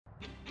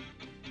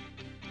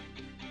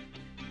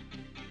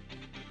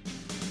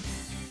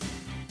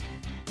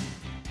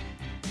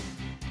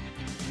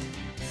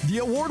The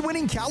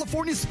award-winning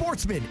California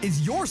Sportsmen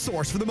is your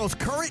source for the most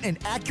current and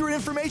accurate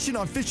information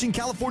on fishing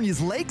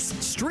California's lakes,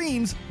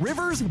 streams,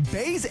 rivers,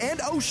 bays, and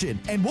ocean.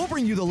 And we'll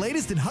bring you the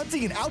latest in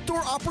hunting and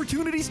outdoor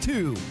opportunities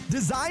too.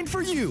 Designed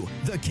for you,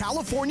 the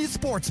California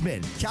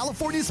Sportsman.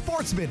 California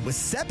Sportsman with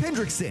Sep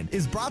Hendrickson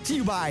is brought to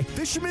you by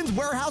Fisherman's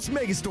Warehouse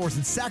Megastores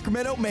in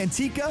Sacramento,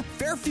 Manteca,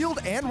 Fairfield,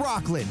 and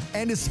Rockland.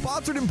 And is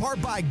sponsored in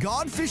part by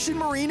Gone Fishing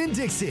Marine in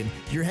Dixon,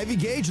 your heavy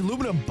gauge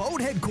aluminum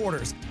boat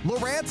headquarters,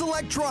 Lowrance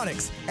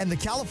Electronics, and the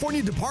California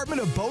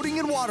Department of Boating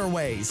and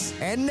Waterways.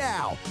 And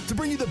now, to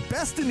bring you the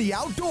best in the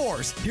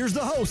outdoors, here's the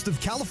host of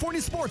California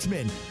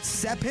Sportsman,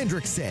 Sep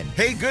Hendrickson.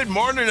 Hey, good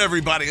morning,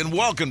 everybody, and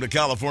welcome to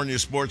California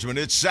Sportsman.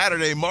 It's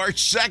Saturday, March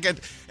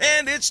 2nd,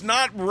 and it's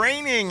not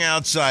raining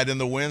outside,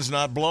 and the wind's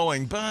not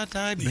blowing, but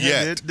I bet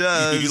it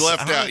does. You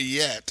left out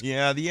yet.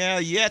 Yeah,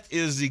 yet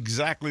is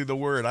exactly the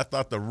word. I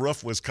thought the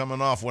roof was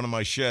coming off one of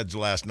my sheds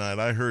last night.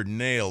 I heard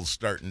nails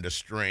starting to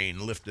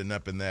strain, lifting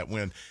up in that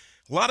wind.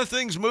 A lot of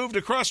things moved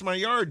across my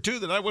yard, too,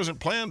 that I wasn't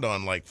planned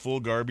on, like full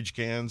garbage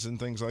cans and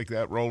things like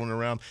that rolling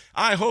around.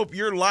 I hope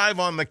you're live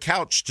on the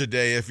couch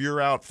today if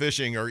you're out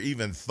fishing or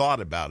even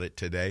thought about it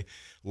today.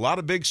 A lot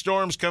of big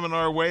storms coming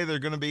our way. They're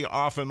going to be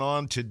off and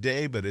on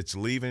today, but it's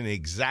leaving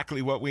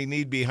exactly what we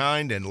need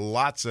behind and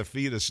lots of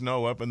feet of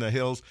snow up in the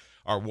hills.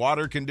 Our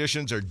water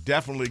conditions are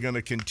definitely going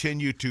to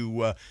continue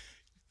to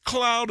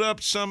cloud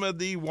up some of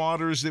the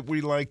waters that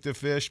we like to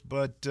fish,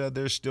 but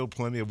there's still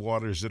plenty of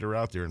waters that are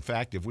out there. In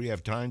fact, if we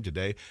have time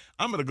today,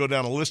 I'm going to go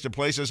down a list of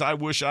places I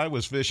wish I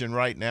was fishing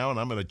right now, and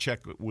I'm going to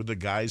check with the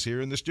guys here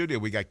in the studio.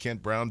 We got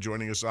Kent Brown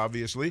joining us,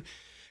 obviously,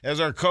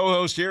 as our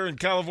co-host here in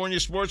California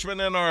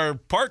Sportsman, and our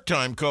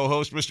part-time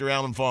co-host, Mr.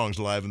 Alan Fong's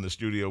live in the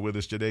studio with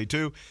us today,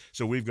 too.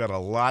 So we've got a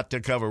lot to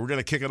cover. We're going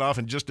to kick it off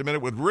in just a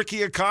minute with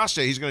Ricky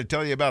Acosta. He's going to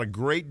tell you about a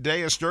great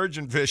day of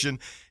sturgeon fishing,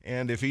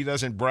 and if he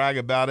doesn't brag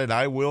about it,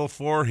 I will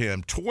for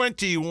him.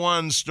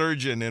 21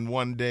 sturgeon in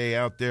one day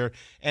out there,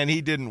 and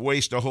he didn't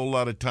waste a whole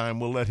lot of time.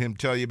 We'll let him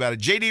tell you about it.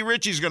 J.D.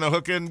 Ritchie's going to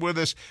hook in with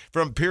us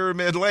from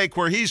Pyramid Lake,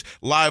 where he's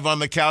live on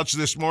the couch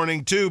this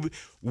morning, too.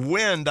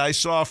 Wind, I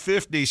saw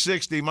 50,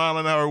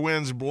 60-mile-an-hour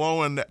winds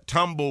blowing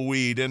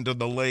tumbleweed into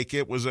the lake.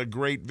 It was a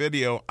great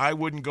video. I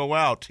wouldn't go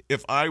out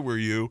if I were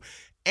you.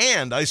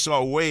 And I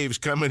saw waves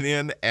coming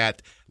in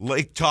at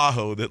Lake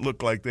Tahoe that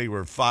looked like they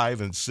were 5-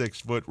 and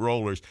 6-foot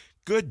rollers.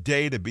 Good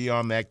day to be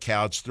on that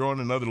couch, throwing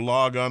another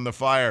log on the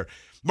fire.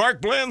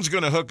 Mark Blenn's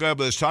going to hook up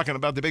with us, talking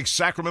about the big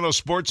Sacramento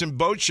Sports and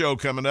Boat Show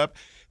coming up.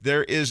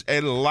 There is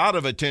a lot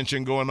of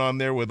attention going on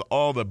there with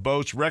all the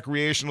boats,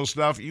 recreational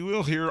stuff. You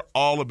will hear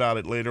all about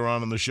it later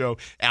on in the show.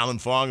 Alan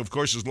Fong, of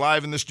course, is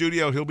live in the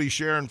studio. He'll be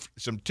sharing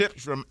some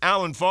tips from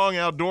Alan Fong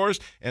Outdoors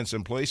and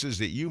some places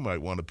that you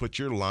might want to put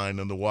your line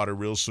in the water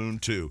real soon,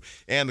 too.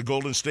 And the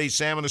Golden State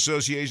Salmon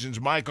Association's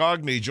Mike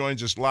Ogney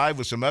joins us live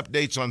with some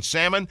updates on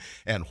salmon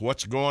and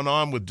what's going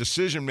on with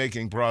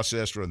decision-making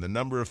process for the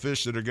number of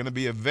fish that are going to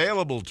be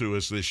available to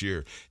us this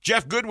year.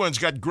 Jeff Goodwin's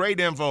got great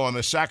info on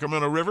the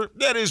Sacramento River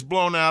that is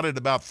blown out at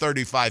about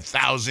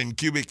 35,000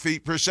 cubic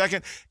feet per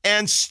second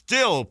and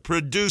still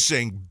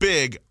producing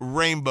big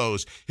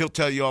rainbows. He'll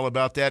tell you all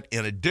about that,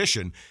 in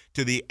addition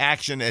to the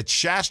action at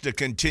Shasta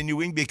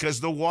continuing, because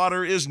the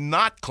water is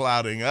not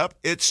clouding up.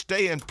 It's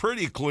staying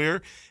pretty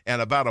clear,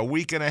 and about a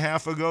week and a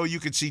half ago, you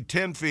could see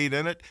 10 feet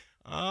in it.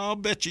 I'll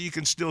bet you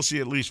can still see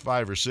at least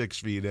 5 or 6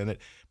 feet in it,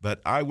 but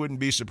I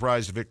wouldn't be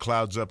surprised if it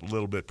clouds up a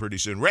little bit pretty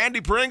soon.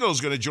 Randy Pringle's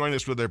going to join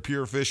us with their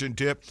pure fishing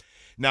tip.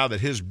 Now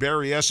that his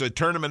Berryessa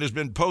tournament has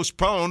been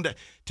postponed,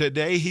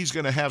 today he's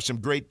going to have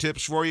some great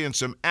tips for you and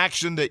some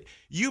action that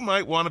you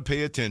might want to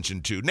pay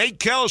attention to. Nate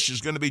Kelsch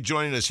is going to be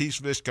joining us. He's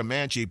fished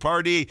Comanche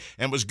Pardee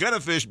and was going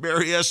to fish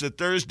Berryessa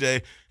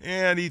Thursday,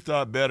 and he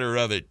thought better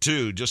of it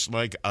too, just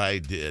like I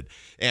did.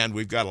 And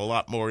we've got a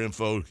lot more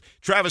info.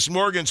 Travis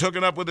Morgan's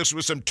hooking up with us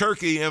with some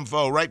turkey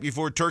info right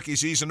before turkey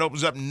season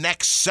opens up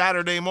next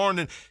Saturday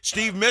morning.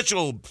 Steve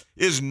Mitchell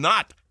is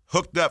not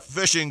hooked up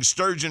fishing,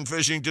 sturgeon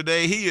fishing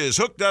today. He is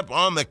hooked up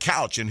on the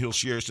couch, and he'll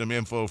share some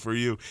info for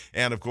you.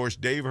 And, of course,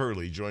 Dave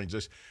Hurley joins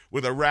us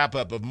with a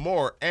wrap-up of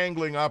more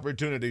angling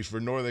opportunities for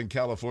Northern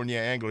California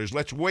anglers.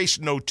 Let's waste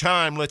no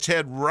time. Let's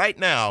head right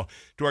now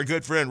to our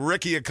good friend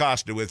Ricky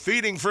Acosta with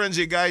Feeding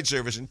Frenzy Guide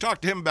Service and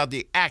talk to him about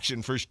the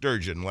action for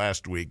sturgeon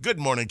last week. Good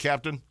morning,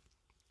 Captain.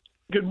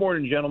 Good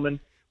morning, gentlemen.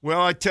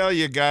 Well, I tell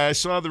you, guys, I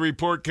saw the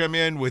report come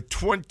in with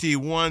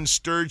 21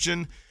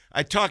 sturgeon.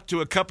 I talked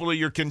to a couple of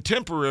your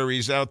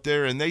contemporaries out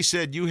there, and they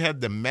said you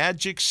had the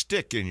magic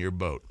stick in your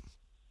boat.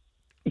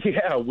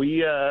 Yeah, we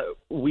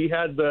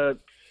had the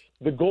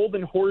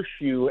golden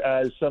horseshoe,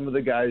 as some of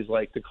the guys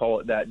like to call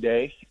it that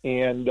day,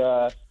 and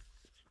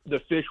the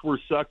fish were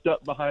sucked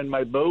up behind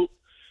my boat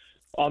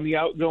on the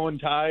outgoing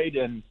tide,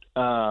 and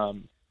I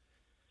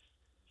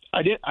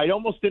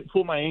almost didn't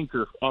pull my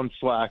anchor on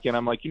slack, and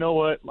I'm like, you know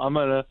what,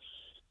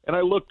 and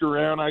I looked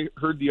around. I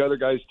heard the other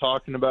guys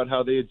talking about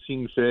how they had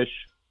seen fish.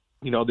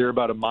 You know, they're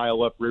about a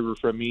mile upriver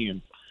from me,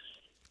 and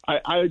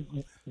I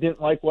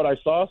didn't like what I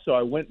saw, so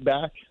I went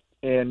back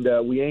and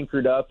we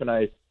anchored up, and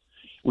I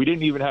we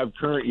didn't even have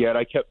current yet.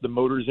 I kept the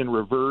motors in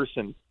reverse,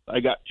 and I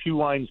got 2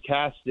 lines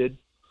casted.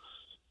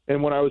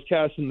 And when I was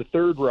casting the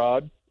third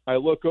rod, I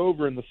look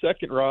over and the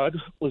second rod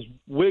was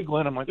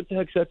wiggling. I'm like, what the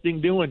heck's that thing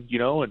doing?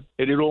 And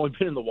it had only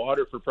been in the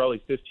water for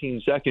probably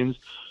 15 seconds.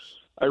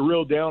 I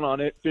reeled down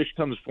on it. Fish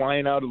comes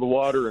flying out of the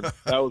water, and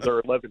that was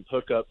our 11th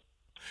hookup.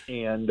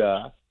 And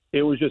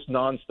it was just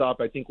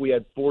nonstop. I think we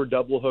had 4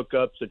 double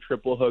hookups, a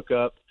triple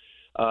hookup,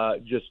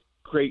 just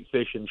great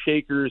fish and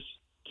shakers,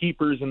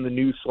 keepers in the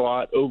new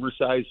slot,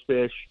 oversized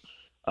fish.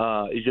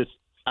 It's just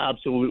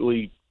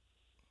absolutely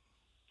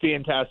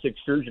fantastic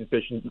sturgeon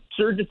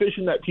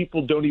fishing that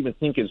people don't even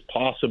think is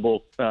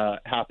possible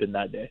happened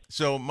that day.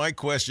 So my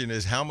question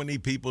is, how many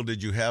people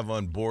did you have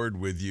on board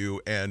with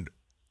you, and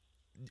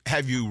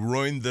have you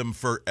ruined them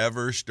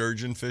forever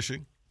sturgeon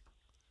fishing?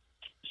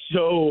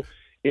 So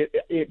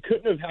it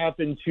couldn't have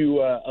happened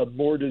to a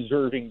more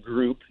deserving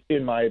group,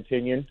 in my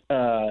opinion.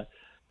 A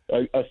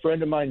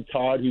friend of mine,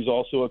 Todd, who's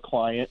also a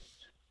client,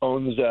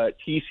 owns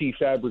TC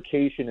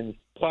Fabrication in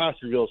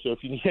Placerville. So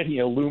if you need any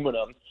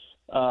aluminum,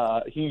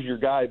 he's your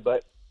guy.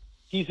 But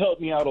he's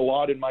helped me out a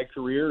lot in my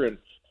career, and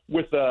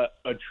with a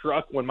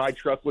truck when my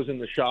truck was in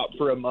the shop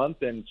for a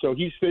month. And so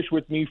he's fished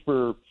with me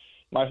for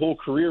my whole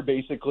career,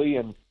 basically.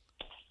 And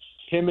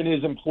him and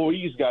his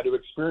employees got to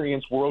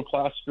experience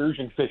world-class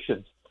sturgeon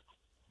fishing.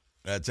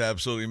 That's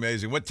absolutely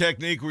amazing. What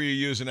technique were you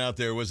using out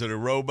there? Was it a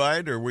row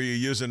bite, or were you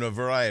using a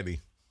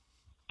variety?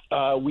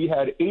 We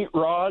had 8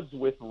 rods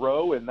with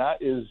row, and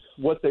that is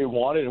what they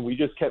wanted, and we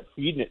just kept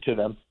feeding it to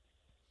them.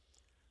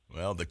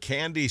 Well, the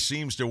candy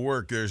seems to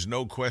work. There's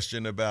no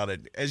question about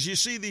it. As you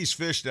see these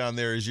fish down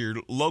there, as you're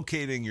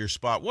locating your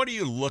spot, what are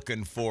you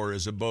looking for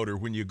as a boater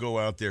when you go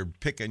out there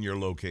picking your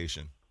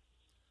location?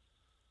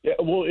 Yeah,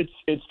 well,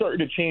 it's starting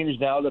to change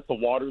now that the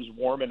water's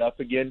warming up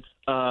again.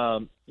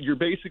 You're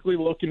basically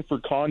looking for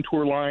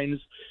contour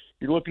lines.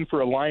 You're looking for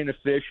a line of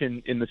fish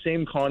in the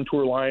same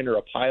contour line, or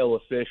a pile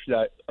of fish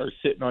that are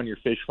sitting on your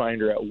fish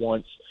finder at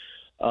once.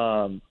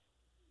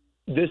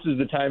 This is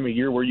the time of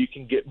year where you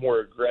can get more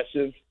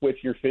aggressive with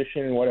your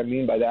fishing. And what I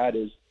mean by that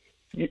is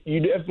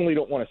you definitely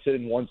don't want to sit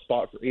in one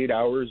spot for 8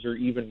 hours or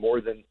even more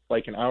than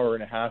like an hour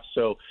and a half.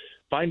 So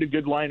find a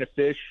good line of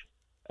fish,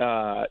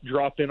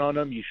 drop in on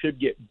them. You should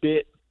get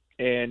bit.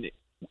 And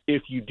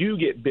if you do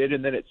get bit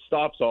and then it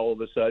stops all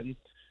of a sudden,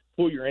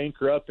 pull your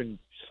anchor up and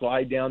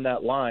slide down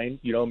that line.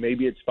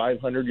 Maybe it's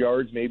 500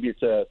 yards, maybe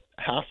it's a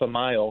half a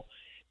mile,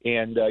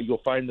 and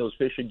you'll find those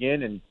fish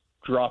again and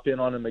drop in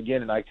on them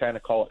again. And I kind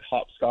of call it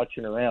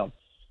hopscotching around.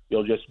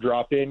 You'll just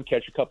drop in,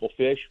 catch a couple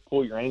fish,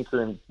 pull your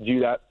anchor, and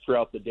do that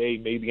throughout the day,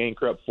 maybe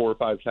anchor up 4 or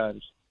 5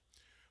 times.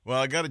 Well,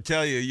 I got to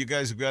tell you, you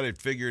guys have got it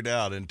figured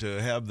out, and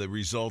to have the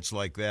results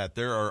like that,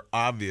 there are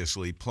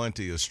obviously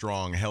plenty of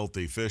strong,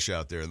 healthy fish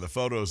out there. And the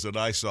photos that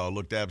I saw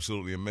looked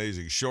absolutely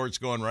amazing. Shorts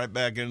going right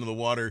back into the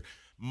water,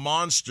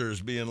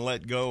 monsters being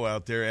let go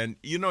out there. And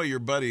your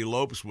buddy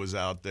Lopes was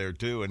out there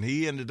too, and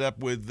he ended up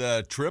with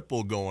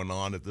triple going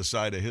on at the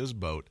side of his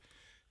boat.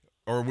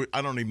 Or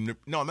I don't even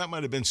know. That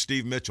might have been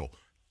Steve Mitchell.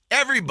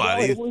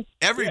 Everybody's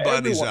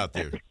out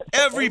there.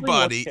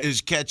 Everybody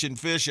is catching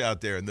fish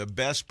out there. And the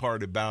best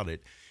part about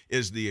it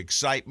is the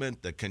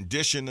excitement, the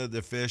condition of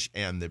the fish,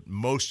 and that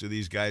most of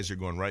these guys are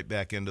going right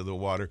back into the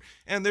water.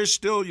 And there's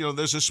still,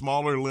 there's a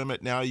smaller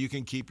limit now. You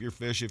can keep your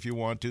fish if you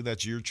want to.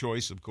 That's your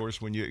choice, of course,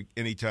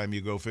 anytime you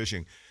go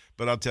fishing.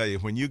 But I'll tell you,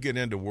 when you get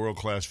into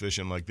world-class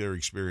fishing like they're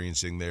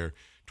experiencing there,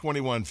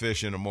 21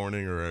 fish in a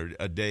morning or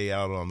a day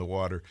out on the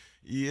water,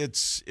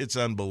 it's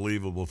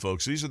unbelievable,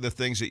 folks. These are the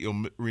things that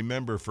you'll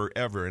remember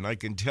forever. And I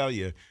can tell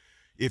you,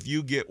 if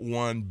you get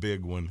one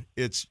big one,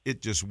 it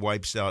just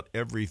wipes out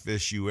every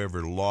fish you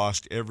ever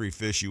lost, every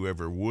fish you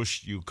ever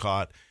wished you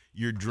caught.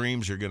 Your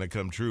dreams are going to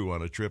come true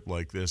on a trip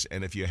like this.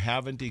 And if you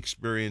haven't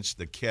experienced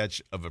the catch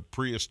of a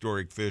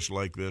prehistoric fish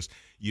like this,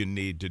 you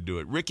need to do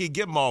it. Ricky,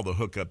 give them all the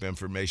hookup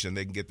information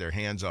they can get their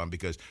hands on,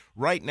 because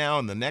right now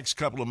in the next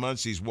couple of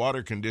months, these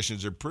water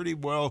conditions are pretty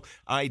well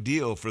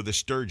ideal for the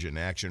sturgeon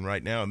action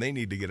right now, and they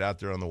need to get out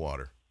there on the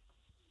water.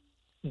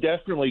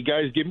 Definitely.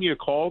 Guys, give me a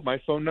call.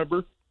 My phone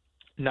number,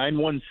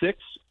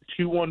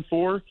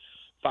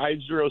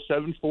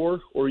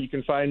 916-214-5074, or you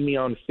can find me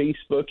on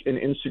Facebook and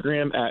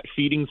Instagram at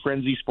Feeding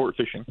Frenzy Sport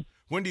Fishing.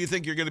 When do you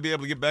think you're going to be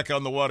able to get back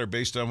on the water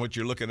based on what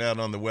you're looking at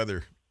on the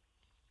weather?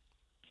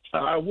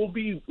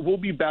 We'll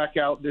be back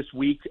out this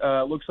week.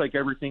 Looks like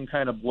everything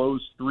kind of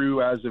blows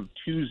through as of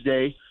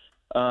Tuesday.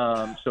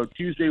 So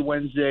Tuesday,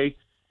 Wednesday,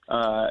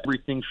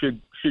 everything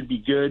should be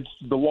good.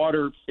 The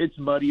water, it's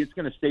muddy. It's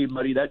going to stay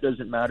muddy. That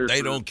doesn't matter.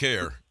 They don't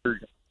care.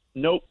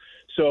 Nope.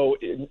 So,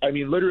 I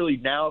mean, literally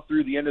now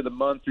through the end of the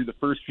month, through the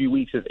first few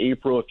weeks of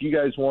April, if you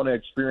guys want to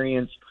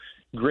experience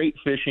great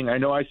fishing, I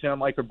know I sound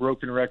like a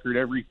broken record.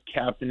 Every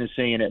captain is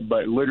saying it,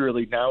 but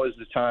literally now is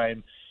the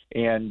time,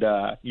 and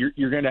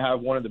you're going to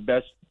have one of the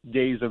best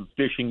days of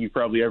fishing you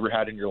probably ever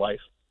had in your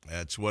life.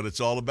 That's what it's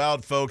all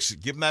about, folks.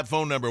 Give them that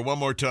phone number one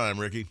more time,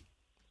 Ricky.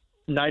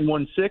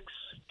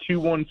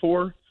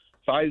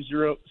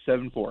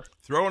 916-214-5074.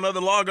 Throw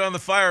another log on the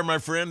fire, my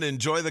friend.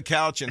 Enjoy the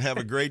couch and have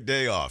a great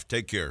day off.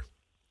 Take care.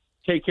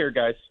 Take care,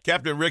 guys.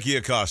 Captain Ricky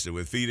Acosta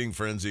with Feeding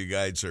Frenzy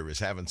Guide Service,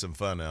 having some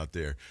fun out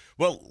there.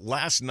 Well,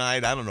 last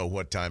night, I don't know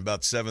what time,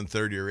 about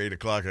 7:30 or 8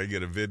 o'clock, I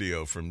get a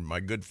video from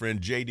my good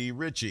friend J.D.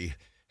 Ritchie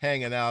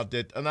hanging out,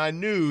 and I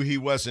knew he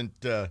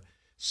wasn't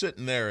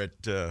sitting there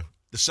at the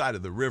side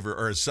of the river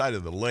or side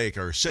of the lake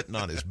or sitting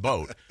on his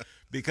boat,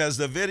 because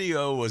the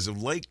video was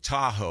of Lake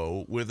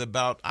Tahoe with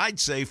about, I'd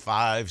say,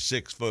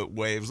 5-6 foot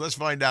waves. Let's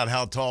find out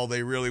how tall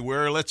they really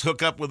were. Let's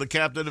hook up with the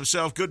captain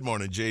himself. Good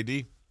morning,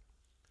 J.D.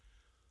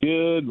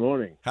 Good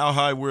morning. How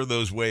high were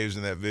those waves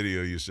in that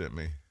video you sent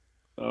me?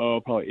 Oh,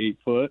 probably 8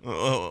 foot.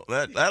 Oh,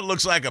 that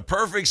looks like a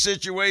perfect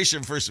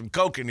situation for some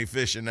kokanee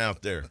fishing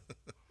out there.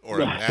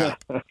 Or a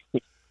nap.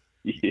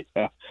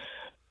 Yeah.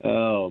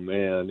 Oh,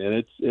 man.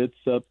 And it's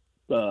up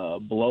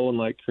blowing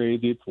like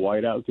crazy. It's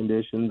whiteout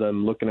conditions.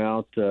 I'm looking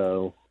out.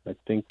 I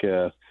think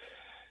the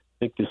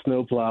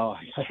snowplow,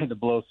 I had to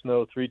blow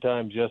snow 3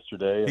 times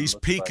yesterday. He's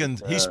peeking.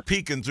 He's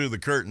peeking through the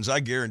curtains.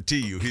 I guarantee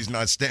you, he's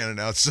not standing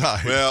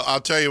outside. Well,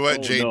 I'll tell you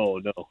what, Jay. No.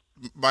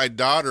 My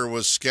daughter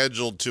was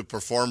scheduled to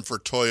perform for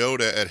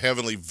Toyota at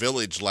Heavenly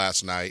Village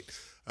last night.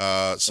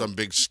 Some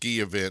big ski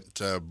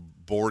event,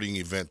 boarding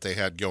event they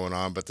had going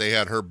on, but they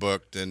had her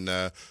booked, and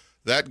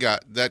that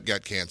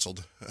got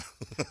canceled.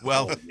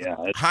 Well, yeah,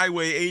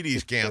 Highway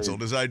 80's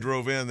canceled. As I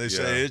drove in, they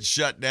say it's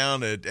shut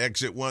down at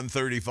exit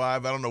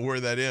 135. I don't know where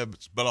that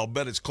is, but I'll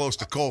bet it's close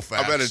to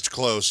Colfax. I bet it's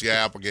close.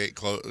 Yeah, Applegate,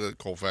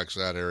 Colfax,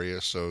 that area.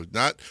 So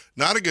not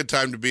a good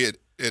time to be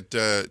at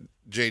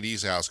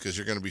JD's house, because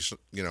you're going to be,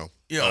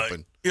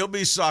 open. He'll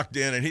be socked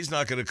in, and he's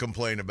not going to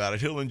complain about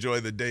it. He'll enjoy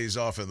the days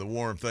off and the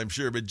warmth, I'm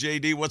sure. But,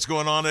 JD, what's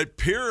going on at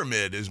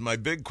Pyramid is my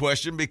big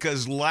question,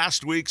 because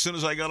last week, as soon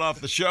as I got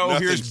off the show,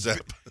 here's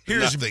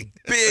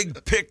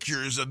big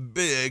pictures of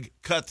big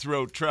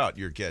cutthroat trout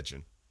you're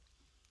catching.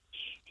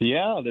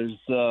 Yeah, there's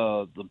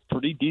the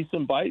pretty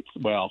decent bites.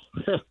 Well,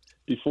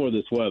 before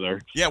this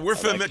weather. Yeah, we're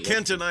familiar.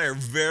 Kent and I are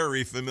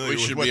very familiar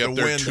with what be the up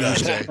there wind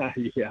does.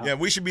 Tuesday. Yeah,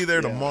 we should be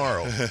there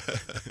tomorrow.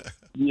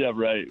 Yeah,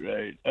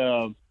 right.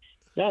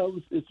 Yeah,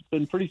 it's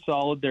been pretty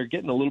solid. They're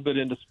getting a little bit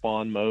into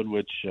spawn mode,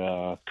 which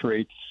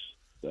creates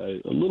a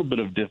little bit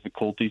of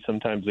difficulty.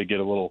 Sometimes they get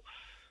a little,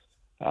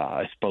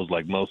 I suppose,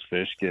 like most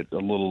fish, get a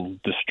little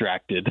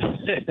distracted.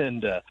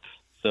 And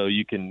so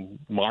you can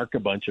mark a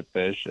bunch of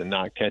fish and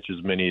not catch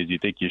as many as you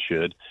think you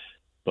should.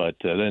 But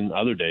then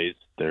other days,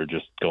 they're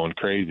just going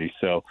crazy.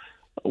 So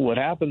what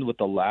happened with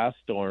the last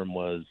storm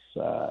was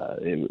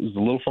it was a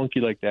little funky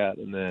like that.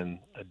 And then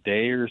a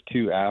day or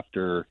two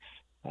after,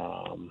 it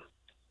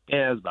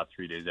was about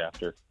 3 days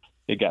after,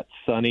 it got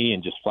sunny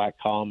and just flat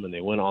calm, and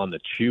they went on the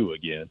chew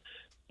again.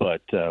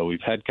 But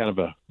we've had kind of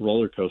a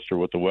roller coaster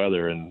with the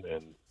weather, and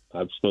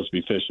I'm supposed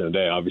to be fishing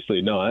today,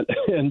 obviously not.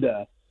 And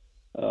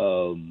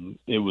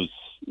it was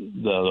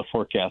the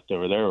forecast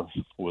over there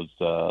was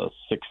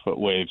 6 foot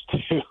waves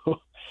too.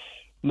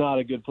 Not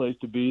a good place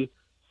to be.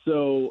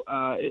 So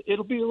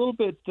it'll be a little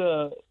bit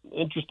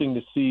interesting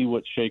to see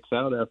what shakes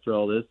out after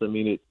all this. I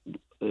mean,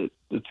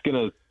 it's going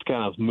to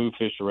kind of move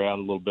fish around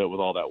a little bit with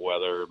all that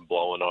weather and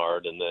blowing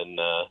hard. And then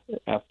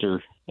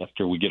after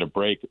we get a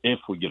break, if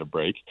we get a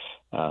break,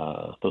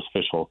 those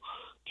fish will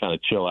kind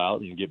of chill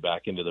out and get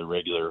back into their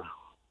regular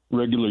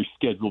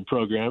scheduled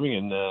programming,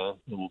 and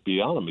we'll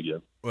be on them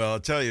again. Well, I'll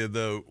tell you,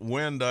 the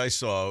wind I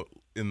saw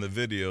in the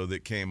video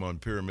that came on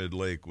Pyramid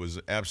Lake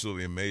was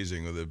absolutely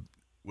amazing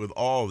with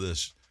all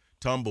this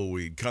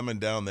tumbleweed coming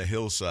down the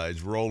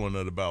hillsides, rolling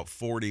at about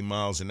 40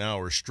 miles an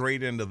hour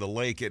straight into the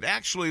lake. It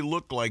actually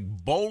looked like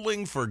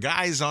bowling for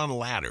guys on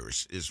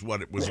ladders is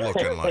what it was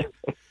looking like.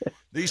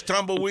 These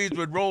tumbleweeds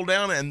would roll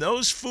down, and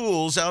those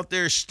fools out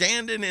there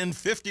standing in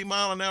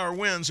 50-mile-an-hour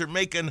winds are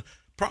making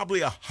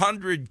probably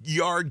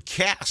 100-yard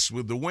casts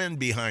with the wind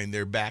behind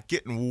their back,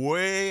 getting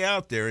way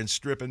out there and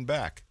stripping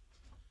back.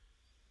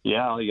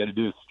 Yeah, all you got to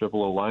do is strip a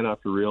little line off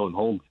your reel and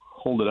hold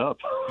it up.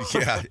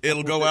 Yeah,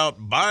 it'll go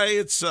out by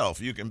itself.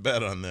 You can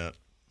bet on that.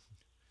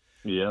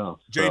 Yeah.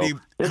 JD,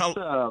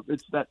 so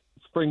it's that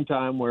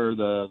springtime where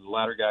the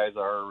ladder guys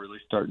are really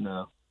starting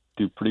to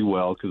do pretty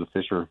well, because the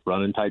fish are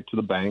running tight to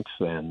the banks,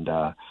 and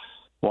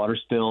water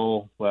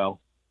still, well,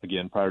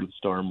 again, prior to the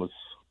storm was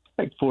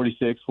like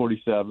 46,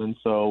 47,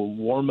 so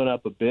warming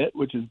up a bit,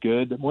 which is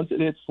good. Once it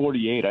hits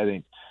 48, I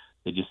think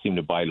they just seem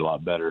to bite a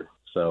lot better.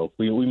 So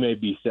we may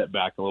be set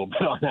back a little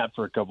bit on that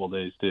for a couple of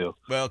days too.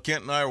 Well,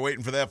 Kent and I are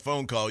waiting for that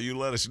phone call. You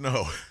let us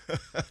know.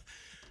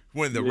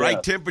 When the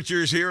right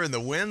temperature's here and the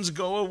winds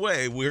go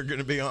away, we're going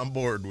to be on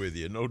board with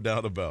you. No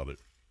doubt about it.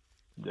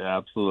 Yeah,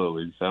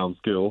 absolutely. Sounds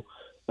cool.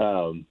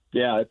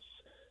 There's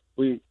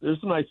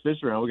some nice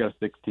fish around. We got a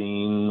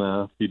 16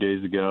 a few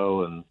days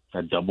ago, and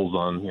had doubles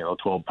on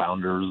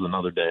 12-pounders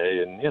another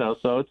day, and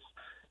so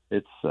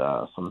it's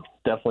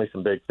definitely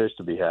some big fish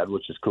to be had,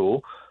 which is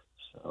cool.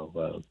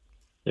 So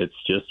it's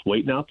just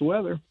waiting out the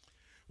weather.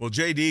 Well,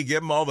 JD,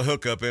 give them all the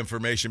hookup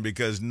information,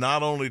 because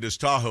not only does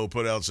Tahoe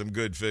put out some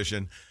good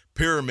fishing,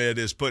 Pyramid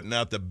is putting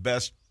out the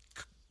best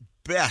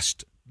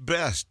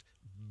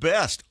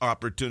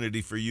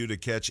opportunity for you to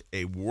catch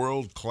a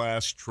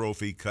world-class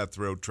trophy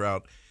cutthroat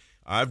trout.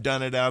 I've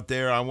done it out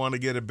there. I want to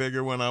get a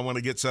bigger one. I want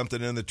to get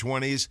something in the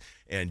 20s,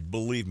 and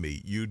believe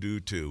me, you do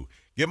too.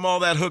 Give them all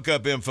that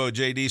hookup info,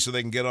 JD, so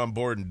they can get on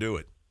board and do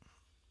it.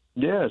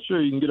 Yeah,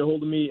 sure. You can get a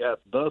hold of me at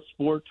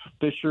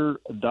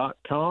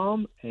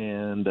thesportfisher.com.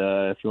 And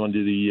if you want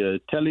to do the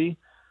tele,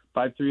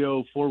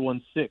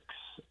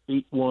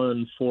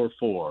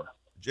 530-416-8144.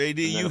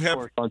 JD, you of have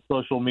course, on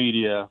social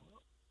media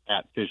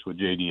at Fish with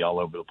JD all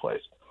over the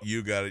place.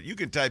 You got it. You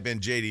can type in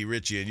JD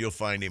Ritchie and you'll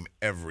find him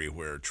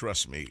everywhere.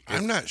 Trust me.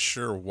 I'm not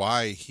sure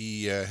why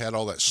he had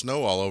all that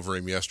snow all over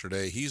him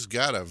yesterday. He's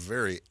got a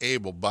very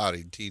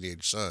able-bodied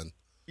teenage son.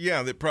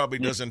 Yeah, that probably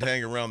doesn't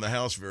hang around the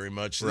house very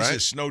much. This Right.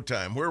 is snow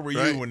time. Where were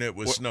Right. you when it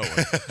was snowing?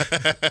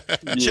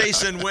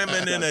 Chasing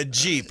women in a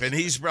Jeep, and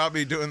he's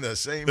probably doing the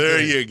same There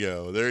thing. you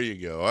go. There you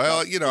go. Well,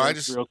 I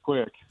just real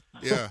quick.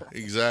 yeah,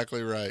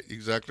 exactly right.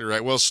 Exactly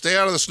right. Well, stay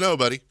out of the snow,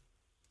 buddy.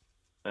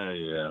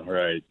 Yeah,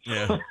 right.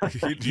 Yeah.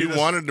 You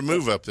wanted to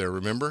move up there,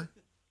 remember?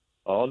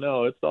 Oh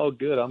no, it's all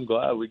good. I'm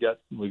glad we got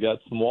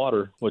some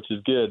water, which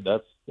is good.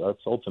 That's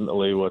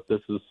ultimately what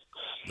this is.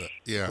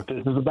 Yeah. What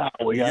this is about.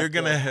 You're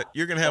gonna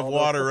have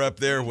water up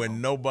there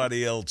when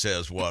nobody else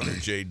has water,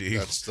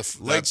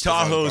 JD. Lake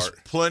Tahoe's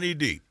plenty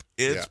deep.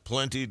 It's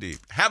plenty deep.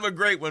 Have a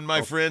great one,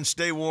 my friend.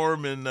 Stay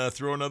warm and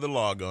throw another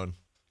log on.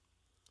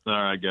 All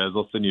right, guys.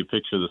 I'll send you a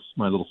picture of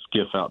my little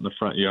skiff out in the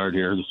front yard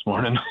here this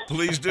morning.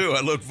 Please do.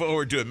 I look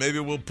forward to it. Maybe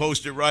we'll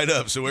post it right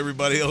up so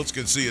everybody else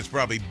can see it's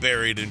probably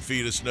buried in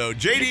feet of snow.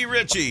 JD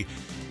Ritchie,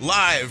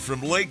 live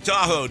from Lake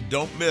Tahoe.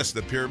 Don't miss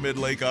the Pyramid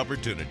Lake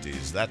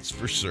opportunities. That's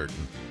for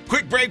certain.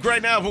 Quick break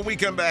right now. When we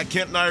come back,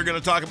 Kent and I are going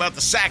to talk about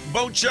the Sac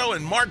Boat Show,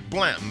 and Mark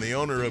Blanton, the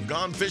owner of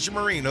Gone Fishing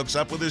Marine, hooks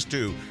up with us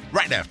too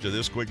right after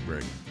this quick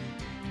break.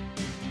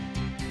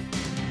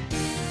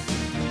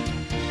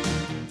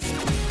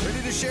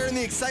 Share in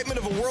the excitement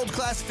of a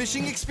world-class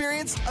fishing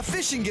experience, a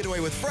fishing getaway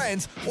with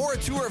friends, or a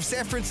tour of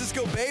San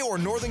Francisco Bay or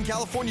Northern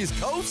California's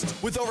coast?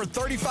 With over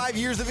 35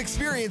 years of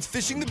experience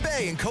fishing the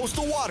bay and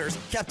coastal waters,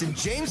 Captain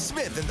James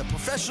Smith and the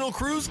professional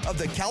crews of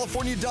the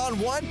California Dawn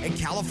 1 and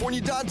California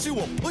Dawn 2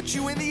 will put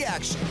you in the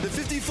action. The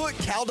 50-foot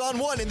Cal Dawn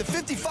 1 and the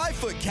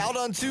 55-foot Cal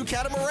Dawn 2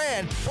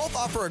 catamaran both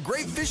offer a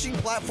great fishing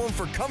platform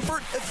for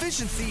comfort,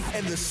 efficiency,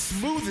 and the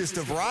smoothest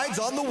of rides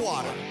on the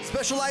water.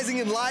 Specializing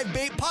in live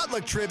bait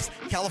potluck trips,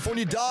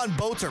 California Dawn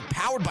boats are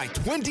powered by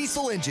twin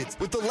diesel engines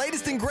with the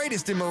latest and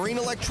greatest in marine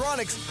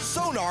electronics,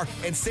 sonar,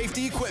 and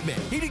safety equipment.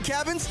 Heated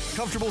cabins,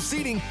 comfortable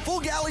seating,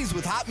 full galleys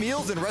with hot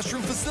meals and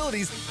restroom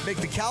facilities make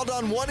the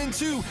Caldon 1 and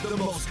 2 the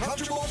most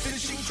comfortable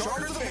fishing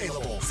charters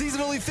available.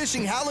 Seasonally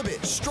fishing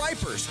halibut,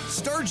 stripers,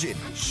 sturgeon,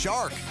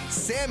 shark,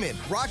 salmon,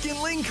 rock and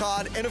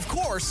lingcod, and of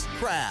course,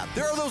 crab.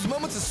 There are those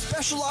moments of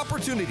special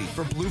opportunity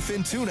for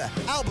bluefin tuna,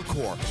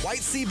 albacore, white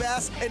sea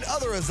bass, and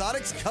other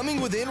exotics coming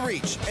within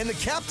reach. And the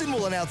captain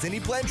will announce any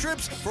planned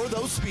trips for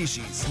those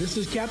species. This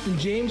is Captain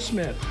James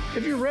Smith.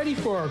 If you're ready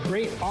for a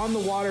great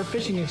on-the-water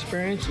fishing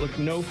experience, look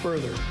no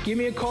further. Give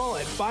me a call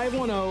at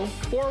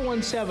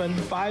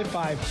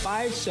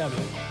 510-417-5557.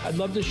 I'd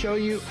love to show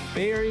you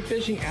Bay Area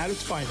fishing at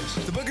its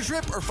finest. To book a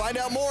trip or find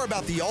out more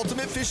about the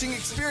ultimate fishing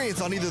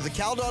experience on either the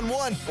Caldon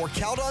 1 or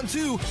Caldon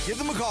 2, give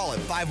them a call at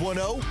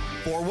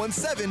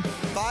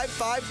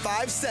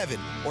 510-417-5557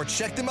 or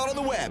check them out on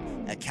the web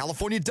at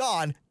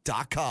CaliforniaDawn.com.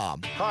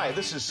 Hi,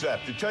 this is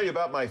Sep to tell you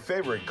about my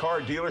favorite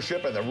car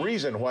dealership and the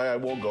reason why I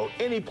won't go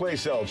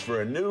anyplace else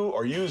for a new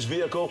or used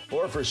vehicle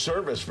or for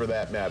service for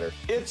that matter.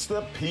 It's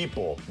the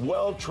people.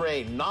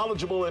 Well-trained,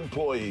 knowledgeable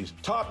employees,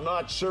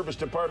 top-notch service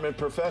department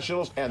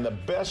professionals, and the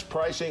best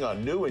pricing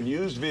on new and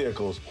used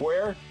vehicles.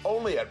 Where?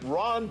 Only at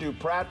Ron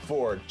Duprat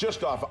Ford,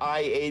 just off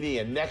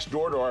I-80 and next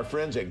door to our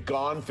friends at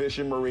Gone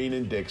Fishing Marine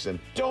in Dixon.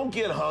 Don't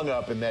get hung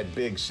up in that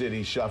big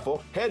city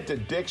shuffle. Head to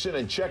Dixon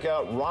and check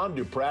out Ron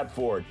Duprat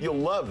Ford. You'll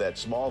love that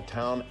small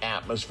town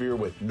atmosphere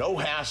with no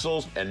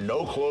hassles and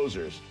no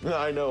closers.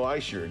 I know I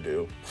sure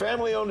do.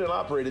 Family owned and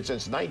operated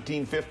since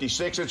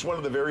 1956, it's one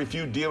of the very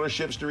few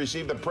dealerships to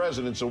receive the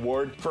President's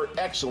Award for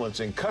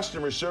excellence in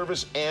customer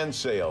service and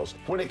sales.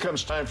 When it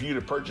comes time for you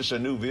to purchase a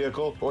new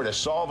vehicle or to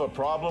solve a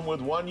problem with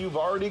one you've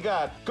already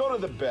got, go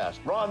to the best.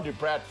 Ron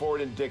Duprat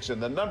Ford in Dixon,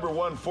 the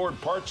 #1 Ford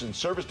parts and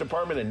service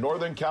department in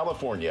Northern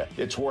California.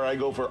 It's where I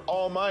go for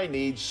all my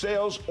needs,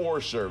 sales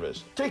or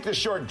service. Take the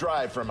short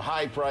drive from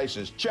high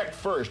prices. Check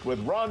first with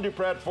Ron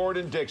Duprat Ford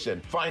in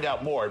Dixon. Find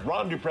out more at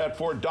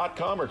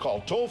rondupratford.com or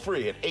call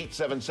toll-free at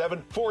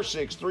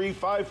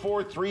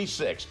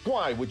 877-463-5436.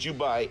 Why would you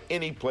buy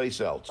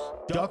anyplace else?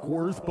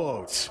 Duckworth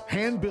Boats.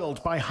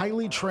 Hand-built by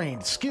highly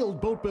trained,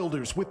 skilled boat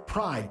builders with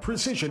pride,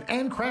 precision,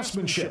 and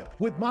craftsmanship.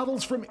 With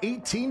models from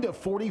 18 to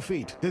 40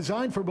 feet.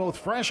 Designed for both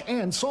fresh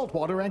and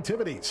saltwater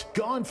activities.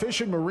 Gone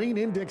Fishing Marine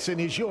in Dixon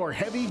is your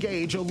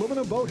heavy-gauge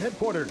aluminum boat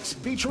headquarters.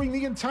 Featuring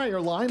the entire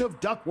line of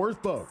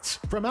Duckworth boats.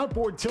 From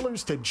outboard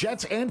tillers to jet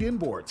yachts and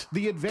inboards.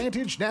 The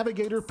Advantage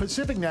Navigator,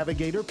 Pacific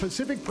Navigator,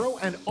 Pacific Pro,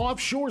 and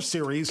Offshore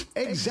Series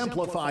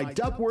exemplify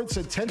Duckworth's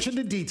attention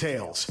to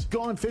details.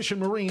 Gone Fishing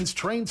Marine's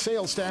trained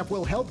sales staff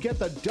will help get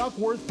the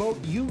Duckworth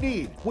boat you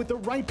need with the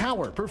right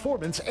power,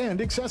 performance,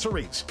 and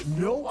accessories.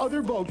 No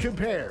other boat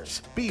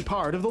compares. Be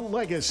part of the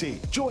legacy.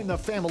 Join the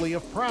family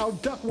of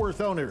proud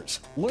Duckworth owners.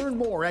 Learn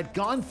more at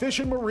Gone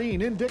Fishing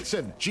Marine in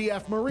Dixon,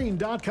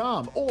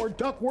 gfmarine.com, or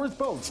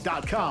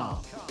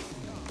duckworthboats.com.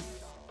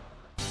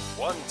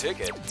 One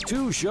ticket,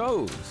 two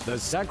shows, the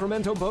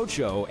Sacramento Boat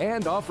Show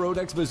and Off-Road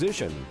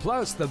Exposition,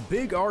 plus the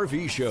Big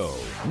RV Show.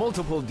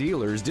 Multiple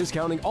dealers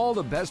discounting all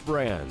the best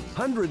brands.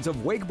 Hundreds of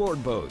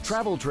wakeboard boats,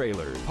 travel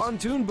trailers,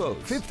 pontoon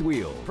boats, fifth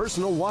wheel,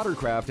 personal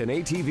watercraft and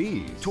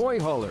ATVs, toy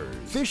haulers,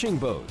 fishing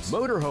boats,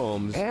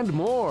 motorhomes, and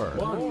more.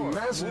 One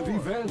massive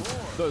event.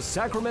 The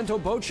Sacramento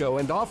Boat Show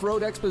and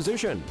Off-Road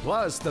Exposition,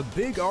 plus the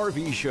Big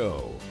RV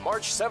Show.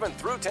 March 7th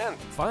through 10th.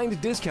 Find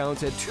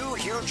discounts at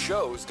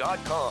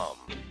twohugeshows.com.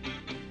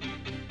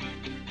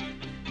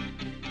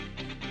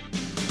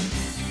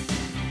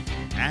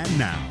 And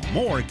now,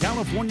 more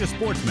California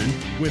Sportsmen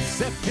with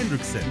Sep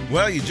Hendrickson.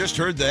 Well, you just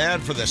heard the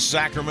ad for the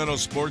Sacramento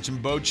Sports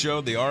and Boat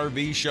Show, the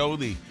RV show.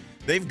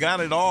 They've got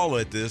it all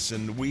at this,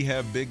 and we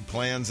have big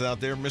plans out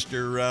there.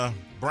 Mr.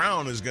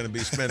 Brown is going to be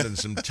spending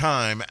some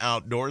time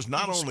outdoors.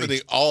 Not only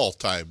spending all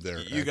time there.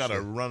 You got to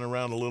run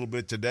around a little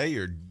bit today.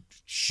 You're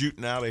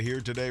shooting out of here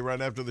today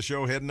right after the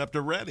show, heading up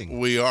to Redding.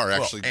 We are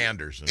actually. Well,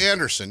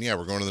 Anderson. Yeah,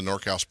 we're going to the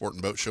NorCal Sport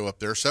and Boat Show up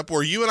there. Sep,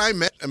 where you and I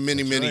met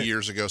many right.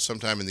 years ago,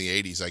 sometime in the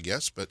 80s, I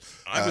guess. But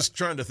I was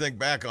trying to think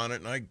back on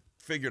it, and I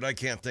figured I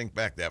can't think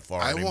back that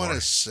far anymore. I want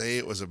to say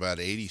it was about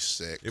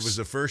 86. It was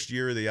the first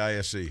year of the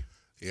ISC.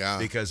 Yeah.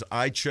 Because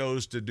I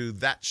chose to do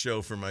that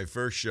show for my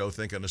first show,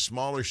 thinking a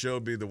smaller show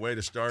would be the way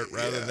to start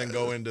rather than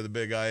go into the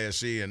big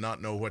ISC and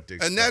not know what to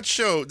expect. And that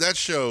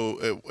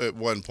show at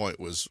one point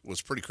was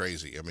pretty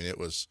crazy. I mean, it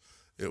was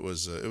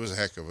a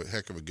heck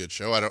of a good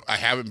show. I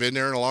haven't been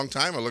there in a long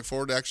time. I look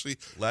forward to actually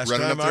last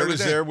running time up there I was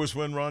today. there was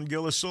when Ron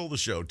Gillis sold the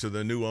show to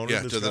the new owner.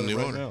 Yeah, that's to the got it new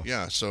right owner. now.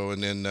 Yeah. So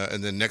and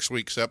then next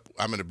week, Sep,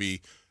 I'm going to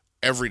be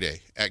every day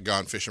at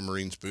Gone Fishing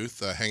Marine's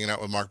booth, hanging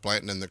out with Mark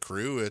Blanton and the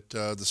crew at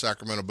the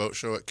Sacramento Boat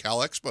Show at Cal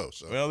Expo.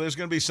 So. Well, there's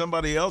going to be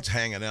somebody else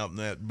hanging out in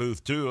that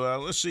booth too.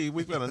 Let's see,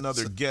 we've got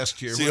another guest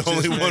here. It's the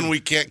only one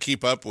we can't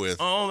keep up with.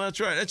 Oh, that's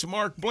right. It's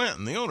Mark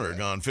Blanton, the owner of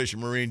Gone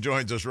Fishing Marine,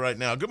 joins us right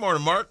now. Good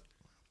morning, Mark.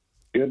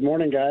 Good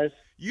morning, guys.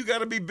 You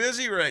got to be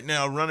busy right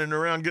now running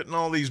around getting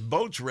all these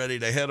boats ready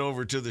to head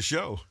over to the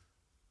show.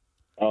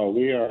 Oh,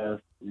 we are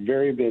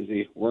very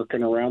busy,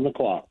 working around the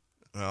clock.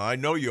 I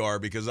know you are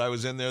because I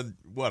was in there,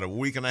 a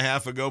week and a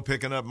half ago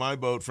picking up my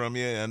boat from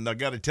you, and I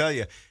got to tell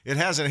you, it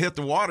hasn't hit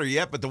the water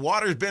yet, but the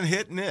water's been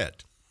hitting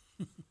it.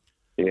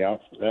 Yeah,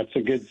 that's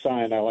a good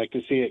sign. I like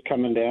to see it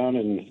coming down,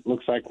 and it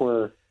looks like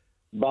we're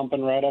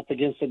bumping right up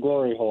against the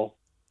glory hole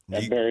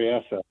at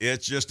Berryessa.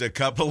 It's just a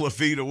couple of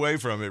feet away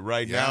from it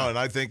right now, and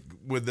I think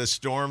with the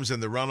storms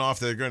and the runoff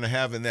they're going to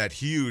have in that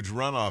huge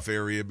runoff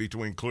area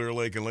between Clear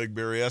Lake and Lake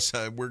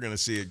Berryessa, we're going to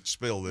see it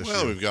spill this year.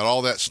 Well, we've got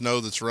all that snow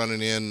that's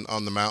running in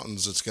on the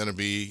mountains. It's going to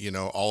be,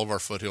 all of our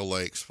foothill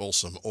lakes,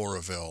 Folsom,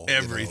 Oroville.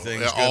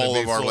 Everything's all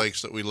of our full.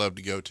 lakes that we love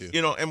to go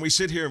to. And we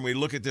sit here and we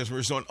look at this and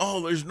we're saying,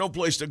 oh, there's no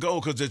place to go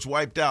because it's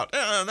wiped out.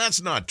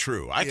 That's not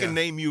true. I can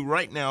name you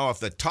right now off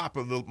the top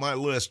of my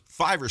list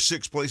 5 or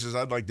 6 places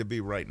I'd like to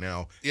be right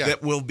now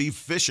that will be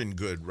fishing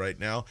good right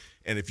now.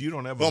 And if you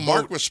don't have a boat,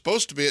 Mark was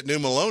supposed to be at New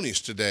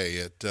Maloney's today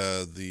at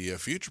the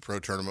Future Pro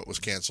tournament was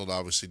canceled,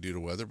 obviously, due to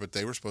weather, but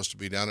they were supposed to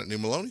be down at New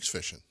Maloney's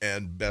fishing.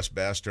 And Best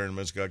Bass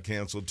tournaments got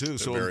canceled, too.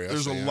 So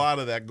there's a lot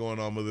of that going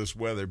on with this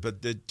weather.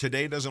 But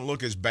today doesn't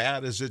look as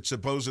bad as it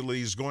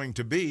supposedly is going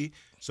to be.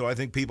 So I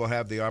think people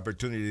have the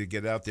opportunity to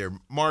get out there.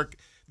 Mark,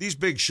 these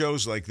big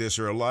shows like this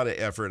are a lot of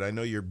effort. I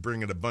know you're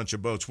bringing a bunch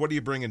of boats. What are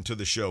you bringing to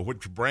the show?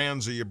 Which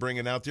brands are you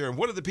bringing out there? And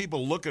what are the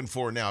people looking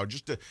for now?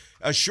 Just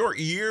a short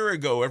year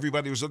ago,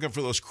 everybody was looking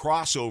for those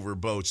crossover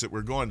boats that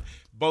were going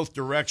both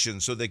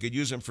directions so they could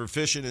use them for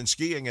fishing and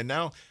skiing. And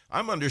now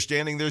I'm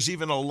understanding there's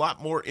even a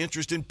lot more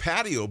interest in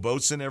patio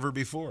boats than ever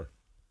before.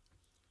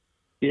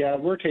 Yeah,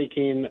 we're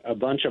taking a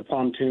bunch of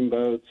pontoon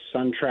boats,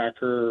 Sun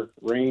Tracker,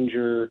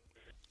 Ranger,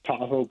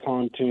 Tahoe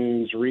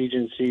pontoons,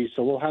 Regency.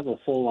 So we'll have a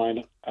full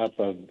line up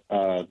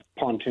of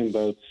pontoon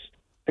boats,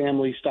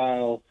 family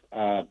style,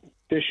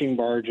 fishing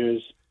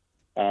barges.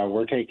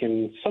 We're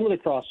taking some of the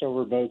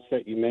crossover boats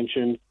that you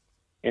mentioned,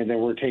 and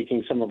then we're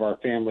taking some of our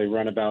family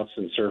runabouts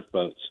and surf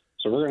boats.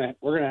 So we're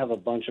gonna have a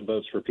bunch of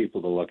boats for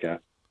people to look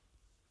at.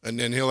 And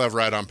then he'll have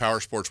Ride On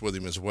Power Sports with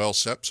him as well,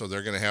 Sep. So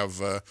they're going to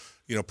have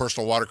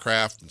personal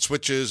watercraft and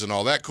switches and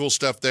all that cool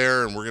stuff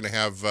there. And we're going to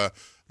have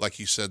like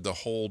you said,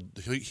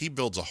 he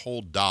builds a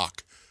whole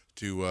dock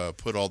to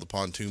put all the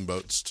pontoon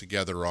boats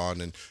together on.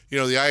 And, the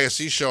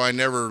ISC show, I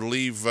never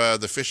leave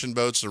the fishing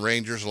boats, the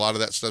Rangers, a lot of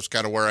that stuff's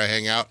kind of where I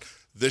hang out.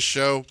 This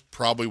show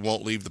probably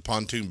won't leave the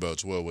pontoon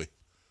boats, will we?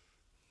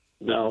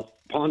 No,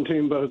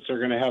 pontoon boats are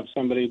going to have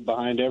somebody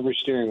behind every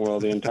steering wheel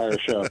the entire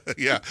show.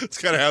 Yeah, it's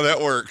kind of how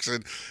that works,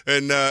 and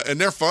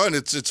they're fun.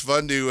 It's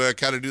fun to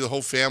kind of do the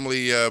whole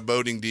family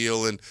boating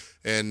deal, and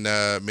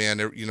man,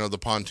 the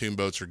pontoon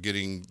boats are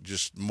getting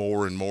just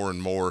more and more and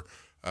more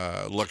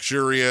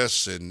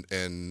luxurious, and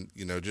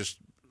just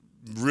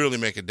really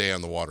make a day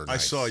on the water nice. I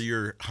saw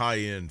your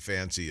high-end,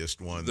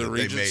 fanciest one. The that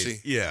Regency? They made.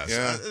 Yes.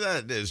 Yeah.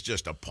 That is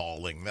just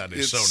appalling. That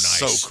is It's so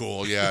nice. so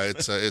cool. Yeah,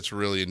 it's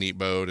really a neat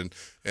boat, and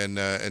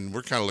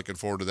we're kind of looking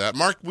forward to that.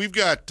 Mark, we've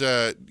got,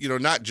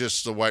 not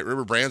just the White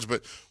River brands,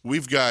 but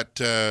we've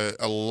got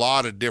a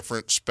lot of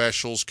different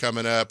specials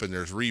coming up, and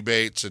there's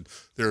rebates, and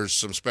there's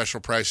some special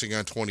pricing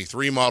on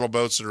 23 model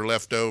boats that are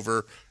left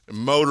over,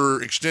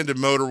 extended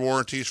motor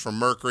warranties from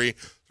Mercury.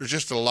 There's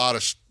just a lot.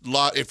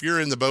 If you're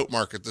in the boat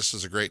market, this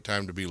is a great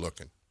time to be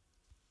looking.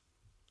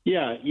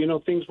 Yeah,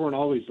 things weren't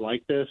always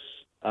like this.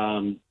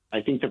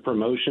 I think the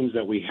promotions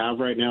that we have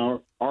right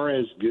now are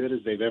as good as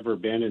they've ever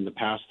been in the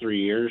past 3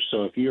 years.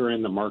 So if you're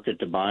in the market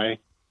to buy,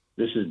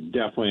 this is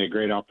definitely a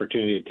great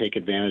opportunity to take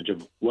advantage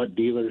of what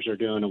dealers are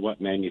doing and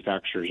what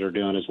manufacturers are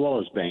doing, as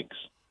well as banks.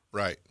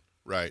 Right.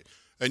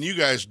 And you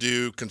guys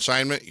do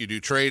consignment, you do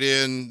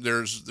trade-in.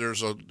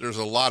 There's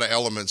a lot of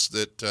elements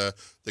that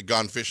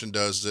Gone Fishing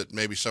does that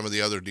maybe some of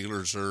the other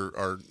dealers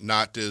are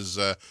not as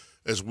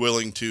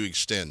willing to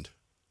extend.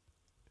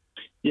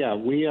 Yeah,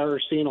 we are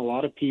seeing a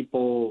lot of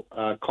people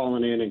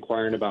calling in,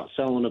 inquiring about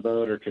selling a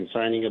boat or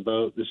consigning a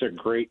boat. This is a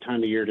great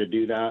time of year to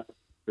do that.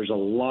 There's a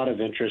lot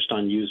of interest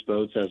on used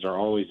boats, as there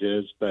always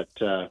is. But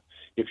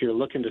if you're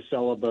looking to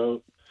sell a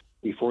boat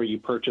before you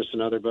purchase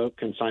another boat,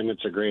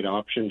 consignment's a great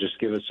option. Just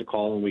give us a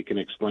call and we can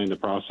explain the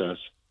process.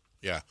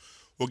 Yeah,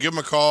 well, give them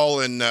a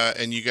call and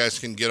you guys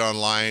can get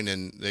online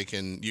and you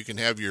can even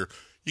have your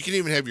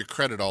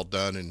credit all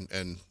done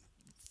and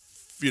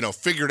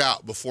figured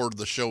out before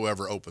the show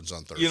ever opens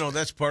on Thursday.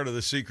 That's part of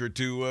the secret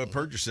to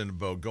purchasing a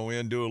boat. Go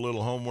in, do a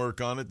little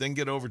homework on it, then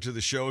get over to the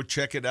show,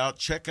 check it out,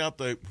 check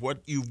out what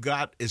you've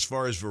got as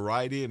far as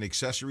variety and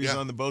accessories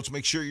on the boats.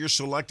 Make sure you're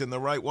selecting the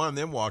right one,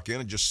 then walk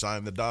in and just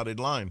sign the dotted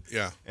line.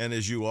 Yeah. And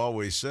as you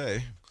always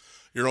say,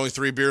 you're only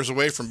 3 beers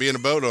away from being a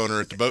boat owner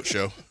at the boat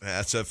show.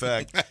 That's a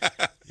fact.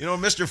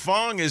 Mr.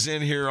 Fong is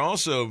in here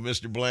also,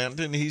 Mr.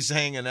 Blanton. He's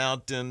hanging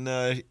out,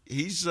 and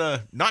he's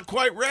not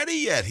quite ready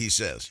yet, he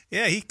says.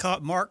 Yeah, he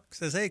caught Mark,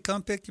 says, hey,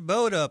 come pick your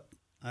boat up.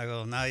 I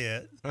go, not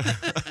yet.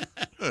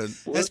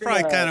 That's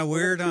probably kind of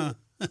weird, huh?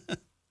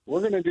 We're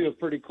going to do a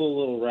pretty cool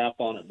little wrap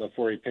on it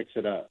before he picks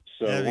it up.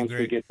 So once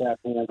we get that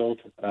handled,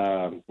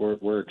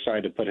 we're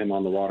excited to put him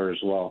on the water as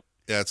well.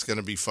 Yeah, it's going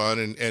to be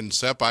fun. And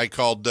Sep, I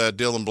called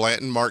Dylan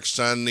Blanton, Mark's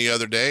son, the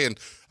other day, and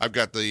I've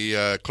got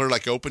the Clear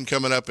Lake Open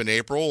coming up in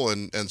April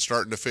and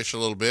starting to fish a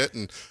little bit.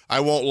 And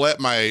I won't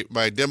let my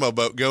demo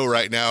boat go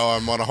right now.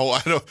 I'm on a whole.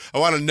 I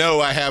want to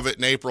know I have it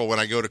in April when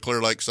I go to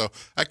Clear Lake. So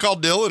I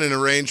called Dylan and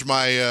arranged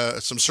my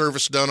some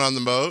service done on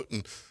the boat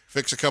and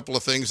fix a couple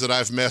of things that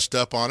I've messed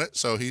up on it.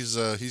 So he's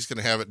going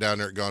to have it down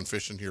there at Gone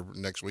Fishing here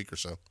next week or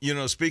so.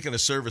 Speaking of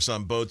service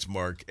on boats,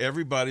 Mark,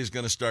 everybody's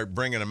going to start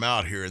bringing them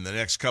out here in the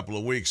next couple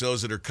of weeks.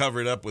 Those that are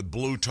covered up with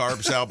blue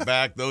tarps out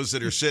back, those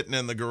that are sitting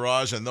in the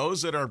garage, and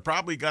those that are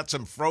probably got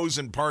some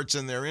frozen parts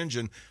in their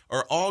engine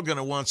are all going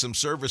to want some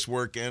service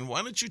work. And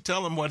why don't you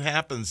tell them what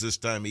happens this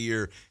time of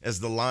year as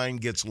the line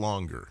gets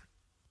longer?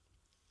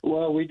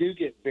 Well, we do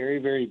get very,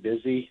 very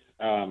busy.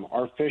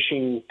 Our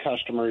fishing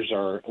customers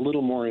are a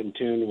little more in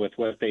tune with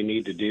what they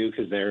need to do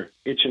because they're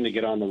itching to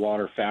get on the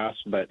water fast.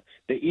 But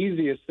the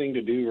easiest thing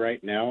to do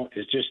right now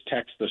is just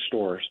text the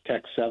stores.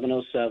 Text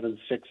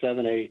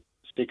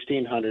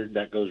 707-678-1600.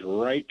 That goes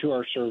right to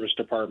our service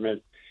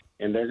department,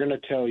 and they're going to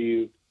tell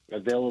you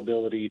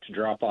availability to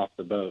drop off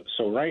the boat.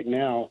 So right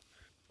now,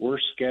 we're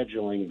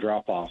scheduling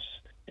drop-offs.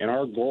 And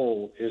our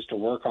goal is to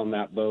work on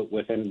that boat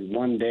within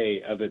 1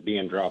 day of it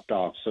being dropped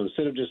off. So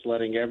instead of just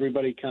letting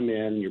everybody come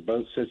in, your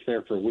boat sits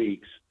there for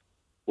weeks,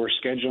 we're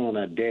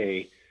scheduling a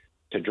day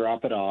to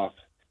drop it off.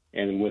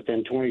 And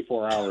within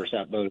 24 hours,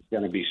 that boat is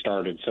going to be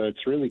started. So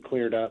it's really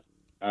cleared up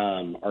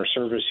our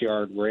service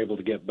yard. We're able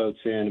to get boats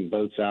in and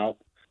boats out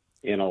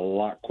in a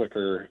lot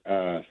quicker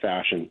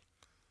fashion.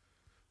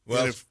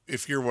 Well,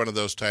 if you're one of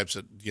those types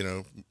that,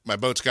 my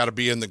boat's got to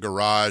be in the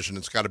garage and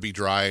it's got to be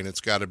dry and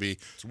it's got to be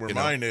where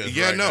mine is.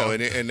 Yeah, right no,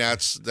 now. and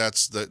that's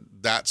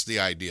the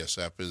idea,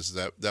 Sep, is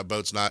that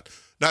boat's not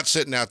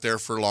sitting out there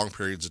for long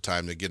periods of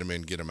time to get them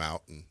in, get them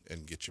out,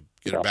 and get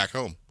it back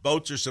home.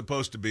 Boats are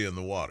supposed to be in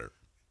the water.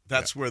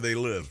 That's where they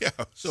live. Yeah.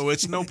 So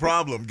it's no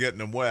problem getting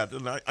them wet.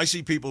 And I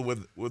see people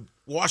with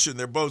washing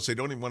their boats, they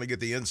don't even want to get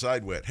the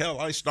inside wet.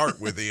 Hell, I start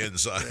with the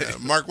inside. Yeah.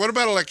 Mark, what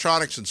about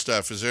electronics and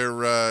stuff? Is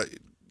there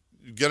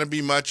going to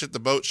be much at the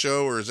boat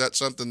show, or is that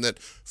something that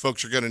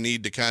folks are going to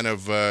need to kind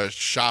of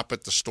shop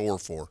at the store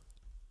for?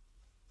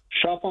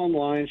 Shop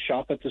online,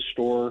 shop at the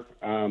store.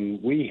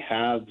 We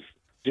have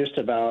just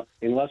about,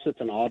 unless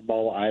it's an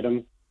oddball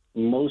item,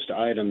 most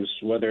items,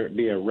 whether it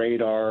be a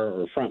radar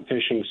or front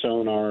fishing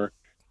sonar,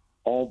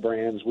 all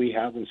brands we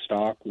have in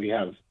stock. We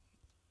have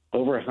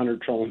over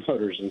 100 trolling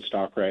motors in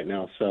stock right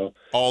now. So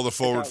all the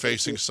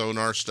forward-facing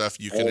sonar stuff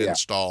you can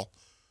install.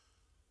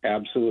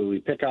 Absolutely.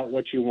 Pick out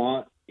what you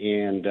want,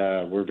 and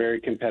we're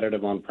very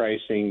competitive on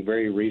pricing,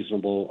 very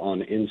reasonable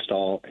on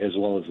install as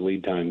well as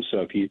lead time.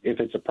 So if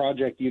it's a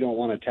project you don't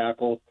want to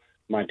tackle,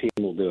 my team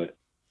will do it.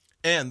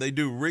 And they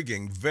do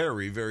rigging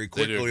very, very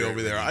quickly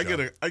over there. I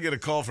get a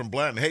call from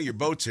Blanton. Hey, your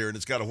boat's here, and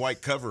it's got a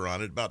white cover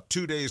on it. About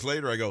 2 days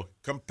later, I go,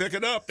 come pick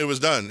it up. It was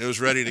done. It was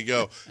ready to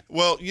go.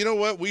 Well, you know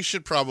what? We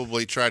should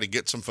probably try to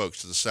get some folks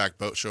to the Sac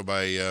Boat Show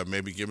by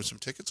maybe giving some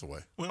tickets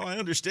away. Well, I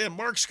understand.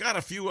 Mark's got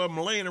a few of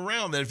them laying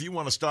around that if you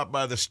want to stop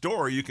by the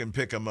store, you can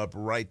pick them up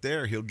right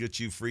there. He'll get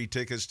you free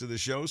tickets to the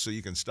show so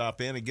you can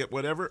stop in and get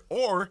whatever.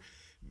 Or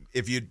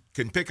if you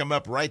can pick them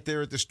up right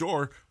there at the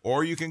store,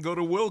 or you can go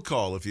to Will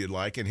Call if you'd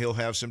like, and he'll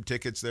have some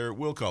tickets there at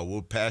Will Call.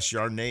 We'll pass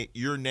your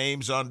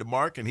names on to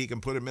Mark, and he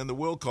can put them in the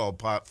Will Call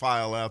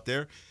file out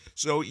there.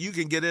 So you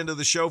can get into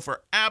the show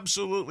for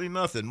absolutely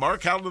nothing.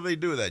 Mark, how do they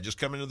do that? Just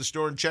come into the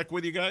store and check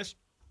with you guys?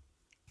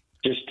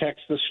 Just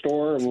text the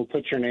store, and we'll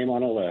put your name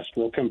on a list.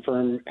 We'll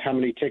confirm how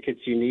many tickets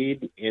you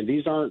need. And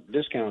these aren't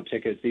discount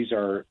tickets. These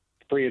are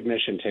free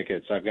admission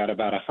tickets. I've got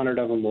about 100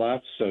 of them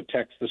left, so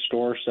text the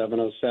store,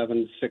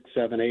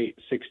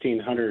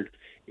 707-678-1600,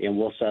 and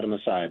we'll set them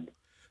aside.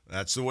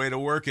 That's the way to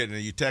work it. And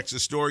you text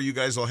the store, you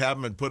guys will have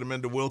them and put them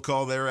into Will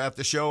Call there at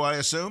the show, I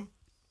assume?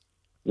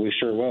 We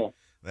sure will.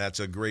 That's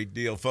a great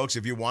deal. Folks,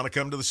 if you want to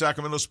come to the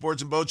Sacramento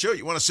Sports and Boat Show,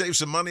 you want to save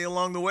some money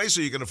along the way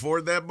so you can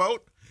afford that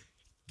boat,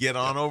 get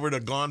on over to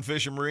Gone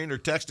Fishing Marine or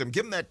text them.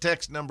 Give them that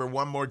text number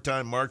one more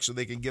time, Mark, so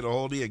they can get a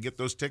hold of you and get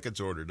those tickets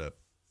ordered up.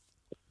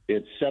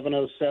 It's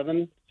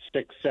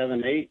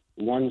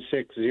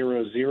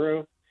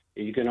 707-678-1600.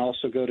 You can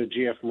also go to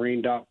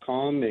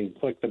gfmarine.com and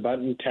click the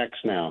button Text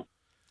Now.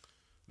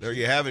 There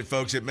you have it,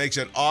 folks. It makes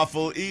it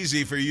awful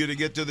easy for you to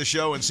get to the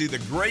show and see the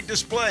great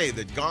display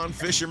that Gone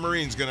Fishing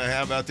Marine's going to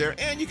have out there.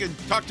 And you can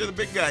talk to the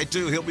big guy,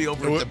 too. He'll be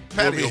over at the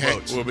patio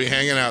boats. We'll be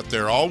hanging out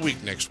there all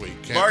week next week.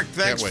 Mark,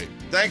 thanks. Can't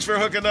wait. Thanks for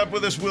hooking up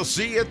with us. We'll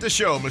see you at the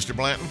show, Mr.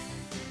 Blanton.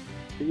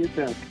 See you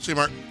then. See you,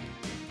 Mark.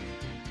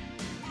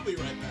 We'll be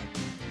right back.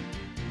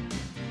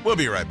 We'll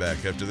be right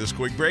back after this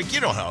quick break. You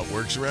know how it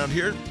works around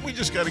here. We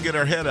just got to get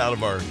our head out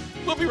of our...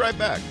 We'll be right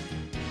back.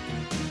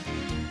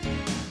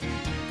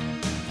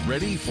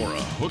 Ready for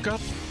a hookup?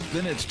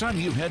 Then it's time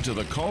you head to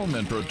the calm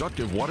and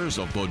productive waters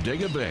of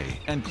Bodega Bay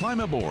and climb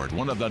aboard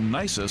one of the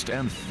nicest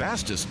and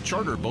fastest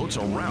charter boats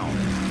around,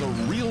 the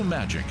Real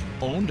Magic,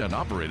 owned and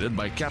operated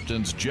by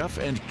Captains Jeff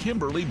and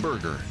Kimberly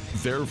Berger.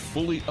 Their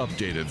fully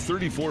updated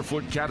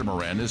 34-foot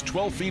catamaran is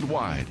 12 feet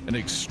wide and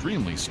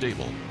extremely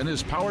stable and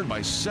is powered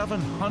by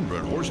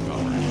 700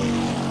 horsepower.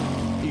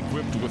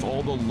 Equipped with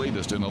all the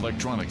latest in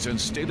electronics and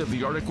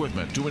state-of-the-art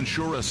equipment to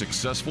ensure a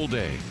successful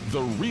day,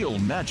 the Real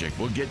Magic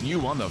will get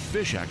you on the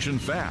fish action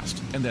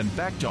fast and then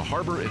back to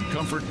harbor in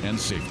comfort and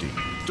safety.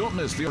 Don't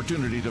miss the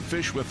opportunity to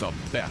fish with the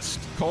best.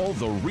 Call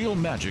the Real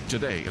Magic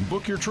today and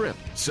book your trip,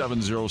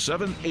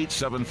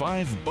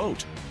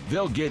 707-875-BOAT.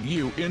 They'll get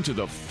you into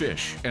the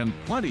fish and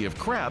plenty of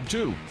crab,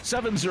 too.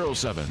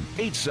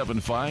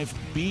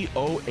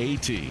 707-875-BOAT.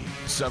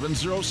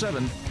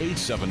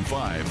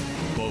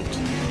 707-875-BOAT.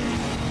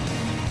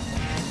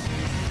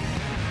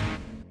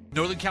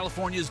 Northern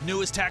California's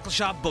newest tackle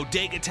shop,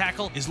 Bodega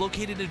Tackle, is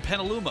located in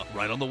Petaluma,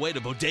 right on the way to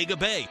Bodega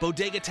Bay.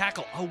 Bodega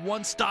Tackle, a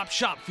one-stop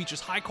shop,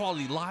 features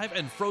high-quality live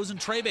and frozen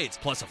tray baits,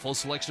 plus a full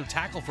selection of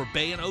tackle for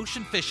bay and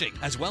ocean fishing,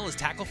 as well as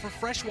tackle for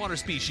freshwater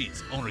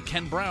species. Owner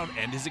Ken Brown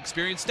and his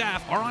experienced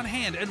staff are on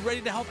hand and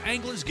ready to help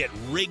anglers get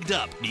rigged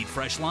up. Need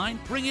fresh line?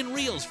 Bring in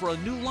reels for a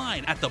new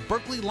line at the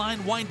Berkeley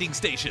Line Winding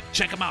Station.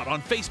 Check them out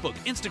on Facebook,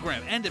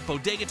 Instagram, and at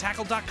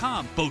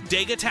bodegatackle.com.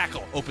 Bodega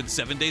Tackle, open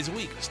 7 days a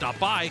week. Stop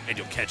by and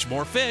you'll catch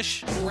more fish.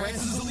 Lowrance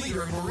is the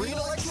leader in marine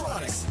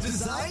electronics,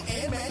 design,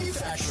 and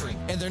manufacturing.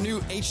 And their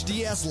new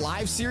HDS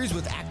Live series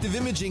with active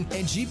imaging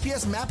and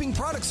GPS mapping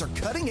products are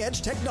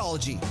cutting-edge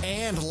technology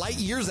and light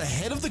years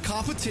ahead of the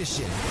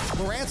competition.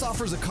 Lowrance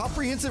offers a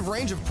comprehensive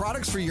range of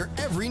products for your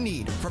every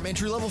need. From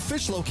entry-level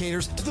fish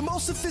locators to the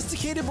most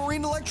sophisticated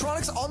marine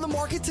electronics on the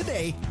market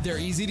today, they're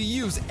easy to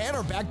use and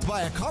are backed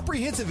by a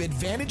comprehensive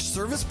Advantage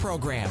service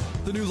program.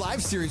 The new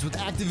Live series with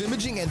active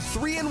imaging and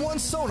 3-in-1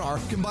 sonar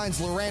combines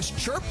Lowrance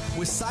Chirp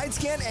with side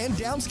scan and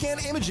down scan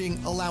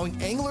imaging, allowing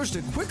anglers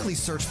to quickly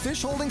search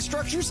fish holding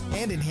structures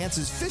and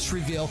enhances fish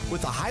reveal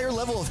with a higher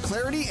level of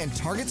clarity and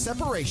target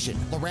separation.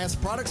 Lowrance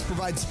products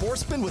provide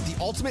Sportsmen with the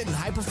ultimate and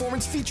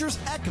high-performance features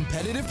at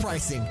competitive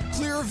pricing.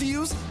 Clearer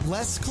views,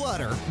 less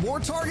clutter, more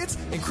targets,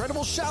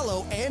 incredible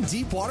shallow and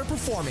deep water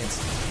performance.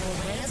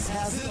 Lowrance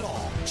has it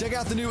all. Check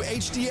out the new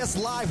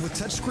HDS Live with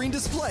touchscreen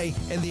display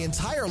and the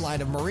entire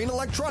line of marine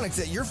electronics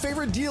at your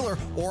favorite dealer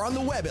or on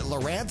the web at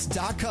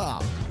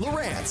Lowrance.com.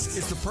 Lowrance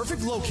is the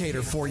perfect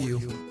locator for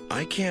you.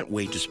 I can't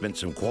wait to spend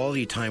some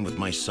quality time with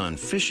my son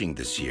fishing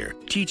this year,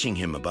 teaching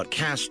him about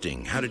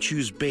casting, how to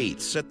choose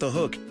baits, set the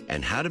hook,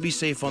 and how to be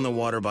safe on the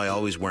water by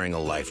always wearing a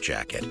life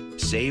jacket.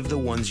 Save the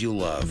ones you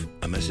love.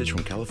 A message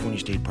from California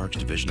State Parks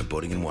Division of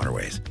Boating and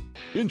Waterways.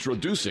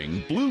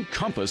 Introducing Blue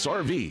Compass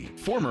RV,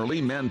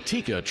 formerly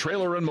Manteca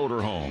Trailer and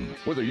Motorhome.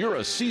 Whether you're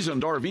a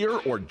seasoned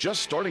RVer or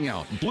just starting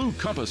out, Blue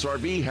Compass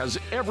RV has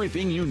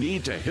everything you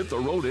need to hit the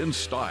road in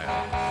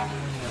style.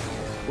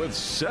 With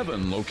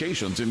 7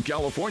 locations in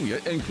California,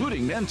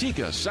 including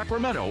Manteca,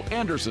 Sacramento,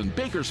 Anderson,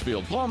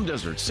 Bakersfield, Palm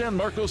Desert, San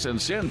Marcos,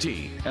 and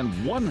Santee, and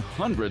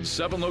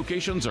 107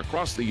 locations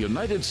across the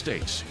United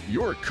States,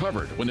 you're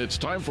covered when it's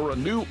time for a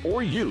new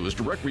or used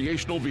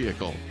recreational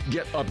vehicle.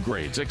 Get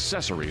upgrades,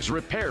 accessories,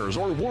 repairs,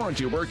 or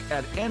warranty work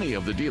at any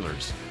of the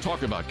dealers.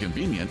 Talk about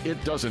convenient,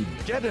 it doesn't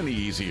get any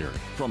easier.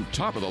 From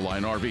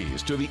top-of-the-line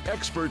RVs to the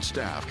expert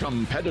staff,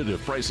 competitive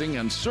pricing,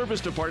 and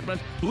service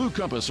department, Blue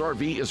Compass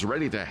RV is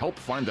ready to help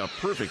find the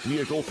perfect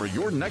vehicle for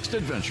your next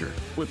adventure.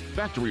 With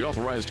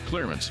factory-authorized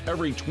clearance,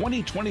 every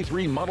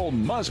 2023 model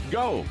must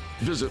go.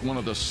 Visit one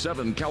of the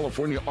 7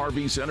 California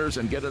RV centers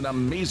and get an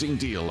amazing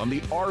deal on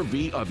the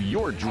RV of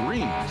your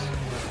dreams.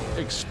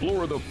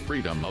 Explore the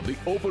freedom of the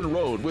open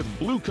road with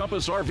Blue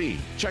Compass RV.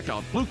 Check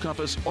out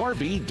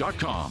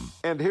BlueCompassRV.com.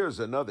 And here's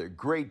another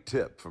great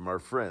tip from our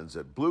friends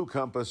at Blue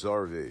Compass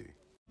RV.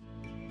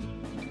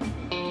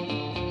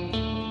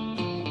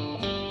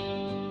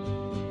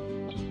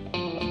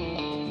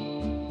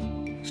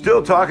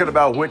 Still talking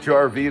about which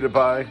RV to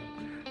buy?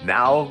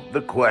 Now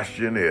the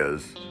question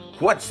is,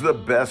 what's the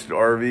best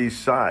RV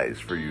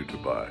size for you to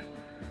buy?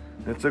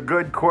 It's a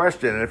good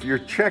question, and if you're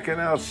checking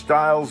out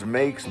styles,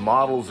 makes,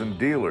 models, and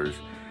dealers,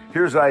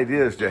 here's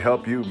ideas to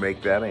help you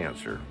make that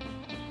answer.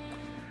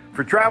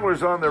 For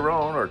travelers on their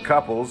own or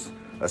couples,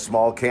 a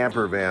small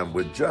camper van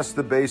with just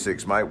the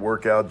basics might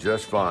work out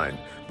just fine.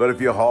 But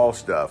if you haul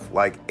stuff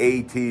like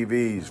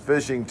ATVs,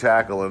 fishing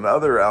tackle, and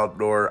other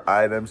outdoor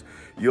items,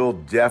 you'll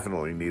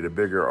definitely need a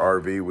bigger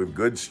RV with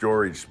good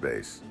storage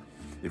space.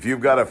 If you've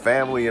got a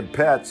family and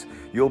pets,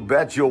 you'll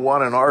bet you'll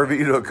want an RV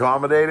to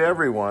accommodate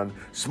everyone.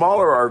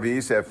 Smaller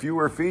RVs have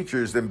fewer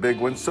features than big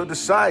ones, so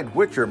decide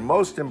which are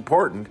most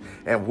important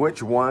and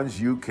which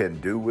ones you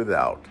can do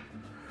without.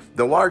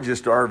 The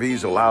largest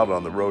RVs allowed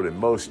on the road in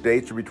most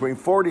states are between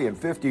 40 and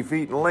 50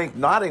 feet in length,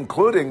 not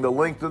including the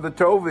length of the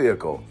tow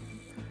vehicle.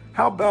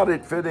 How about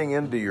it fitting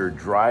into your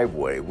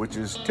driveway, which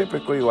is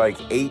typically like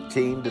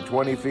 18 to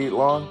 20 feet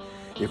long?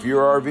 If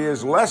your RV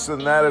is less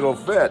than that, it'll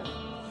fit.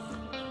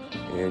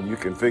 And you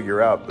can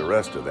figure out the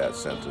rest of that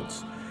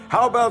sentence.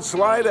 How about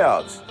slide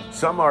outs?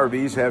 Some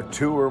RVs have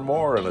 2 or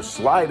more, and a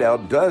slide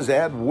out does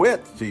add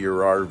width to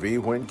your RV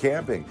when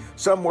camping,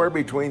 somewhere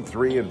between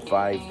 3 and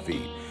 5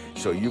 feet.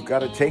 So you've got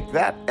to take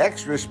that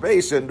extra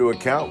space into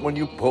account when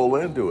you pull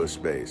into a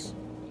space.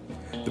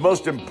 The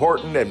most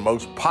important and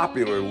most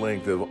popular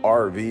length of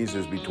RVs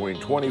is between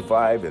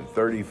 25 and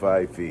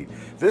 35 feet.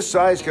 This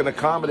size can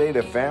accommodate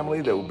a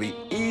family that will be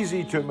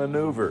easy to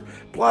maneuver.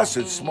 Plus,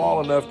 it's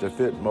small enough to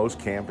fit most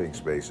camping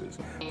spaces.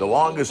 The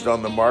longest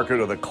on the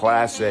market are the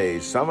Class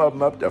A's, some of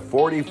them up to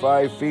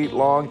 45 feet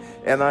long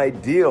and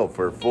ideal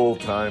for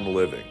full-time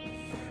living.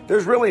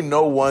 There's really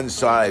no one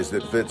size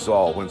that fits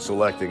all when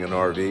selecting an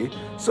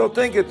RV, so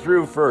think it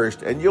through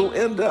first and you'll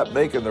end up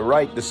making the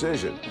right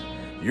decision.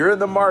 You're in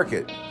the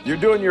market, you're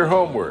doing your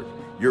homework,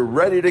 you're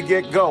ready to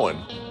get going.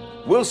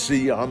 We'll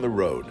see you on the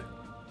road.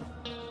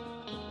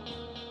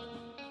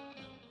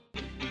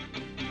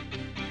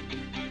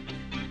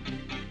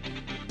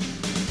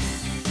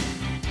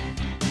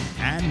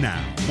 And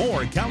now,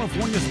 more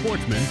California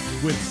Sportsmen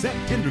with Sep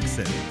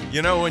Hendrickson.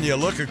 You know, when you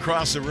look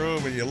across the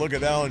room and you look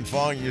at Alan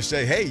Fong and you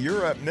say, hey,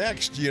 you're up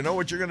next. Do you know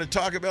what you're going to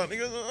talk about? And he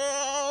goes,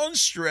 oh,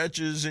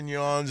 stretches and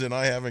yawns, and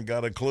I haven't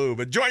got a clue.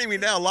 But joining me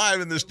now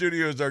live in the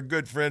studio is our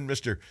good friend,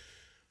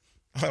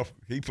 oh,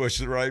 he pushed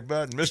the right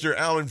button. Mr.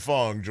 Alan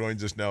Fong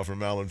joins us now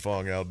from Alan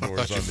Fong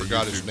Outdoors. I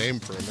forgot his name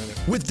for a minute.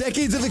 With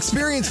decades of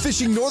experience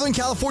fishing Northern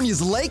California's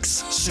lakes,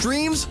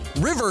 streams,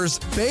 rivers,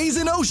 bays,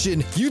 and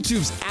ocean,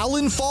 YouTube's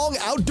Alan Fong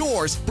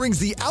Outdoors brings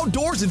the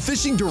outdoors and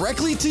fishing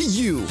directly to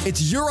you.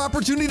 It's your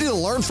opportunity to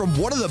learn from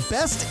one of the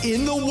best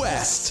in the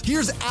West.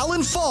 Here's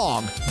Alan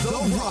Fong,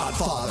 the Rod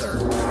Father.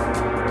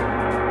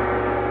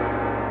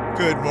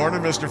 Good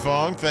morning, Mr.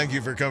 Fong. Thank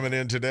you for coming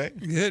in today.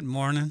 Good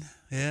morning.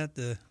 Yeah,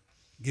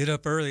 get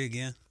up early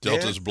again.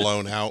 Delta's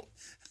blown out.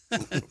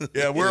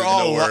 Yeah, we're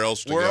all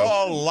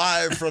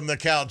live from the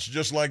couch,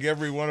 just like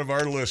every one of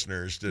our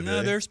listeners today.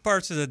 No, there's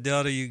parts of the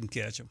Delta you can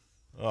catch them.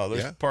 Oh,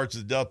 there's parts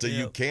of the Delta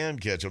you can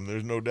catch them.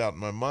 There's no doubt in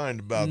my mind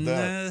about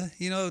that.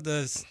 You know,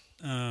 the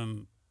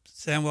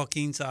San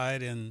Joaquin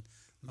side and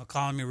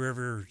McCollum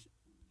River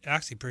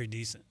actually pretty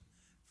decent.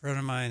 A friend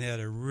of mine had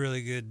a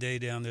really good day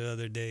down there the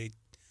other day. He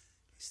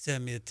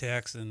sent me a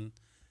text, and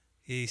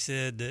he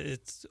said that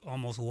it's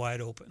almost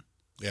wide open.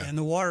 Yeah. And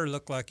the water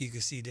looked like you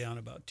could see down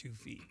about 2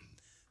 feet.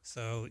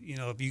 So, you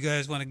know, if you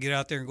guys want to get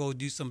out there and go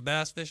do some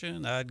bass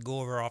fishing, I'd go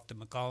over off to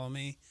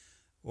McCollum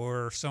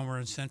or somewhere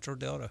in Central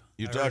Delta.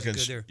 You're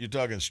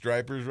talking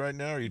stripers right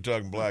now, or you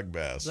talking black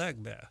bass?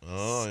 Black bass.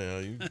 Oh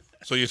yeah.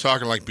 So you're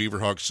talking like Beaver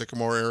Hog,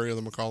 Sycamore area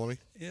of the McCallamy?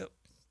 Yep.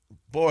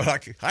 Boy,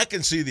 I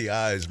can see the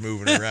eyes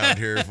moving around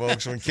here,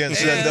 folks. When Ken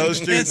said those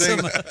two things, some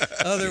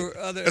other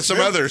and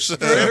some others.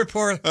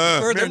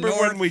 Remember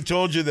when we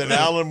told you that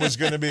Alan was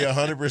going to be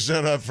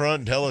 100% up front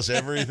and tell us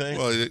everything?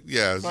 Well,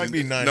 yeah. Might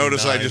be 99.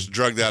 Notice I just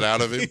drug that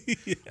out of him.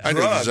 Yeah. I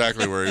knew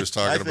exactly where he was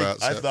talking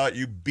about. I thought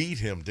you beat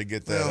him to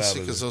get that out of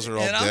him. Because those are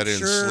all dead end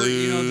sure,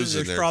 sloughs.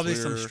 There's probably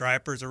some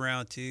stripers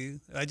around too.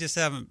 I just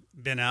haven't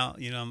been out.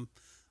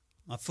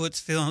 My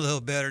foot's feeling a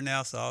little better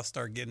now, so I'll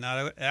start getting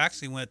out. I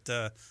actually went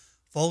to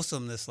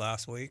Folsom this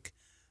last week.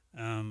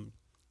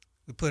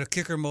 We put a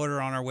kicker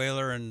motor on our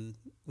whaler, and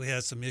we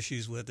had some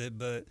issues with it,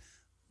 but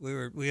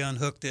we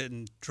unhooked it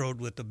and trode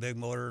with the big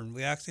motor, and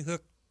we actually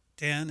hooked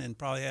 10 and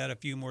probably had a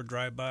few more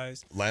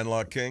drive-bys.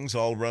 Landlocked kings,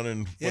 all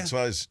running what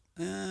size?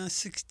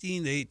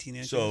 16 to 18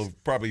 inches. So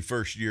probably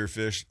first-year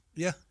fish.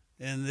 Yeah,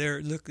 and they're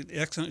in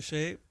excellent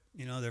shape.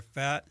 They're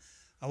fat.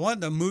 I wanted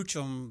to mooch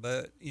them,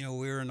 but, we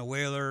were in the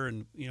whaler,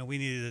 and, we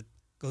needed to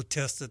go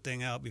test the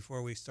thing out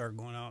before we start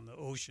going out in the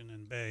ocean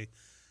and bay.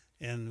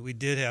 And we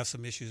did have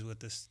some issues with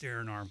the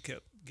steering arm,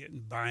 kept getting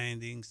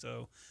binding.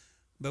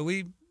 But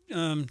we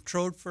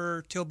trode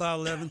till about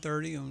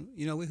 11:30, and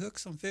we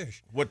hooked some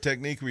fish. What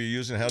technique were you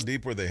using? How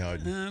deep were they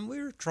hiding?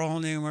 We were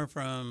trolling anywhere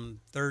from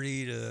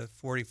 30 to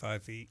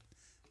 45 feet,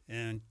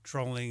 and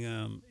trolling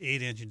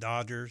 8-inch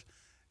Dodgers.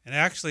 And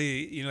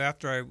actually,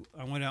 after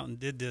I went out and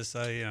did this,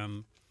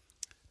 there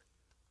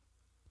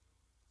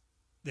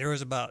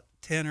was about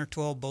 10 or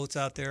 12 boats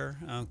out there.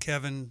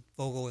 Kevin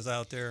Vogel was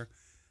out there.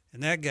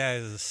 And that guy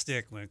is a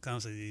stick when it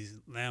comes to these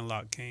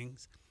landlocked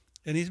kings.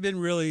 And he's been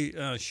really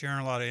sharing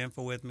a lot of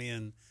info with me.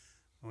 And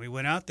when we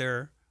went out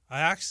there,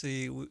 but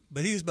he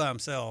was by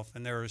himself,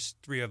 and there was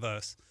 3 of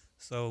us.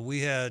 So he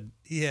had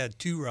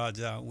 2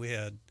 rods out, and we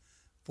had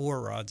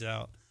 4 rods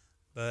out.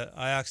 But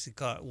I actually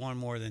caught one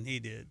more than he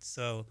did.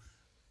 So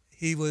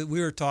we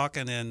were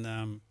talking,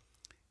 and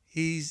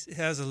he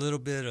has a little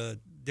bit of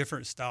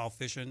different style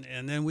fishing.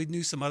 And then we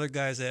knew some other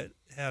guys that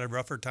had a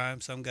rougher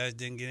time. Some guys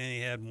didn't get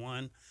any, had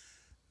one.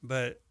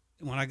 But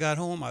when I got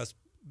home, I was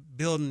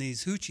building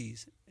these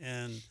hoochies,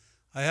 and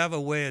I have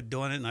a way of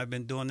doing it, and I've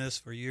been doing this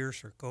for years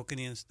for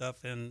kokanee and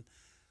stuff. And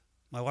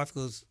my wife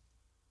goes,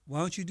 "Why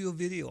don't you do a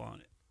video on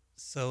it?"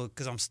 So,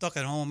 because I'm stuck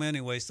at home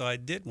anyway, so I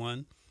did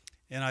one,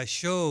 and I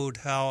showed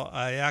how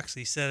I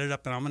actually set it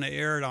up, and I'm going to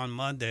air it on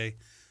Monday.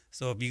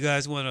 So if you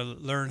guys want to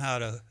learn how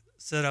to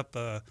set up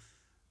a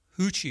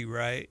hoochie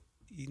right,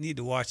 you need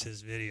to watch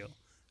this video,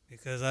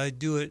 because I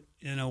do it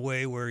in a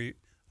way where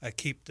I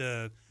keep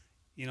to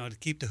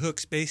keep the hook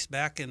space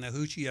back in the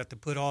hoochie. You have to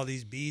put all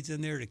these beads in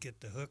there to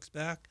get the hooks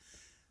back.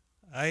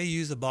 I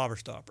use a bobber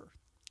stopper,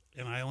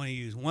 and I only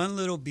use one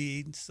little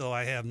bead, so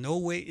I have no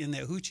weight in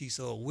that hoochie,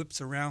 so it whips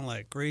around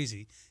like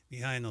crazy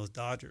behind those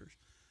Dodgers.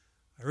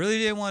 I really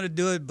didn't want to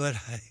do it, but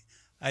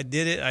I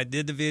did it. I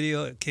did the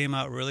video. It came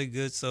out really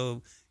good,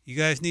 so you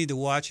guys need to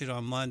watch it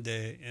on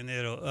Monday, and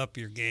it'll up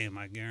your game,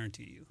 I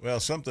guarantee you. Well,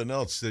 something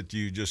else that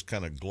you just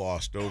kind of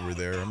glossed over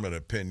there, I'm going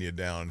to pin you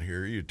down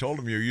here. You told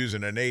them you're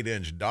using an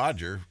 8-inch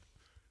Dodger,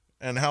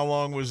 and how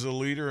long was the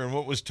leader, and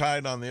what was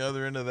tied on the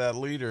other end of that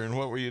leader, and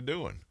what were you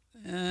doing?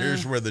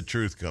 Here's where the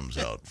truth comes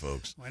out,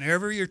 folks.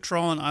 Whenever you're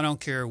trolling, I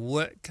don't care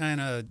what kind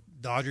of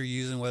Dodger you're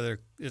using, whether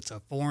it's a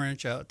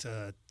 4-inch out to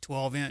a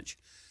 12-inch,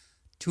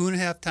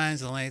 2.5 times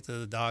the length of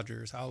the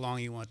Dodger is how long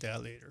you want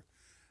that leader.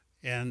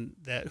 And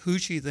that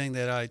hoochie thing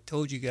that I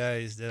told you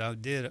guys that I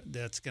did,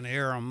 that's going to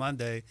air on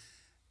Monday,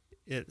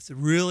 it's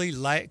really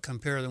light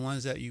compared to the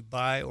ones that you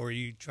buy or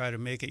you try to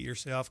make it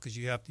yourself, because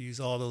you have to use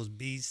all those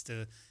beads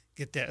to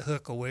get that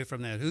hook away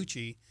from that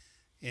hoochie,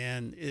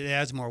 and it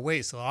adds more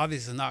weight. So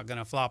obviously it's not going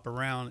to flop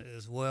around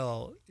as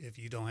well if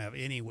you don't have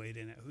any weight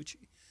in that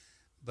hoochie.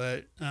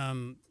 But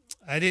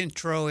I didn't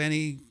throw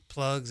any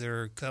plugs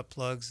or cut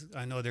plugs.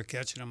 I know they're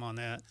catching them on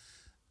that,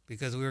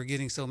 because we were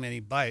getting so many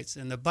bites.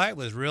 And the bite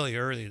was really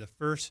early.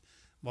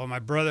 While my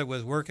brother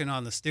was working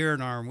on the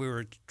steering arm, we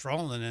were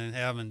trolling and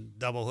having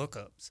double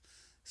hookups.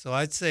 So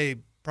I'd say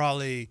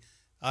probably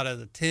out of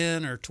the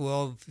 10 or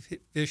 12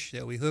 fish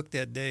that we hooked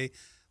that day,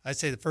 I'd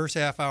say the first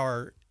half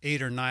hour,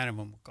 8 or 9 of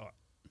them were caught.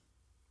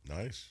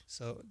 Nice.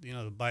 So,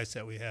 the bites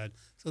that we had.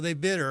 So they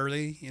bit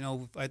early.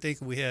 I think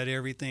we had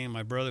everything.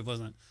 My brother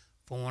wasn't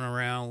fooling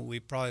around.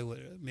 We probably would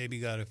have maybe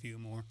got a few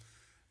more.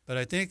 But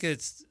I think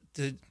it's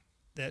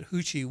that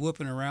hoochie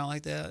whooping around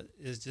like that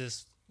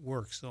just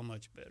works so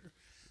much better.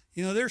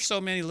 There's so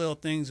many little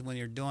things when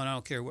you're doing, I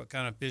don't care what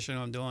kind of fishing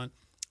I'm doing,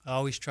 I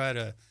always try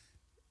to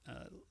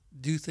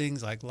do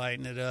things like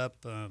lighten it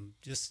up,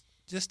 just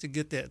to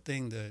get that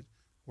thing to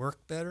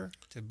work better,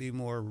 to be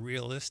more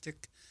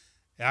realistic.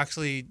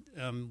 Actually,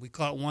 we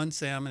caught one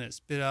salmon that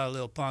spit out a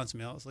little pond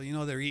smelt. So,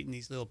 they're eating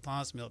these little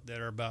pond smelt that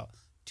are about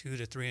 2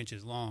 to 3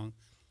 inches long.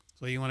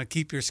 So you want to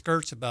keep your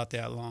skirts about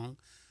that long.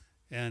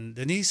 And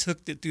Denise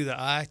hooked it through the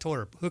eye. Told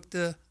her, hook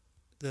the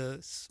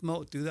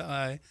smoke through the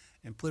eye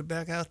and put it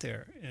back out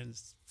there and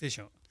fish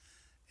on.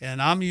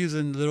 And I'm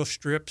using little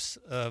strips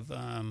of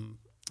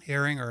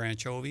herring or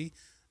anchovy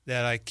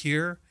that I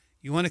cure.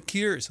 You want to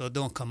cure it so it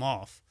don't come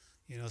off,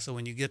 so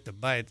when you get the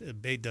bite, the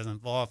bait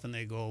doesn't fall off and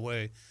they go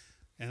away.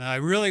 And I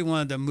really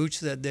wanted to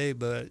mooch that day,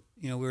 but,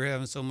 we were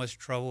having so much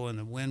trouble and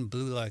the wind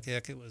blew like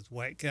heck. It was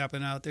white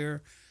capping out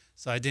there.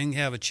 So I didn't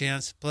have a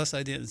chance. Plus,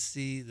 I didn't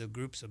see the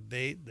groups of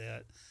bait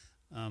that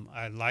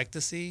I'd like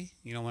to see,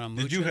 when I'm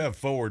mooching. Did you have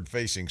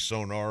forward-facing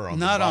sonar on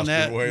not the on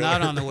that, whaler?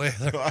 Not on the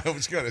whaler. I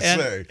was going to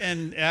say.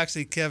 And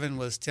actually, Kevin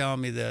was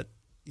telling me that,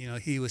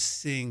 he was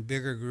seeing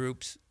bigger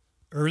groups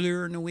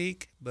earlier in the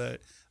week,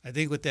 but I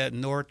think with that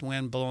north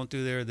wind blowing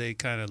through there, they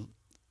kind of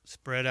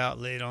spread out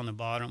late on the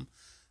bottom.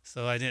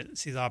 So I didn't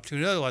see the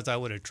opportunity. Otherwise, I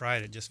would have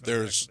tried it. Just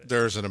for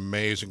there's an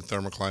amazing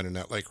thermocline in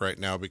that lake right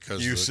now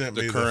because you sent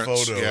me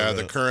currents. The photo. Yeah,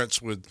 the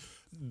currents with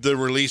the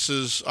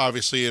releases,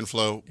 obviously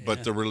inflow,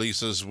 but the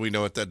releases, we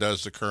know what that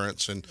does to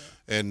currents and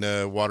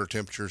water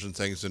temperatures and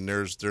things. And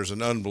there's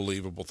an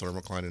unbelievable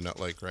thermocline in that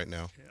lake right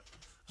now. Yeah.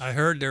 I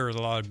heard there was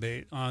a lot of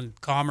bait on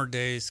calmer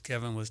days.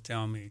 Kevin was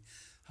telling me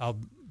how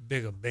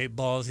big of bait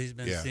balls he's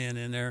been seeing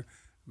in there,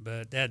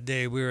 but that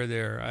day we were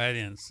there, I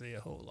didn't see a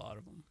whole lot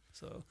of them.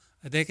 So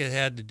I think it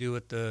had to do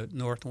with the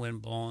north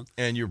wind blowing.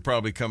 And you're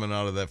probably coming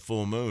out of that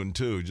full moon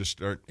too.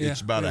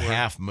 It's about a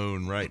half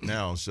moon right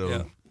now.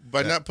 So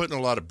by not putting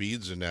a lot of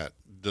beads in that,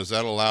 does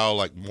that allow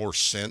like more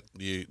scent?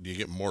 Do you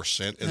get more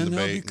scent in the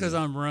bait? Because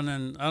I'm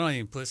running. I don't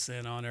even put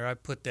scent on there. I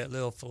put that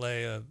little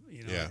fillet of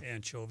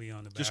anchovy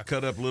on the back. Just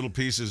cut up little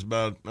pieces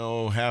about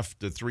 1/2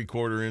 to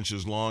 3/4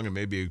 inches long and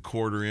maybe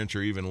 1/4 inch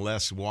or even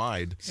less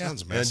wide.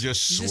 Sounds messy. And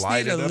just you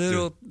slide just need it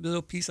a up.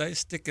 little piece. I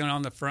just stick it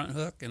on the front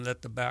hook and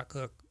let the back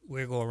hook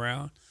wiggle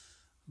around.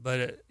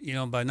 But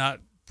by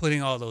not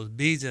putting all those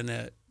beads in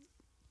that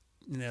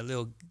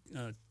little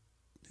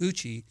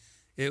hoochie,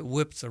 it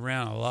whips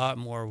around a lot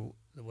more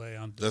the way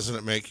I'm doing. Doesn't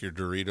it make your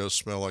Doritos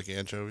smell like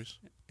anchovies?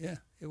 Yeah,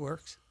 it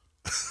works.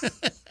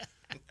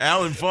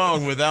 Alan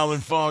Fong with Alan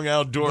Fong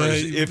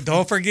Outdoors.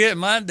 Don't forget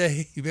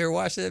Monday. You better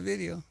watch that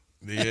video.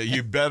 Yeah,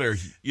 you better.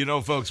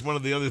 Folks, one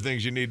of the other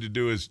things you need to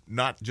do is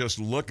not just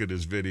look at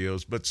his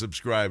videos, but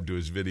subscribe to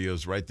his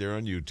videos right there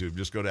on YouTube.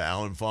 Just go to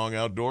Alan Fong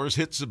Outdoors,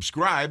 hit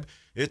subscribe.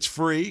 It's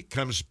free.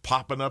 Comes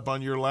popping up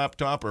on your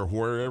laptop or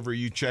wherever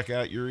you check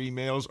out your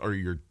emails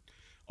or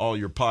all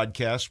your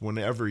podcasts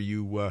whenever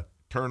you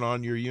turn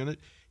on your unit.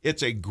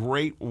 It's a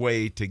great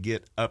way to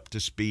get up to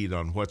speed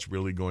on what's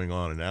really going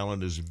on, and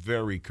Alan is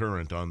very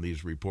current on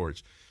these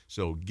reports.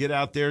 So get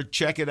out there,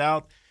 check it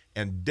out,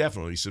 and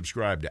definitely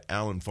subscribe to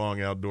Alan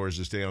Fong Outdoors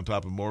to stay on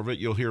top of more of it.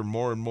 You'll hear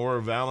more and more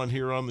of Alan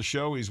here on the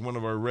show. He's one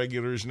of our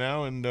regulars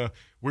now, and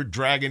we're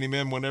dragging him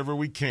in whenever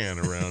we can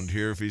around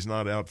here if he's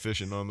not out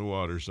fishing on the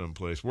water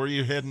someplace. Where are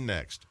you heading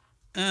next?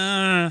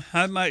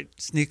 I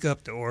might sneak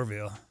up to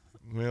Orville.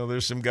 Well,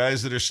 there's some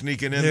guys that are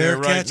sneaking in there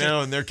right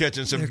now, and they're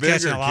catching some bigger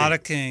catching a lot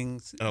of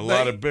kings. And a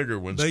lot of bigger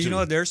ones, but too. But you know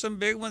what? There's some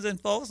big ones in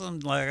Folsom.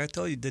 Like I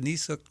told you,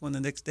 Denise hooked one the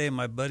next day.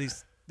 My buddy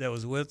that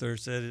was with her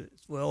said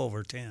it's well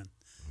over 10.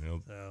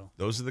 Well,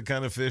 those are the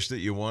kind of fish that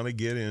you want to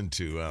get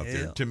into out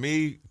there. To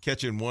me,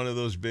 catching one of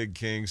those big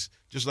kings,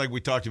 just like we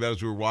talked about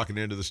as we were walking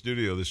into the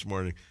studio this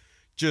morning,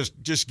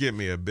 just give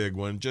me a big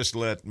one. Just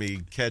let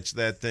me catch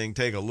that thing,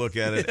 take a look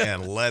at it,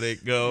 and let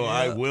it go.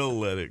 I will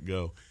let it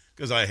go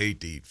because I hate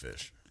to eat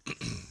fish.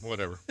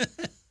 Whatever.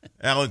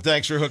 Alan,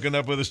 thanks for hooking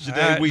up with us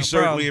today. We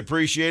certainly problem.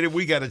 appreciate it.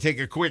 We got to take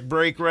a quick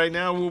break right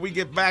now. When we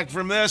get back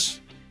from this,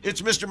 it's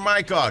Mr.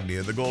 Mike Ogney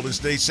of the Golden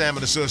State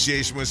Salmon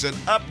Association with some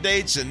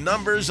updates and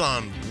numbers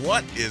on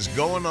what is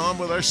going on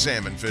with our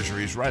salmon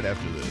fisheries right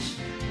after this.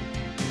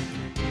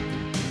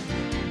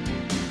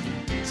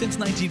 Since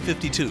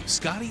 1952,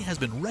 Scotty has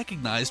been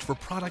recognized for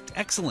product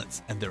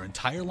excellence, and their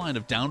entire line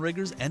of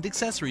downriggers and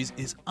accessories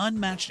is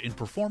unmatched in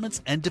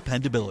performance and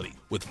dependability.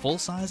 With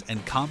full-size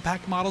and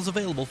compact models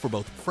available for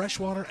both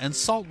freshwater and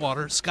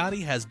saltwater,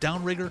 Scotty has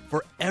downrigger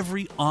for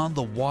every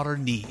on-the-water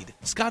need.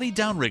 Scotty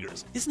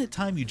Downriggers, isn't it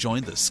time you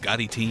joined the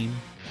Scotty team?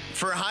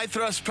 For high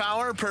thrust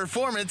power,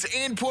 performance,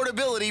 and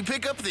portability,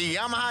 pick up the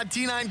Yamaha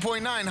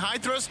T9.9 High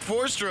Thrust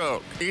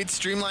 4-Stroke. Its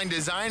streamlined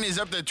design is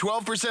up to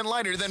 12%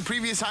 lighter than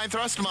previous high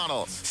thrust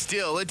models.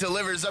 Still, it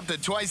delivers up to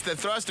twice the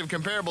thrust of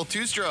comparable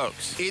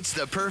 2-strokes. It's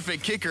the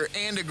perfect kicker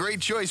and a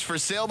great choice for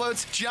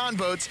sailboats, john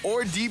boats,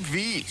 or deep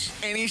V's.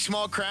 Any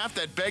small craft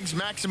that begs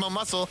maximum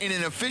muscle in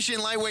an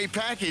efficient lightweight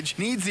package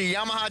needs the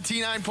Yamaha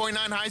T9.9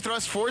 High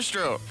Thrust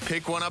 4-Stroke.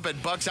 Pick one up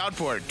at Bucks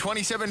Outboard,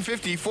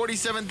 2750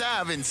 47th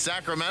Ave in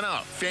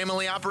Sacramento.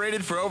 Family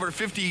operated for over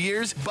 50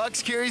 years,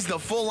 Bucks carries the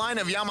full line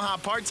of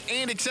Yamaha parts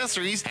and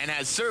accessories and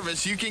has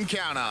service you can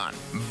count on.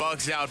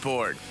 Bucks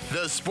Outboard,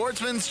 the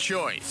sportsman's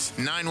choice.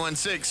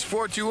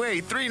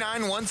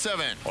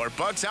 916-428-3917 or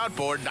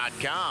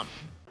bucksoutboard.com.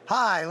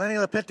 Hi, Lenny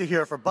LaPinta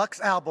here for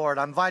Bucks Outboard.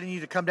 I'm inviting you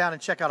to come down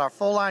and check out our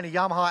full line of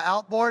Yamaha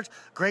outboards.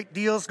 Great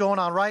deals going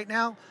on right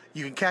now.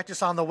 You can catch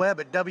us on the web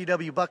at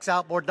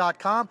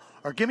www.bucksoutboard.com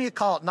or give me a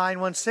call at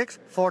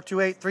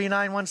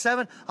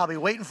 916-428-3917. I'll be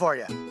waiting for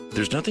you.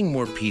 There's nothing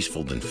more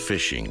peaceful than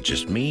fishing.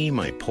 Just me,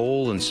 my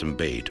pole, and some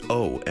bait.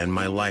 Oh, and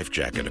my life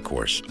jacket, of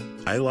course.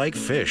 I like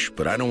fish,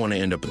 but I don't want to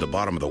end up at the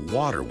bottom of the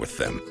water with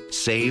them.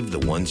 Save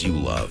the ones you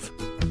love.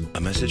 A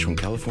message from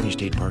California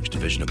State Parks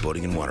Division of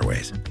Boating and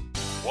Waterways.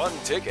 1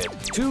 ticket,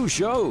 2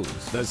 shows,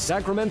 the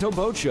Sacramento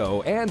Boat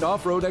Show and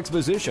Off-Road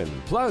Exposition,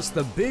 plus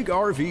the Big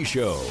RV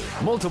Show.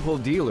 Multiple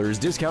dealers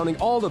discounting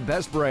all the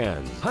best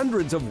brands.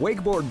 Hundreds of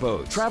wakeboard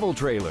boats, travel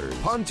trailers,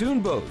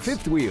 pontoon boats,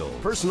 fifth wheel,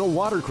 personal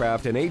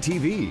watercraft and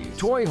ATVs,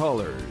 toy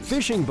haulers,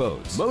 fishing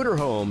boats,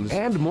 motorhomes,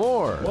 and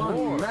more.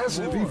 One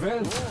massive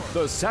event.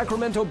 The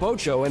Sacramento Boat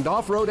Show and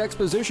Off-Road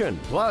Exposition,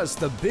 plus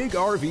the Big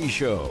RV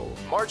Show.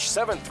 March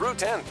 7th through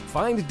 10th.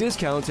 Find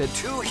discounts at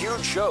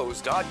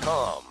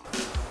 2hugeshows.com.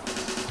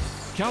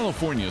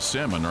 California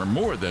salmon are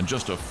more than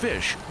just a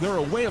fish. They're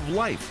a way of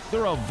life.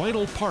 They're a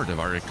vital part of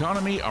our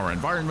economy, our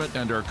environment,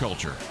 and our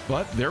culture.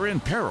 But they're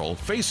in peril,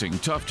 facing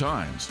tough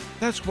times.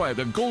 That's why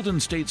the Golden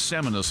State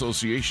Salmon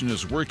Association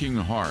is working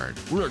hard.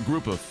 We're a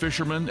group of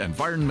fishermen,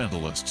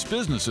 environmentalists,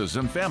 businesses,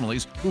 and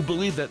families who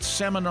believe that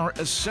salmon are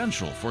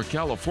essential for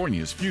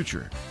California's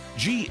future.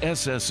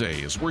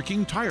 GSSA is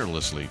working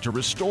tirelessly to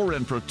restore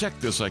and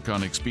protect this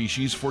iconic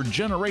species for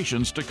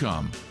generations to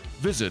come.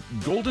 Visit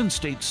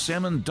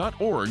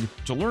goldenstatesalmon.org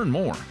to learn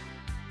more.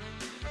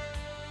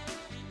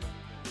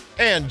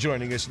 And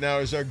joining us now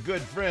is our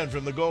good friend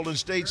from the Golden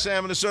State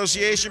Salmon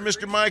Association,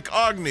 Mr. Mike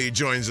Ogney,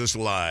 joins us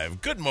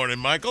live. Good morning,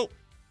 Michael.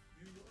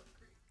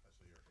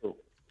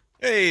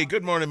 Hey,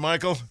 good morning,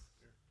 Michael.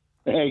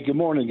 Hey, good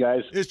morning,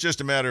 guys. It's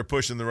just a matter of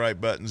pushing the right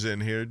buttons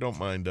in here. Don't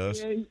mind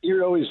us. Yeah,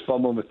 you're always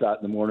fumbling with that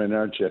in the morning,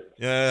 aren't you?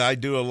 Yeah, I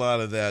do a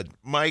lot of that.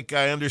 Mike,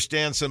 I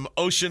understand some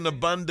ocean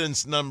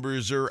abundance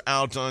numbers are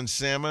out on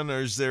salmon.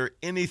 Is there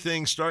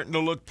anything starting to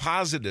look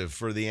positive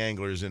for the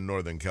anglers in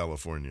Northern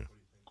California?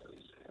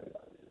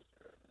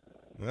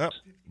 Well,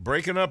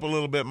 breaking up a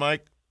little bit,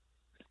 Mike.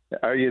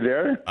 Are you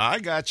there? I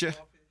got you.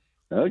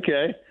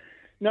 Okay.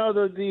 No,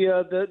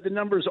 the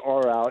numbers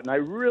are out, and I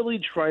really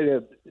try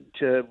to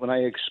when I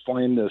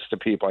explain this to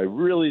people, I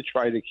really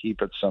try to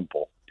keep it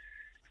simple.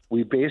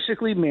 We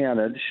basically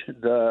manage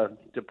the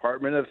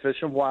Department of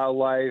Fish and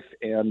Wildlife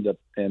and the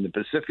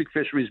Pacific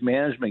Fisheries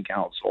Management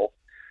Council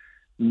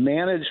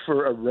manage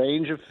for a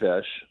range of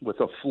fish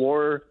with a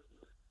floor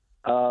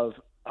of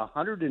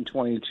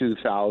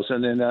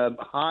 122,000 and a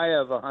high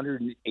of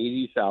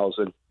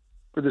 180,000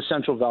 for the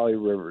Central Valley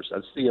rivers.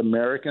 That's the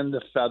American,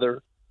 the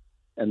Feather,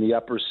 and the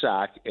Upper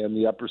Sac and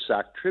the Upper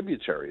Sac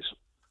tributaries.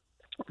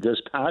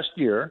 This past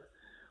year,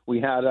 we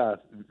had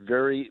a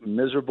very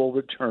miserable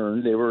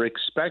return. They were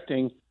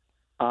expecting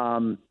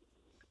an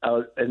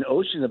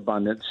ocean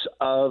abundance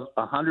of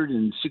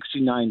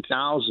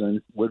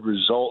 169,000 would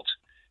result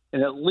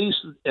in at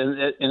least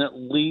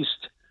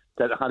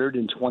that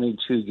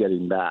 122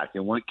 getting back.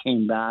 And what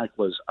came back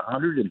was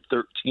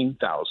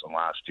 113,000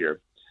 last year.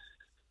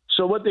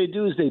 So what they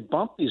do is they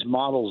bump these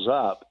models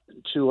up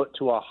to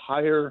a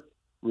higher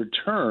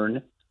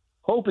return,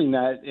 hoping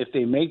that if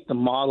they make the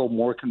model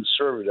more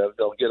conservative,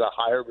 they'll get a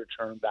higher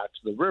return back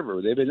to the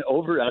river. They've been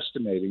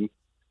overestimating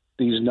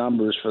these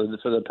numbers for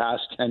the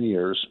past 10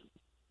 years,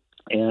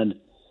 and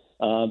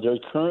they're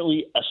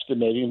currently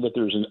estimating that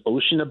there's an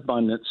ocean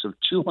abundance of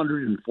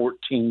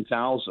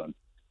 214,000.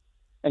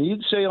 And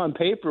you'd say on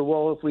paper,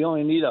 well, if we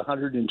only need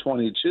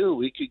 122,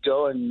 we could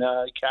go and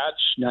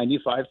catch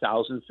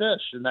 95,000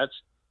 fish, and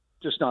that's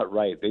just not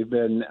right. They've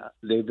been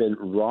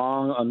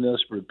wrong on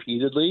this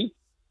repeatedly.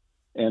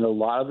 And a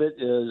lot of it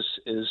is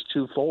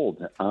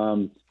twofold.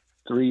 3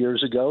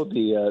 years ago,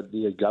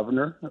 the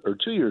governor, or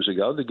 2 years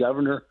ago, the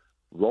governor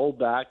rolled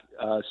back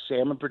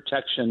salmon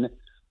protection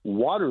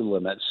water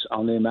limits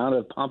on the amount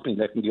of pumping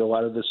that can go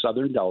out of the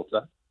Southern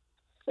Delta.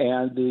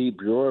 And the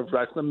Bureau of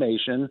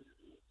Reclamation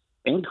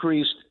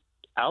increased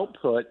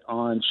output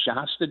on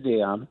Shasta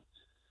Dam,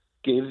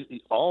 gave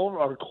all of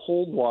our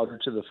cold water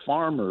to the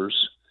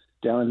farmers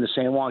down in the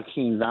San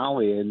Joaquin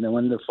Valley. And then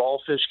when the fall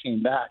fish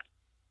came back,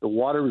 the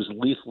water was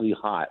lethally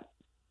hot,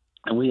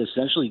 and we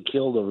essentially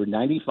killed over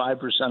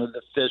 95% of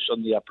the fish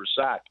on the Upper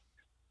Sac.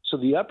 So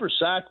the Upper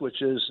Sac,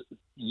 which is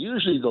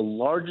usually the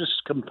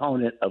largest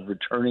component of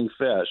returning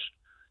fish,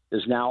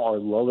 is now our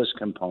lowest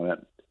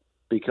component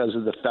because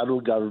of the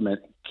federal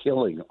government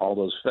killing all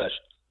those fish.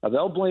 Now,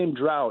 they'll blame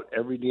drought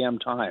every damn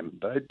time,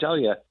 but I tell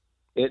you,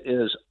 it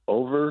is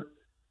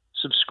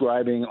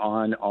over-subscribing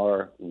on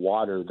our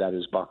water that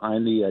is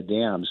behind the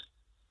dams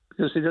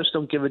because they just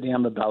don't give a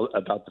damn about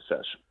the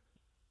fish.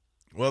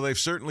 Well, they've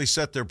certainly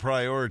set their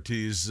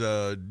priorities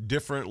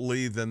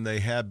differently than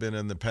they have been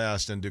in the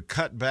past, and to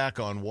cut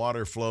back on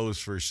water flows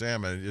for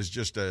salmon is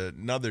just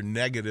another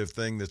negative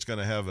thing that's going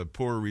to have a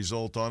poor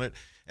result on it.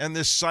 And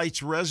this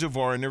Sites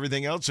Reservoir and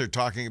everything else they're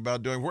talking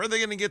about doing, where are they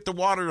going to get the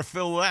water to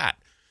fill that?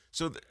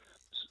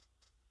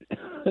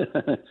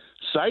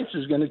 sites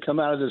is going to come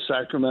out of the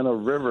Sacramento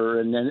River,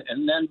 and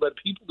then what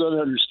people don't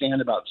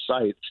understand about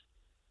sites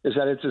is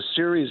that it's a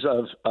series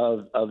of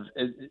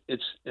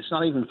it's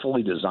not even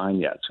fully designed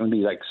yet. It's going to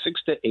be like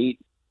 6 to 8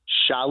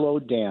 shallow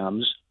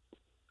dams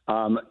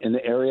in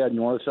the area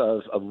north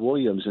of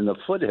Williams in the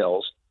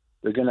foothills.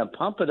 They're going to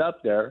pump it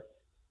up there,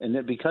 and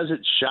then because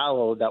it's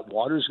shallow, that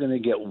water is going to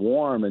get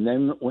warm, and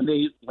then when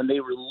they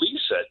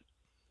release it,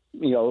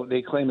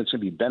 they claim it's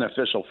going to be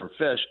beneficial for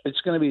fish. It's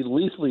going to be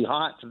lethally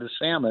hot to the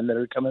salmon that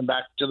are coming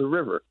back to the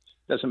river.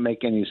 Doesn't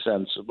make any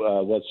sense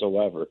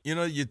whatsoever.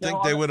 You'd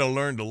think they would have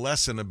learned a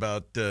lesson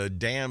about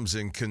dams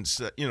in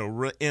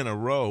a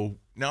row.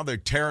 Now they're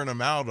tearing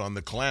them out on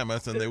the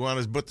Klamath, and they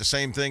want to put the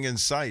same thing in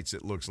sites,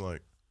 it looks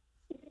like.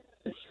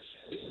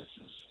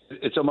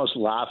 It's almost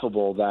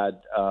laughable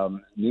that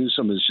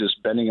Newsom is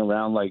just bending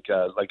around like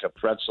a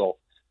pretzel.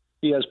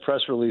 He has press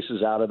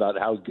releases out about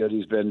how good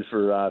he's been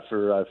for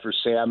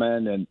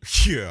salmon, and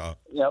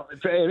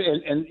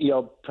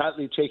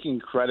partly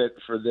taking credit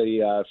for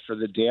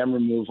the dam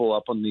removal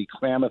up on the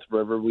Klamath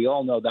River. We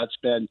all know that's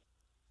been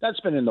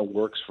in the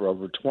works for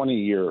over 20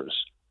 years,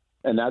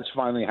 and that's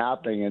finally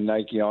happening. And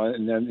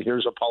and then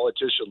here's a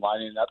politician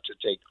lining up to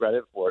take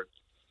credit for it.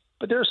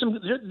 But there's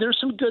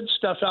some good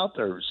stuff out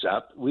there,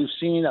 Sep. We've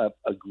seen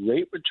a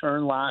great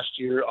return last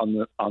year on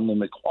the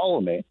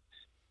McQualamy.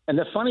 And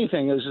the funny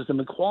thing is the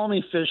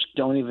McQualamy fish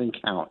don't even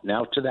count.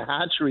 Now, to the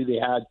hatchery, they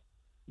had,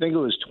 I think it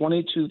was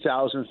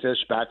 22,000 fish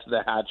back to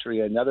the hatchery,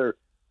 another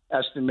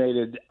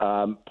estimated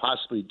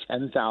possibly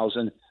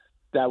 10,000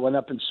 that went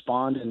up and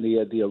spawned in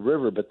the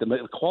river. But the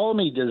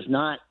McQualamy does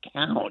not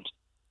count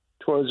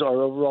towards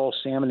our overall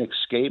salmon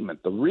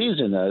escapement. The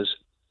reason is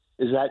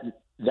that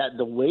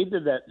the way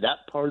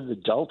that part of the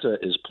delta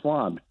is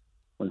plumbed,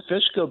 when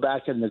fish go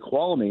back in the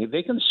McQualamy,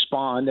 they can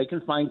spawn, they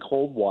can find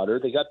cold water.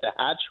 They got the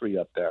hatchery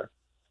up there.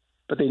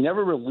 But they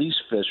never release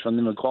fish from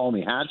the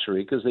McQualamy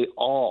hatchery because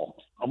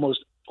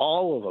almost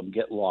all of them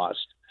get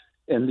lost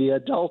in the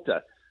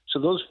delta. So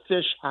those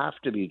fish have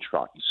to be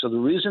trucked. So the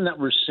reason that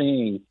we're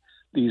seeing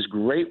these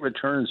great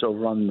returns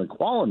over on the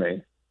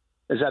McQualamy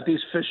is that these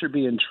fish are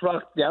being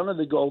trucked down to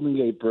the Golden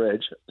Gate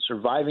Bridge,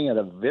 surviving at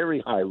a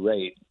very high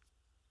rate,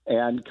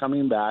 and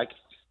coming back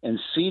and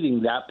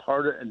seeding that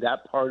part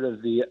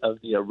of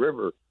the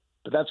river.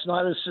 But that's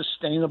not a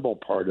sustainable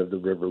part of the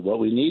river. What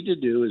we need to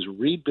do is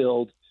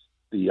rebuild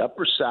the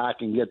upper Sac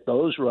and get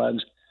those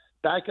runs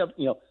back up.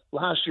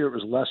 Last year it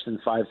was less than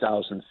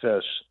 5,000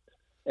 fish,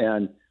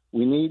 and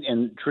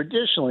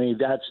traditionally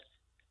that's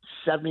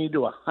 70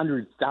 to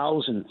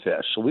 100,000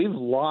 fish. So we've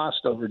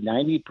lost over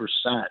 90%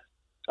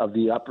 of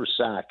the upper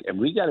Sac, and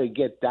we got to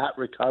get that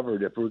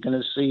recovered if we're going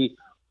to see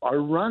our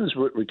runs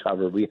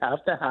recover. We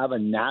have to have a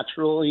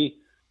naturally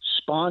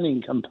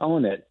spawning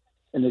component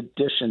in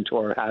addition to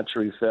our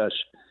hatchery fish.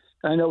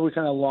 I know we're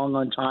kind of long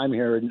on time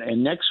here,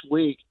 and next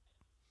week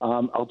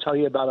I'll tell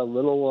you about a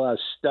little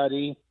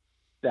study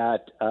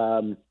that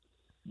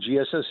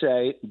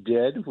GSSA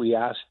did. We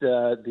asked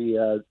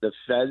the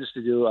feds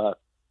to do a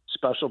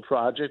special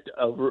project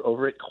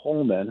over at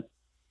Coleman.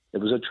 It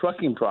was a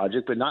trucking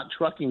project, but not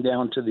trucking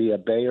down to the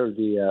bay or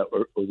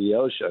the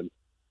ocean.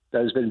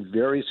 That has been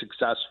very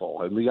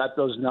successful, and we got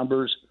those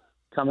numbers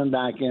coming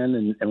back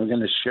in, and we're going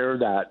to share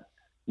that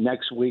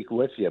next week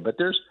with you. But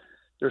there's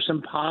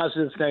some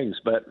positive things,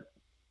 but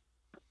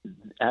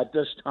at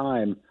this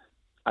time,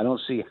 I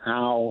don't see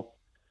how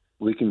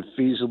we can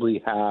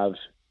feasibly have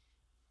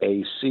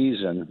a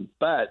season.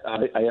 But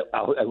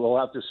I will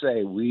have to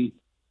say, we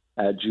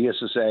at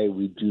GSSA,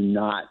 we do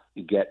not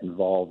get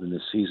involved in the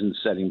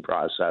season-setting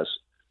process.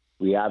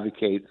 We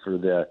advocate for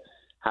the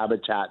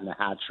habitat and the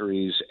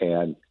hatcheries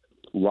and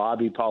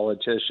lobby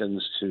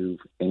politicians to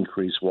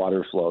increase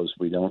water flows.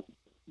 We don't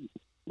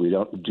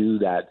do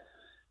that,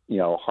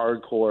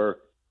 hardcore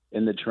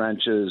in the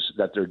trenches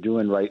that they're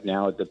doing right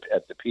now at the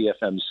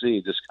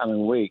PFMC this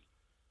coming week.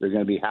 They're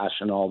going to be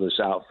hashing all this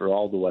out for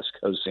all the West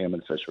Coast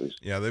salmon fisheries.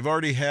 Yeah, they've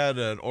already had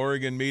an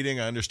Oregon meeting.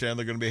 I understand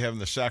they're going to be having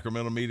the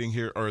Sacramento meeting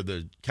here, or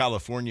the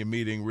California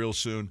meeting real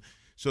soon.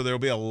 So there will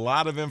be a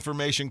lot of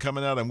information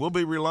coming out, and we'll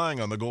be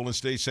relying on the Golden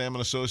State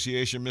Salmon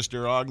Association.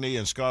 Mr. Ogney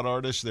and Scott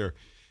Artis, their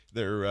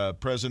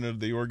president of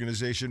the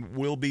organization,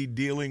 will be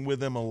dealing with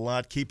them a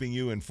lot, keeping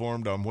you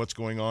informed on what's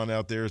going on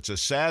out there. It's a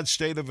sad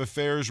state of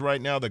affairs right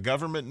now. The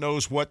government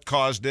knows what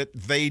caused it.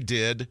 They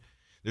did.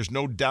 There's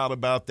no doubt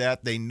about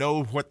that. They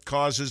know what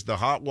causes the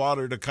hot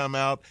water to come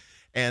out,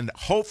 and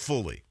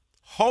hopefully,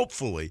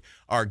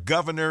 our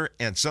governor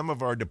and some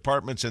of our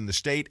departments in the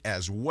state,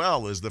 as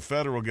well as the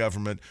federal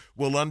government,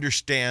 will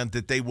understand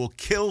that they will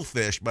kill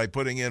fish by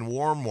putting in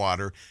warm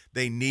water.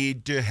 They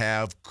need to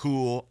have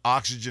cool,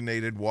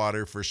 oxygenated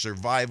water for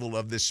survival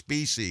of the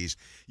species.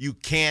 You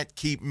can't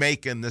keep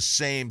making the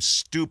same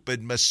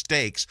stupid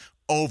mistakes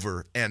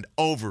over and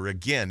over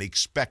again,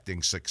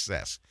 expecting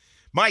success.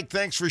 Mike,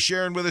 thanks for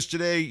sharing with us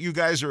today. You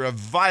guys are a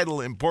vital,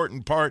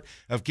 important part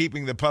of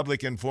keeping the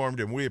public informed,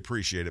 and we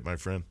appreciate it, my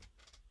friend.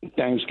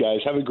 Thanks, guys.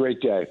 Have a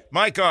great day.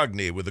 Mike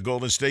Ogney with the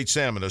Golden State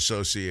Salmon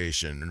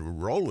Association.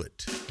 Roll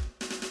it.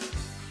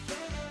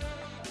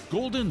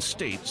 Golden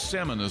State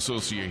Salmon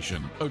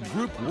Association, a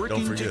group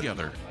working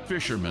together.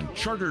 Fishermen,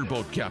 charter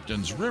boat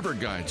captains, river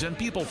guides, and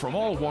people from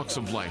all walks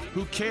of life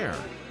who care,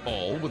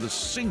 all with a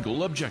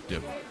single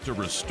objective: to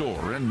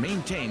restore and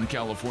maintain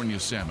California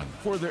salmon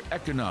for their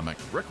economic,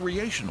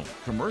 recreational,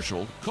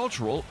 commercial,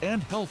 cultural,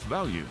 and health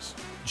values.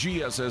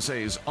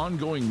 GSSA's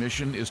ongoing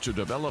mission is to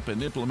develop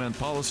and implement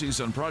policies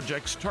and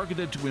projects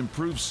targeted to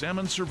improve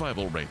salmon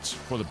survival rates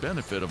for the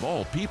benefit of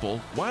all people,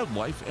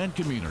 wildlife, and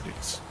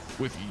communities.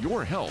 With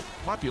your help,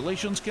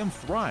 populations can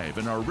thrive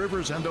in our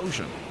rivers and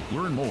ocean.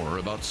 Learn more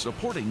about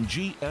supporting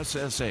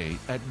GSSA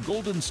at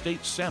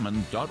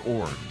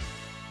goldenstatesalmon.org.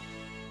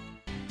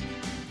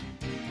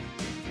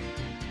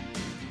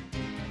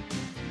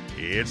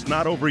 It's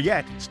not over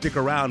yet. Stick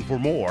around for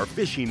more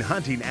fishing,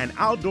 hunting, and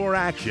outdoor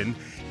action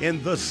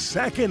in the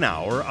second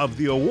hour of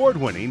the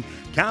award-winning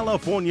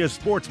California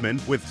Sportsmen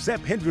with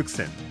Sep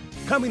Hendrickson.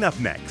 Coming up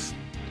next.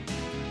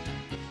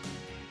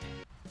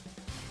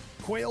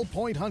 Quail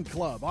Point Hunt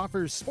Club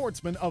offers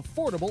Sportsmen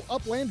affordable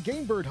upland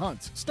game bird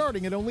hunts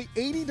starting at only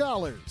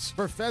 $80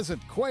 for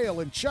pheasant,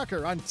 quail, and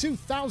chukar on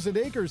 2,000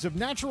 acres of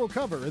natural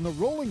cover in the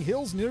rolling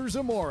hills near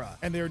Zamora.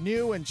 And their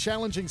new and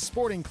challenging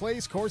sporting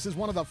clays course is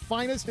one of the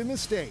finest in the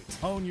state.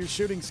 Hone your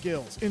shooting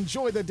skills,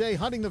 enjoy the day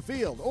hunting the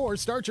field, or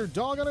start your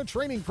dog on a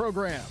training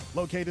program.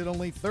 Located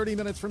only 30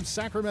 minutes from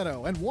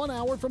Sacramento and 1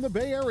 hour from the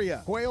Bay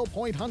Area, Quail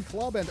Point Hunt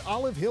Club and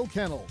Olive Hill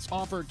Kennels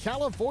offer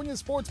California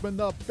Sportsmen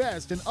the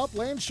best in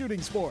upland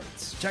shooting sports.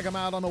 Check them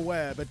out on the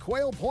web at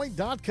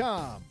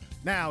quailpoint.com.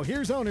 Now,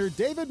 here's owner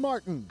David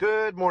Martin.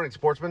 Good morning,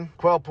 sportsmen.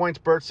 Quail Point's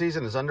bird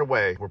season is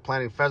underway. We're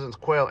planting pheasants,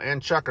 quail,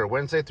 and chukar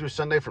Wednesday through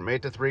Sunday from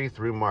 8 to 3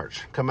 through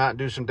March. Come out and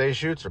do some day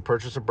shoots or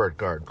purchase a bird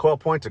card. Quail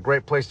Point's a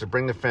great place to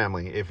bring the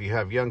family. If you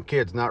have young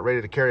kids not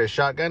ready to carry a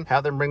shotgun,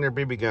 have them bring their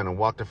BB gun and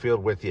walk the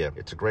field with you.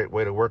 It's a great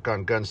way to work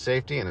on gun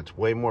safety, and it's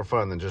way more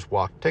fun than just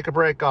walk. Take a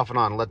break off and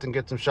on, let them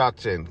get some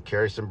shots in,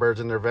 carry some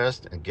birds in their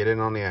vest, and get in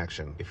on the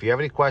action. If you have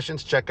any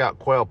questions, check out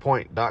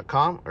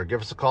quailpoint.com or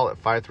give us a call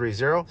at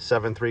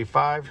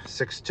 530-735-6217.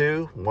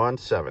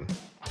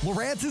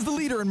 Lowrance is the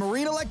leader in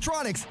marine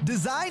electronics,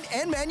 design,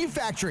 and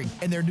manufacturing,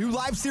 and their new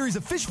live series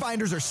of fish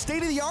finders are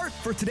state-of-the-art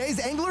for today's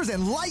anglers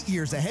and light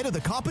years ahead of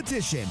the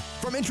competition.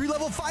 From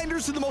entry-level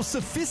finders to the most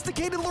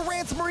sophisticated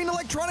Lowrance marine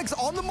electronics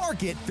on the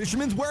market,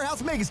 Fisherman's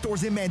Warehouse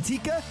megastores in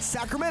Manteca,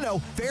 Sacramento,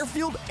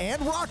 Fairfield,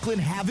 and Rockland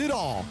have it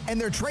all.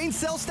 And their trained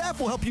sales staff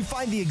will help you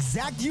find the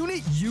exact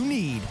unit you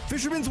need.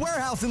 Fisherman's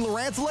Warehouse and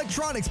Lowrance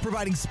Electronics,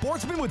 providing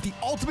sportsmen with the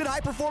ultimate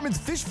high-performance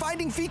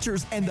fish-finding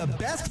features and the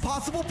best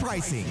possible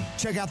pricing.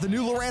 Check out the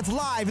new Lowrance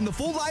Live and the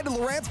full line of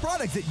Lowrance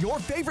products at your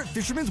favorite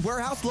Fisherman's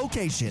Warehouse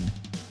location.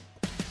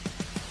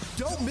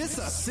 Don't miss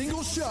a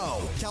single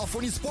show.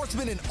 California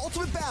Sportsmen and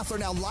Ultimate Bass are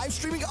now live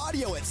streaming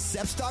audio at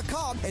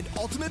seps.com and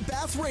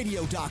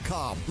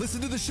ultimatebassradio.com.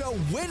 Listen to the show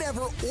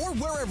whenever or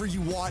wherever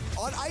you want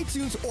on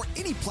iTunes or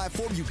any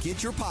platform you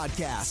get your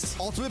podcasts.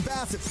 Ultimate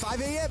Bass at 5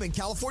 a.m. and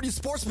California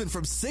Sportsmen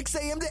from 6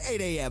 a.m. to 8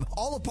 a.m.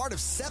 All a part of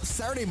Sep's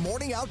Saturday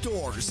Morning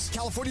Outdoors.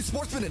 California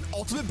Sportsmen and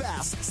Ultimate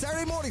Bass,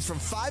 Saturday mornings from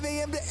 5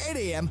 a.m. to 8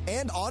 a.m.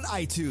 and on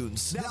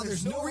iTunes. Now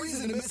there's no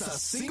reason to miss a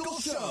single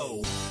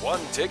show.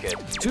 One ticket,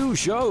 two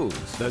shows.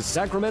 The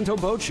Sacramento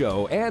Boat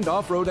Show and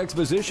Off-Road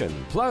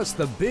Exposition, plus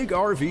the Big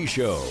RV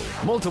Show.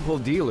 Multiple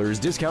dealers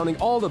discounting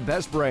all the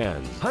best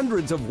brands.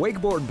 Hundreds of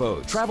wakeboard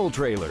boats, travel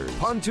trailers,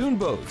 pontoon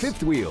boats,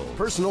 fifth wheel,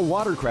 personal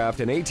watercraft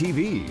and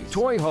ATVs,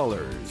 toy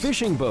haulers,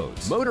 fishing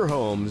boats,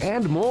 motorhomes,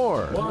 and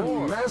more.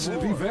 One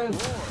massive event.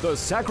 The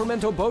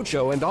Sacramento Boat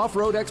Show and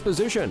Off-Road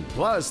Exposition,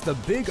 plus the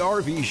Big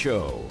RV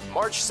Show.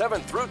 March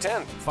 7th through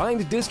 10th.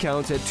 Find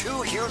discounts at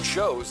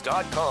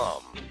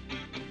twohugeshows.com.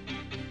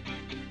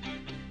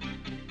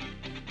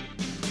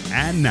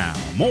 And now,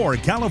 more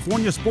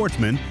California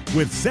Sportsmen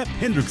with Sep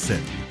Hendrickson.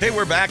 Hey,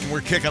 we're back and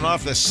we're kicking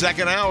off the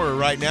second hour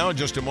right now. In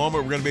just a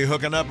moment, we're going to be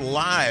hooking up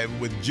live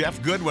with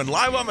Jeff Goodwin,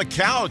 live on the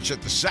couch at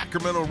the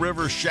Sacramento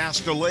River,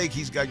 Shasta Lake.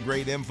 He's got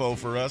great info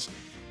for us.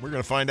 We're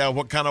going to find out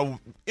what kind of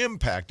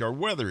impact our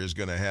weather is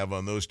going to have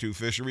on those two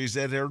fisheries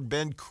that have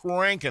been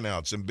cranking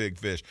out some big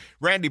fish.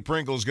 Randy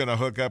Pringle's going to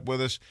hook up with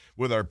us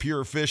with our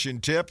pure fishing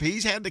tip.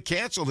 He's had to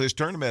cancel his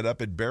tournament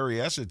up at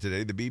Berryessa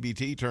today, the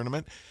BBT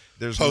tournament.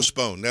 There's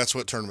postpone. That's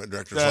what tournament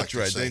directors like to say.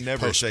 That's right. They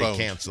never say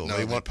cancel. No,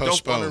 they don't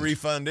want to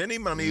refund any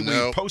money.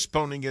 No.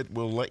 Postponing it.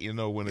 We'll let you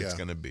know when it's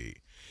going to be.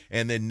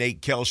 And then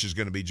Nate Kelsch is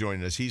going to be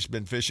joining us. He's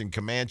been fishing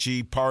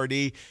Comanche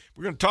Party.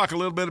 We're going to talk a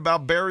little bit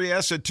about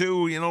Berryessa,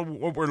 too. You know,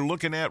 what we're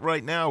looking at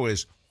right now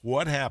is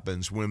what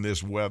happens when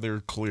this weather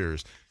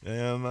clears.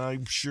 And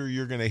I'm sure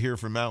you're going to hear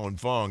from Alan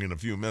Fong in a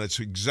few minutes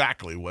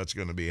exactly what's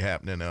going to be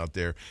happening out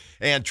there.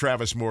 And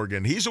Travis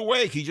Morgan, he's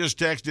awake. He just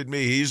texted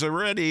me. He's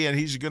ready, and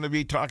he's going to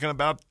be talking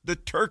about the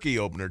turkey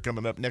opener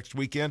coming up next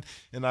weekend.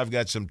 And I've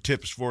got some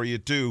tips for you,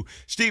 too.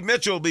 Steve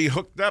Mitchell will be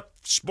hooked up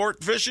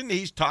sport fishing.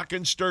 He's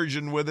talking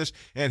sturgeon with us,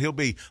 and he'll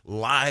be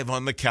live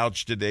on the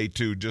couch today,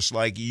 too, just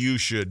like you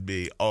should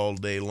be all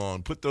day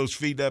long. Put those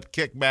feet up,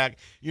 kick back.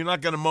 You're not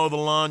going to mow the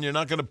lawn. You're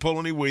not going to pull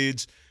any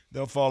weeds.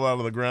 They'll fall out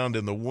of the ground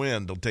in the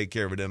wind. They'll take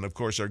care of it. And, of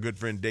course, our good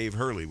friend Dave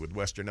Hurley with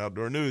Western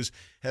Outdoor News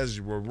has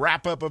a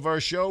wrap-up of our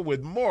show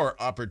with more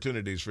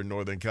opportunities for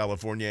Northern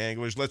California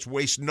anglers. Let's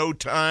waste no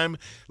time.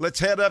 Let's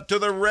head up to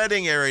the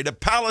Redding area, to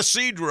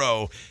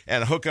Palisadro,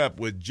 and hook up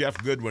with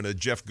Jeff Goodwin at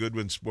Jeff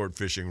Goodwin Sport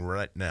Fishing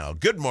right now.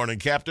 Good morning,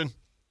 Captain.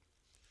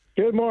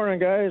 Good morning,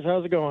 guys.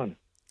 How's it going?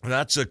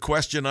 That's a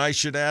question I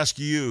should ask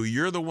you.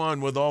 You're the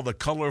one with all the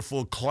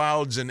colorful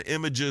clouds and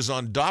images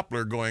on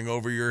Doppler going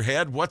over your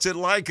head. What's it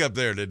like up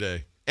there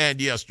today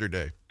and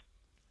yesterday?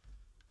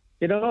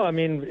 You know, I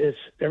mean,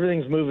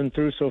 everything's moving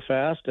through so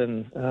fast,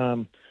 and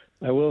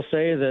I will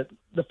say that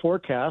the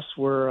forecasts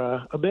were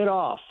a bit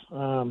off.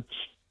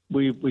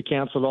 We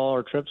canceled all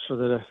our trips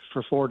for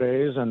 4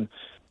 days, and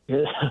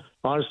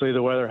honestly,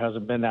 the weather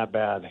hasn't been that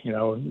bad. You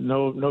know,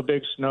 no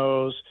big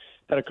snows.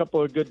 Had a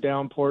couple of good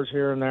downpours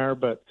here and there,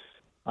 but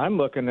I'm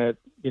looking at,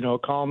 you know,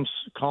 calm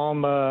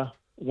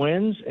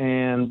winds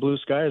and blue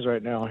skies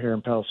right now here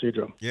in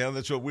Palisadro. Yeah,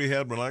 that's what we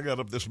had when I got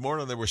up this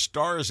morning. There were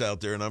stars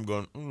out there, and I'm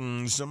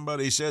going,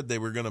 somebody said they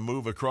were going to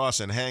move across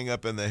and hang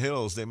up in the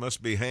hills. They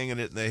must be hanging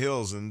it in the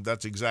hills, and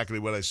that's exactly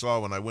what I saw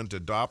when I went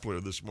to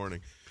Doppler this morning.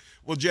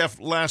 Well, Jeff,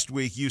 last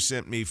week you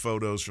sent me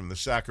photos from the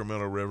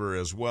Sacramento River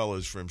as well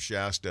as from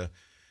Shasta.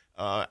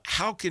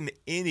 How can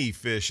any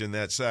fish in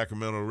that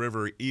Sacramento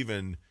River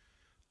even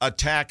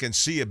attack and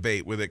see a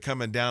bait with it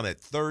coming down at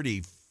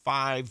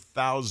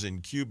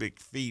 35,000 cubic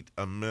feet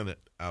a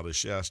minute out of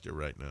Shasta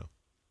right now?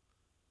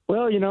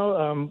 Well, you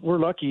know, we're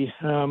lucky.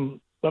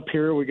 Up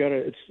here, we got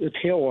it's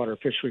tailwater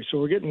fishery, so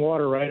we're getting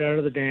water right out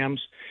of the dams,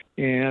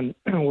 and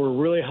we're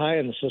really high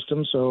in the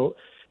system. So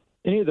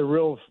any of the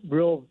real,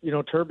 you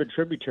know, turbid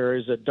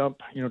tributaries that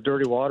dump, you know,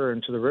 dirty water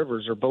into the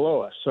rivers are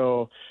below us.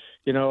 So,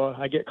 you know,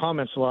 I get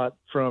comments a lot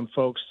from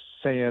folks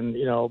saying,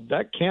 you know,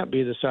 that can't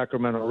be the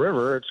Sacramento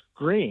River. It's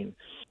green.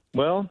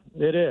 Well,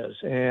 it is,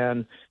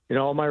 and you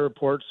know all my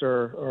reports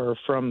are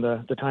from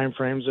the time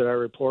frames that I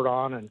report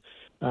on, and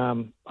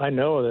I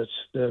know that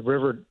the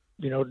river,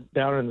 you know,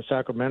 down in the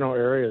Sacramento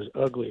area is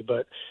ugly,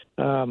 but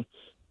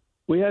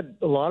we had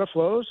a lot of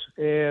flows,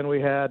 and we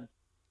had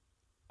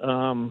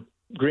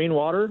green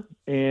water,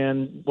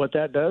 and what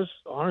that does,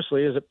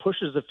 honestly, is it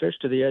pushes the fish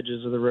to the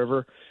edges of the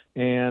river,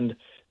 and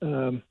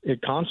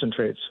it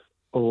concentrates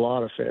a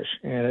lot of fish,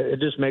 and it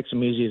just makes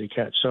them easy to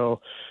catch.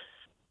 So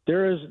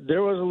there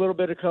was a little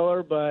bit of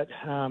color, but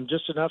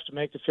just enough to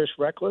make the fish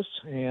reckless,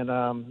 and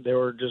they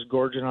were just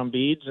gorging on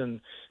beads,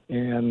 and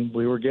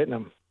we were getting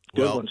them.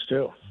 Good ones,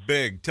 too.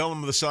 Big. Tell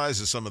them the size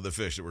of some of the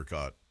fish that were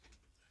caught.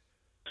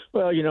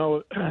 Well, you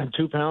know,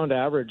 2 pound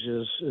average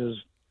is you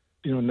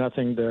know,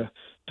 nothing to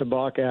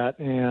balk at,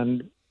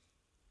 and,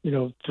 you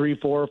know, 3,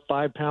 4,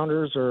 5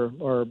 pounders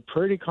are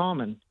pretty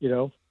common, you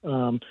know,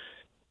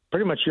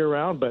 pretty much year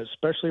round, but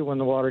especially when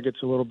the water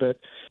gets a little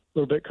bit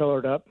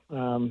colored up,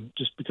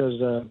 just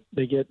because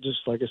they get,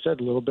 just like I said,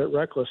 a little bit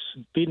reckless,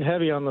 feeding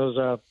heavy on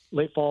those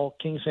late fall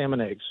king salmon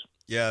eggs.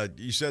 Yeah,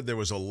 you said there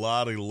was a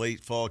lot of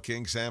late fall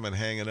king salmon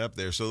hanging up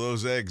there, so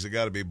those eggs have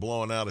got to be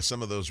blowing out of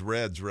some of those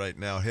reds right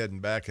now, heading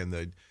back,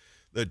 and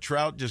the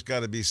trout just got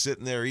to be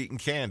sitting there eating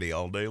candy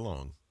all day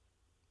long.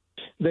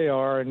 They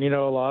are, and you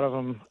know, a lot of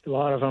them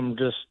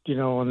just, you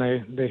know, when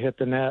they hit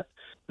the net,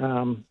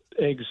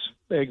 eggs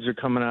are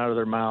coming out of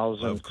their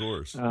mouths. And, of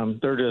course.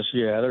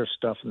 They're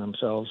stuffing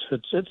themselves.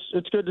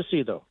 It's good to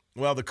see, though.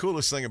 Well, the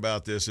coolest thing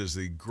about this is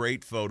the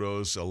great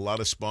photos, a lot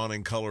of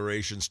spawning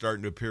coloration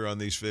starting to appear on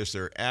these fish.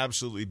 They're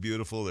absolutely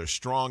beautiful. They're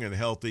strong and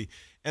healthy,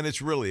 and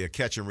it's really a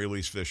catch and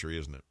release fishery,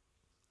 isn't it?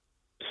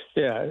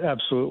 Yeah,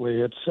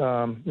 absolutely. It's,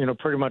 you know,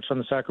 pretty much on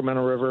the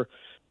Sacramento River,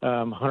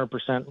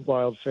 100%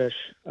 wild fish.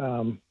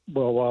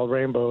 Wild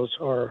rainbows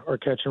are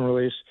catch and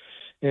release.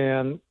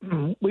 And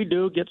we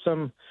do get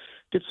some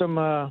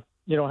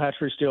you know,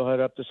 hatchery steelhead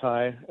up this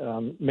high,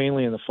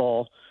 mainly in the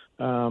fall,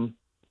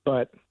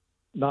 but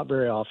not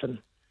very often.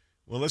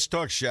 Well, let's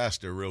talk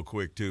Shasta real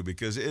quick, too,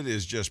 because it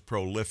is just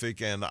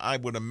prolific, and I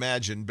would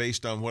imagine,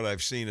 based on what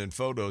I've seen in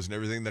photos and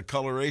everything, the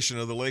coloration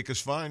of the lake is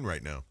fine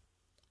right now.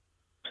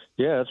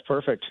 Yeah, it's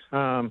perfect.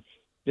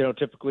 You know,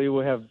 typically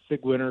we have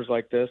big winters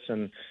like this,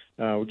 and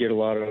we get a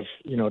lot of,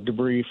 you know,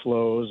 debris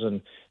flows,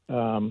 and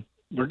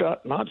we're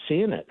not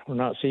seeing it. We're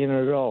not seeing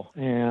it at all.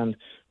 And,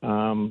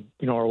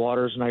 you know, our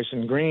water's nice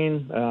and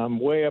green,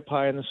 way up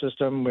high in the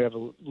system. We have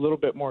a little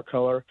bit more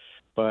color,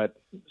 but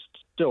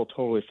still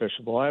totally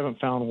fishable. I haven't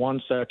found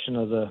one section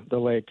of the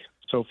lake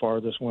so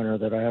far this winter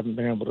that I haven't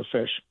been able to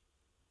fish.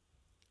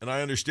 And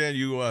I understand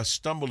you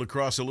stumbled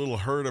across a little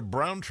herd of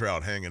brown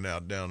trout hanging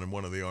out down in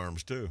one of the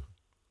arms, too.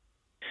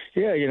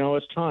 Yeah, you know,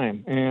 it's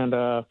time. And,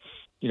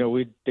 you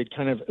know, they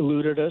kind of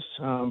eluded us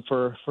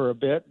for a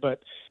bit,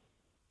 but,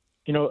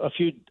 you know, a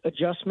few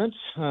adjustments,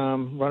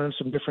 running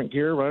some different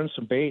gear, running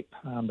some bait.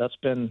 That's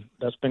been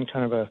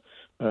kind of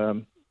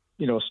a,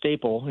 you know,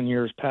 staple in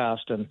years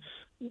past. And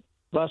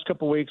last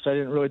couple of weeks, I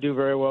didn't really do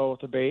very well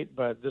with the bait,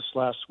 but this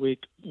last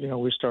week, you know,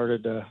 we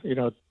started, you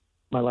know,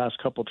 my last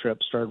couple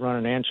trips started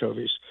running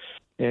anchovies.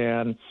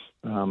 and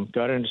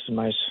got into some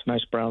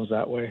nice browns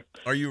that way.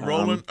 Are you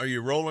rolling? Are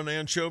you rolling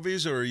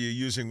anchovies, or are you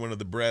using one of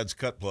the Brad's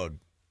cut plug?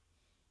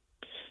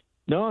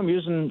 No, I'm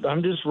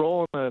just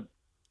rolling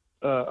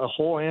a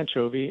whole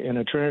anchovy in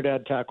a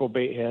Trinidad tackle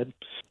bait head,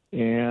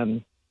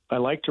 and I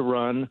like to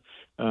run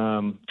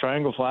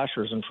triangle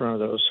flashers in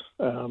front of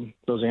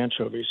those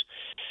anchovies.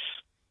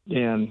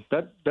 And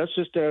that's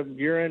just a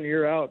year in,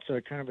 year out. So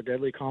kind of a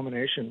deadly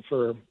combination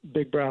for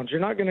big browns. You're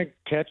not going to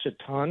catch a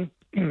ton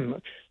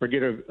or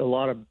get a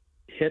lot of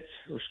hits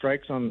or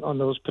strikes on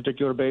those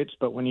particular baits,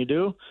 but when you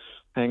do,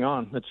 hang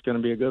on. It's going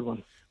to be a good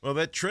one. Well,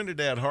 that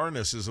Trinidad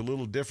harness is a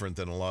little different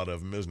than a lot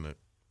of them, isn't it?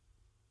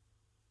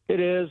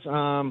 It is.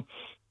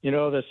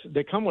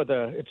 They come with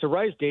it's a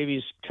Rice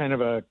Davies kind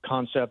of a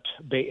concept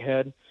bait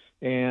head,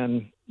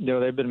 and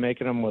they've been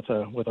making them with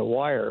a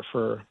wire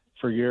for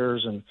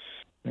years. And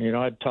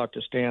I'd talk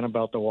to Stan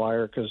about the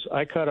wire because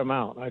I cut them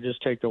out. I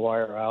just take the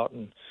wire out,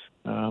 and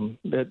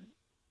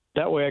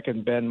that way I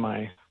can bend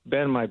my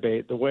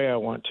bait the way I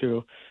want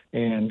to,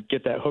 and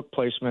get that hook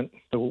placement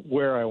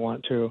where I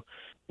want to,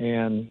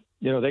 and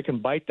they can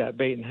bite that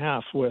bait in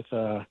half with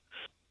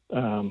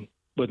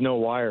no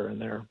wire in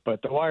there,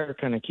 but the wire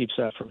kind of keeps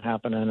that from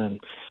happening. And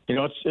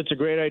it's a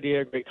great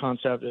idea, great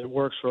concept. It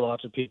works for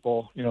lots of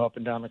people, up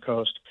and down the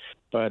coast.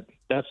 But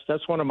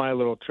that's one of my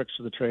little tricks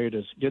of the trade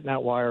is getting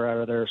that wire out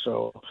of there.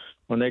 So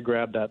when they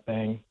grab that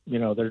thing,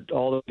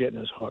 all they're getting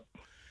is hook.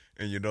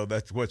 And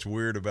that's what's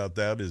weird about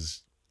that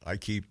is I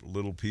keep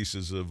little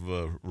pieces of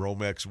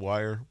Romex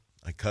wire.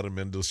 I cut them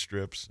into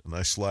strips and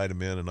I slide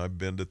them in and I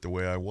bend it the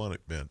way I want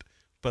it bent.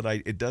 But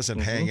it doesn't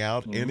hang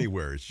out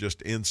anywhere. It's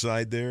just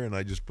inside there, and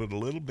I just put a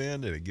little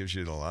bend, and it gives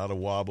you a lot of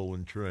wobble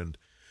and trend.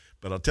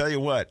 But I'll tell you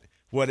what,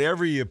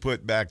 whatever you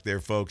put back there,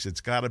 folks, it's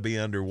got to be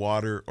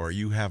underwater or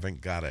you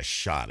haven't got a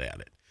shot at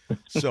it.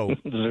 So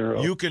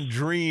you can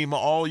dream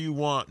all you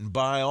want and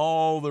buy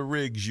all the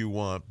rigs you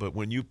want, but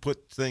when you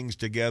put things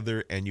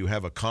together and you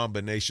have a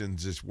combination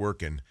that's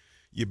working,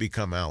 you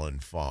become Alan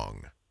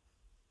Fong.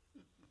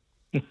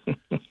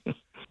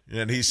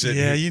 And he said,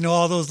 yeah,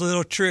 all those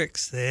little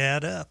tricks, they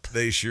add up.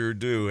 They sure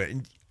do.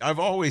 And I've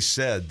always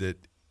said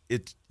that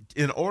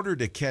in order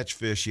to catch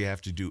fish, you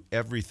have to do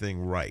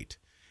everything right.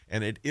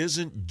 And it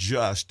isn't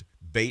just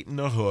baiting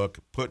a hook,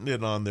 putting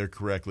it on there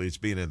correctly. It's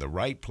being in the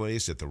right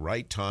place at the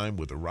right time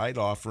with the right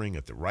offering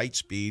at the right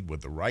speed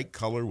with the right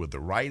color with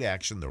the right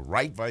action, the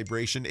right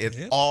vibration.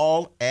 It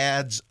all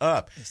adds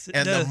up. Yes,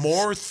 and does. the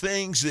more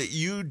things that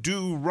you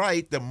do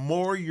right, the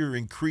more you're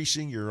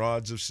increasing your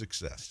odds of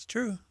success. It's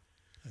true.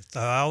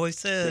 I always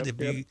said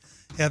you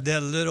have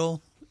that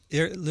little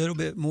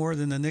bit more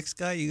than the next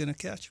guy, you're going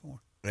to catch more.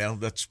 Well,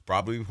 that's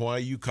probably why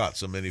you caught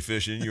so many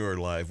fish in your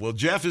life. Well,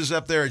 Jeff is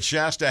up there at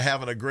Shasta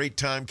having a great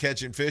time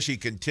catching fish. He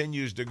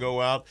continues to go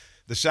out.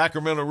 The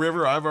Sacramento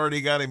River, I've already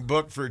got him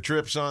booked for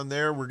trips on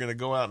there. We're going to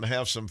go out and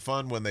have some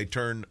fun when they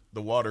turn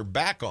the water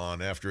back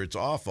on after it's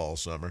off all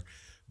summer.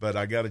 But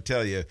I got to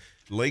tell you,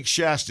 Lake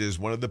Shasta is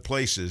one of the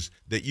places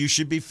that you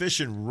should be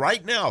fishing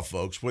right now,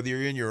 folks, whether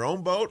you're in your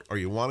own boat or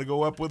you want to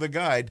go up with a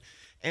guide.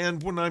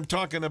 And when I'm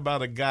talking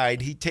about a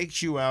guide, he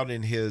takes you out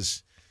in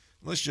his,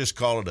 let's just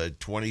call it a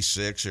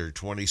 26 or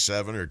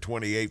 27 or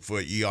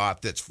 28-foot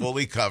yacht that's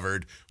fully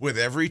covered with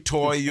every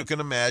toy you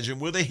can imagine,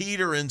 with a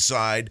heater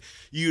inside.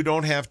 You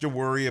don't have to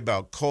worry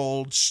about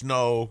cold,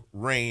 snow,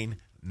 rain,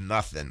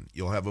 nothing.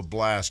 You'll have a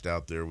blast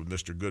out there with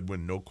Mr.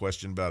 Goodwin, no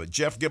question about it.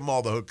 Jeff, give them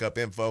all the hookup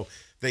info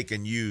they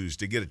can use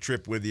to get a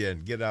trip with you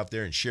and get out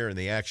there and share in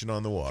the action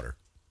on the water.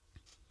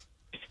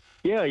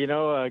 Yeah,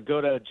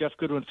 go to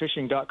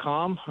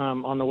jeffgoodwinfishing.com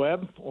on the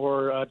web,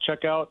 or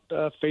check out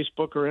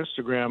Facebook or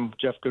Instagram,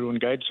 Jeff Goodwin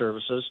Guide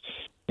Services.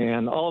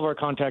 And all of our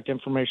contact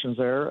information's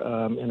there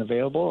and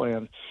available.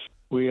 And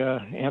we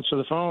answer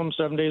the phone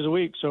 7 days a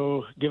week.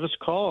 So give us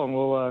a call, and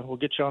we'll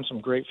get you on some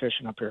great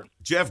fishing up here.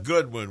 Jeff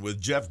Goodwin with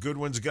Jeff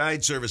Goodwin's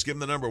Guide Service. Give him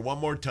the number one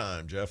more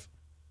time, Jeff.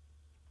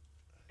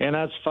 And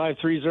that's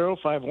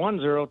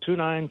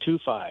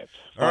 530-510-2925.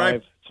 All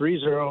right.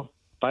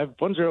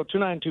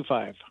 530-510-2925.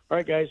 All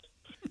right, guys.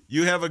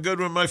 You have a good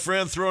one, my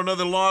friend. Throw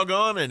another log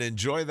on and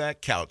enjoy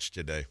that couch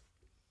today.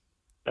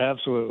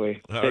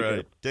 Absolutely. All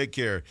right. Take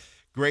care.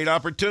 Great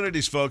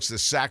opportunities, folks. The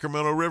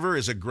Sacramento River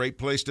is a great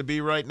place to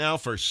be right now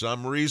for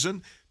some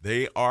reason.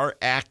 They are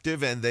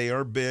active and they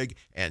are big.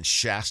 And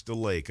Shasta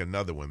Lake,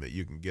 another one that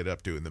you can get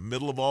up to. In the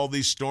middle of all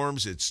these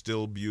storms, it's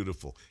still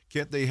beautiful.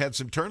 Kent, they had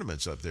some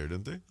tournaments up there,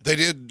 didn't they? They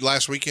did.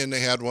 Last weekend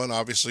they had one.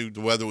 Obviously, the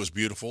weather was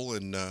beautiful,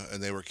 and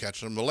they were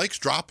catching them. The lake's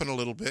dropping a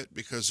little bit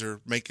because they're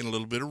making a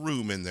little bit of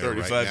room in there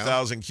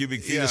 35,000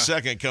 cubic feet a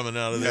second coming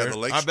out of there.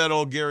 I bet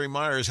old Gary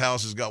Meyer's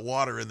house has got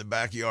water in the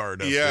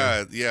backyard up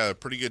there. Yeah,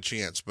 pretty good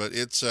chance. But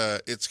it's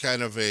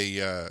kind of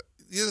a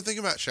the other thing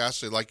about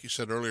Shasta, like you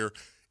said earlier,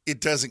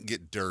 it doesn't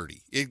get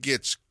dirty. It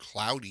gets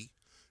cloudy.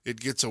 It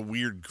gets a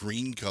weird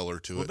green color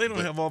to it. Well, they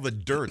don't have all the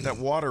dirt. That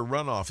water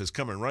runoff is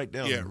coming right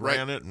down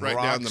granite and right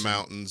rocks down the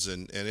mountains,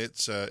 and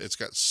it's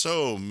got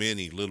so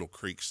many little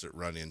creeks that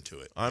run into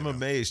it. I'm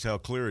amazed how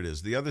clear it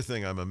is. The other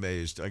thing I'm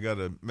amazed, I got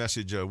a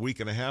message a week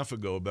and a half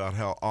ago about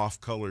how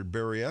off-colored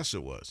Berryessa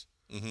was.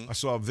 I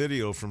saw a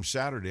video from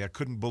Saturday. I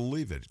couldn't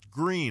believe it. It's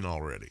green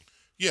already.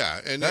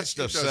 Yeah, and that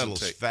stuff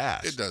settles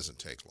fast. It doesn't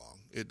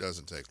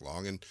take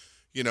long. And,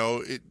 you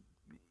know,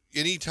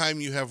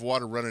 anytime you have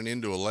water running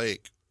into a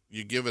lake,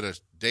 you give it a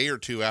day or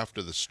two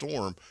after the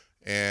storm,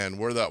 and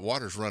where that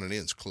water's running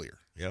in is clear.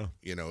 Yeah.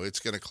 You know, it's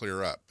going to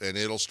clear up, and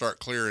it'll start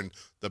clearing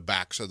the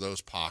backs of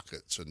those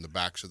pockets and the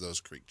backs of those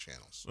creek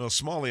channels. Well,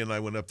 Smalley and I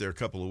went up there a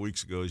couple of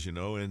weeks ago, as you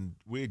know, and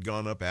we had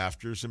gone up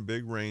after some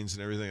big rains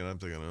and everything, and I'm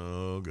thinking,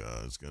 oh,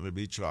 God, it's going to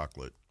be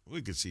chocolate.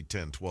 We could see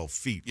 10, 12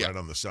 feet right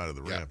on the side of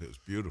the ramp. It was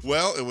beautiful.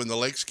 Well, and when the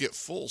lakes get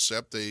full,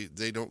 Sep,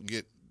 they don't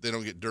get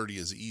dirty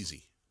as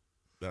easy.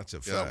 That's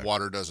a fact. That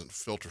water doesn't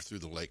filter through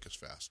the lake as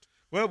fast.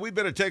 Well, we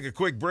better take a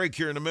quick break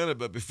here in a minute,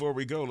 but before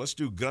we go, let's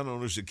do gun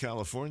owners of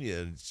California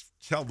and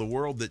tell the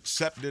world that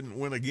Sep didn't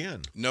win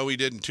again. No, he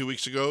didn't. 2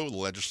 weeks ago, the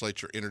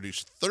legislature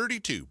introduced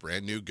 32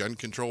 brand-new gun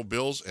control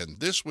bills,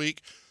 and this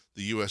week,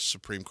 the U.S.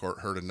 Supreme Court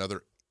heard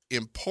another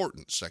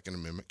important Second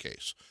Amendment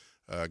case.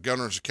 Gun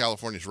Owners of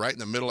California is right in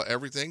the middle of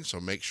everything, so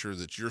make sure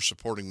that you're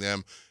supporting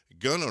them.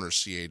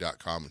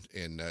 GunOwnersCA.com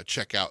and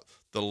check out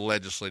the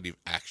Legislative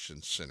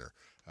Action Center.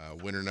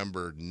 Winner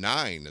number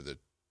 9 of the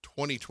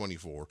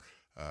 2024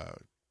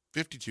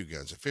 52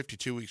 guns, a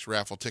 52 weeks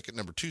raffle ticket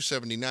number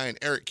 279,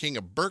 Eric King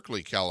of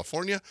Berkeley,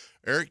 California.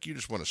 Eric, you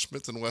just won a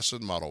Smith &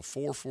 Wesson Model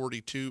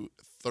 442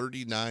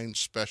 39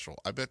 special.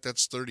 I bet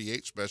that's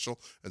 38 special,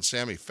 and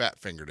Sammy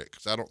fat-fingered it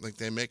because I don't think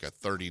they make a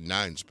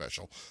 39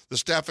 special. The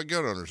staff at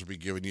Gun Owners will be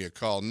giving you a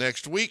call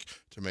next week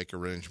to make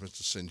arrangements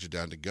to send you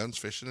down to Guns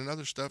Fishing and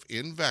other stuff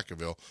in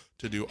Vacaville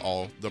to do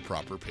all the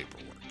proper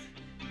paperwork.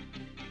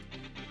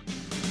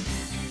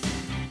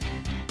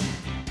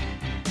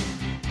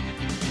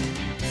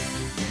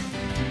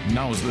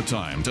 Now's the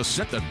time to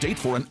set the date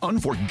for an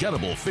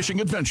unforgettable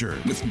fishing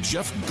adventure with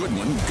Jeff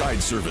Goodwin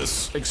Guide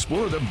Service.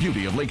 Explore the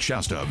beauty of Lake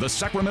Shasta, the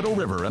Sacramento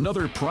River, and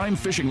other prime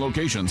fishing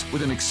locations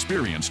with an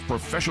experienced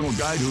professional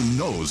guide who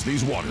knows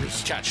these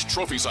waters. Catch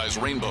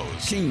trophy-sized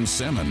rainbows, king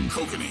salmon,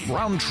 kokanee,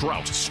 brown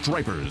trout,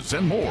 stripers,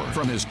 and more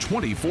from his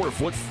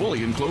 24-foot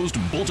fully enclosed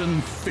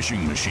Bolton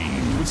fishing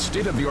machine. With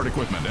state-of-the-art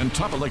equipment and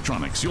top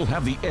electronics, you'll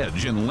have the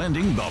edge in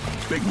landing the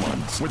big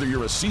ones. Whether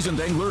you're a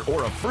seasoned angler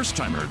or a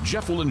first-timer,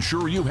 Jeff will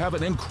ensure you have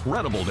an incredible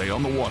day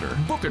on the water.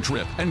 Book a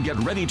trip and get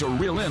ready to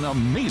reel in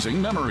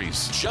amazing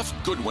memories.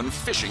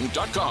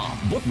 JeffGoodwinFishing.com.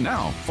 Book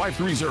now,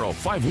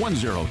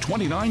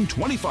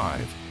 530-510-2925.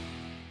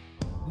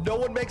 No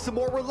one makes a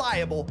more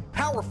reliable,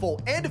 powerful,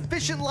 and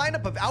efficient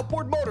lineup of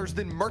outboard motors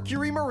than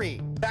Mercury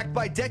Marine. Backed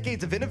by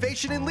decades of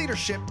innovation and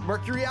leadership,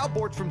 Mercury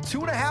outboards from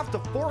 2.5 to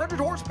 400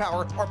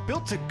 horsepower are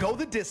built to go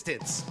the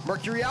distance.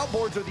 Mercury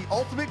outboards are the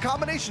ultimate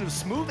combination of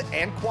smooth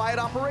and quiet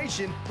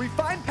operation,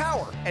 refined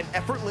power, and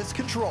effortless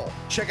control.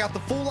 Check out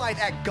the full line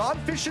at Gone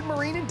Fishing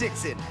Marine in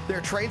Dixon.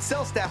 Their trained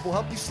sales staff will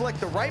help you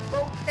select the right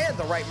boat and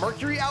the right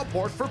Mercury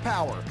outboard for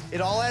power. It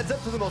all adds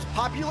up to the most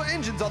popular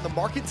engines on the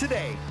market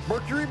today.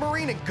 Mercury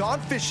Marine and Gone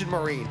Fishing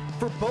Marine,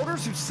 for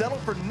boaters who settle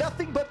for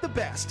nothing but the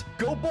best.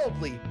 Go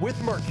boldly with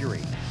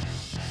Mercury.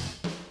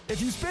 If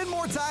you spend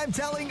more time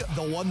telling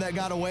the one that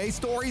got away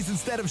stories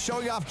instead of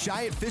showing off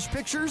giant fish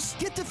pictures,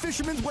 get to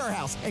Fisherman's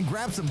Warehouse and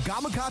grab some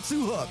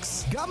Gamakatsu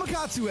hooks.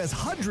 Gamakatsu has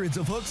hundreds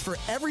of hooks for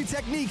every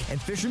technique,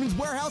 and Fisherman's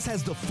Warehouse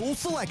has the full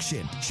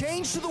selection.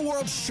 Change to the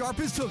world's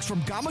sharpest hooks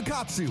from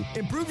Gamakatsu.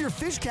 Improve your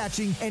fish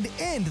catching and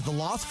end the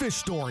lost fish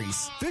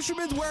stories.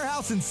 Fisherman's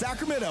Warehouse in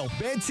Sacramento,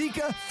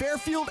 Manteca,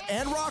 Fairfield,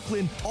 and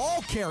Rockland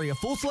all carry a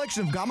full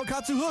selection of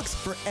Gamakatsu hooks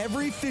for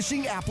every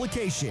fishing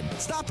application.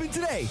 Stop in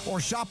today or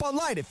shop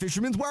online at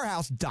fisherman'swarehouse.com.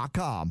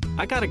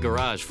 I got a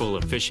garage full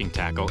of fishing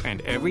tackle,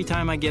 and every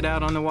time I get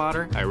out on the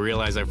water, I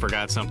realize I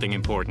forgot something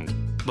important.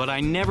 But I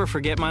never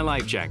forget my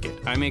life jacket.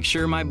 I make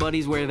sure my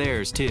buddies wear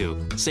theirs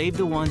too. Save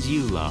the ones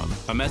you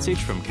love. A message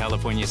from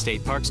California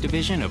State Parks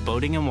Division of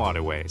Boating and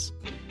Waterways.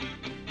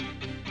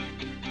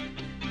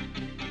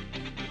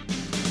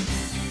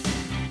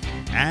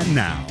 And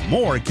now,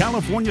 more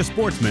California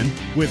Sportsmen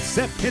with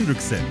Sep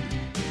Hendrickson.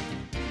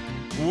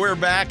 We're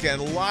back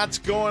and lots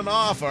going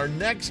off. Our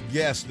next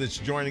guest that's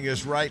joining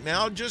us right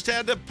now just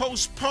had to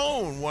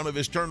postpone one of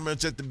his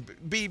tournaments at the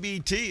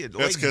BBT at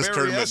Lake That's because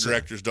tournament Berryessa.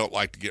 directors don't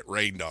like to get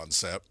rained on,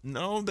 Sep.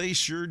 No, they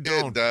sure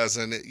don't. It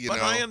doesn't.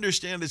 But I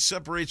understand it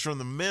separates from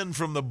the men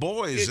from the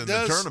boys in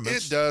the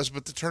tournaments. It does,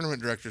 but the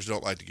tournament directors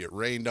don't like to get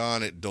rained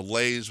on. It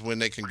delays when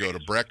they can go to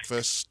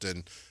breakfast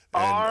and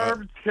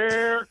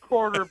armchair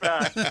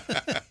quarterback.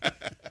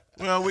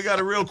 Well, we got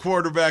a real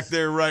quarterback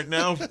there right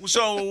now.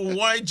 So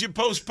why'd you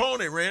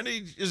postpone it,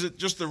 Randy? Is it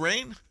just the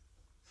rain?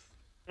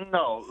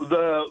 No,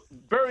 the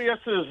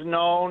Berryessa is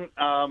known,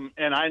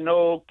 and I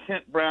know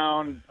Kent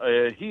Brown.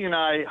 He and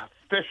I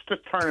fished a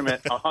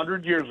tournament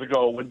 100 years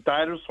ago when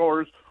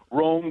dinosaurs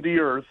roamed the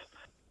earth.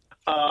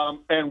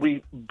 And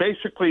we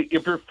basically,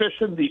 if you're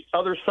fishing the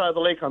other side of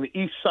the lake on the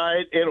east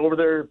side and over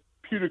there,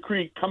 Pewter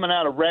Creek coming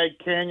out of Rag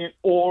Canyon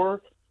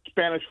or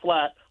Spanish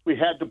Flat, we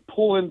had to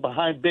pull in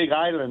behind Big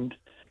Island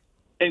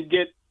and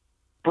get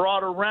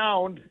brought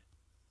around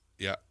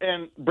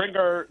and bring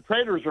our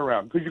traders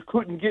around because you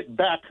couldn't get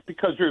back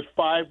because there's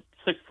 5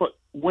 6-foot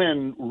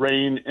wind,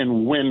 rain,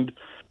 and wind,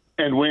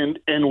 and wind,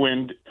 and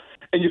wind,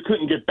 and you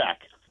couldn't get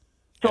back.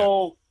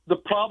 So the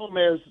problem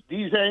is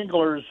these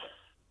anglers,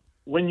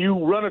 when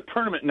you run a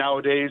tournament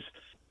nowadays,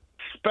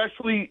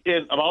 especially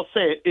and I'll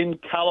say it, in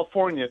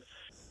California,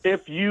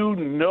 if you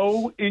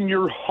know in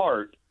your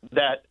heart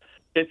that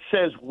it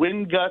says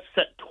wind gusts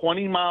at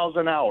 20 miles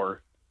an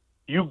hour,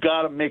 you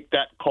got to make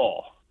that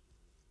call.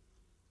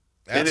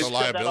 That's a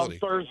liability.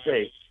 That on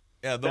Thursday.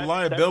 Yeah, the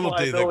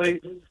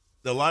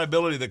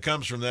liability that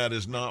comes from that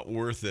is not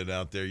worth it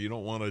out there. You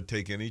don't want to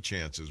take any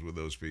chances with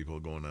those people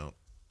going out.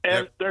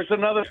 And there's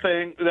another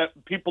thing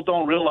that people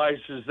don't realize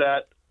is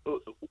that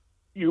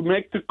you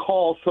make the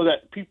call so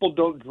that people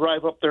don't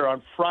drive up there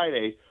on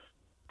Friday,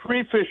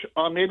 pre-fish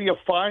on maybe a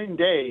fine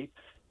day,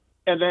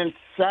 and then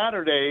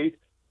Saturday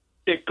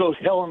it goes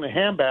hell in the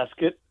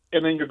handbasket,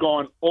 and then you're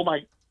going, oh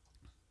my,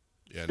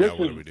 yeah, now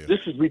what do we do? This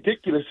is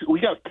ridiculous. We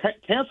got to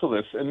cancel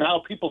this. And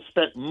now people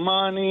spent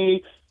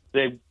money.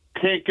 They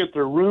can't get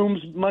their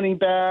rooms money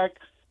back.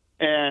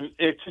 And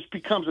it just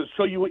becomes –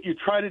 so what you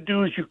try to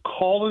do is you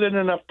call it in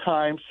enough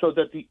time so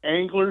that the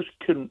anglers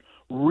can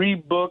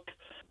rebook.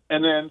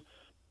 And then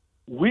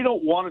we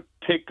don't want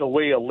to take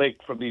away a lake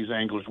from these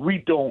anglers. We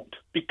don't,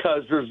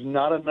 because there's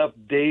not enough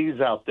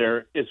days out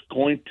there. It's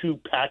going to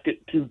pack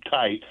it too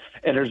tight,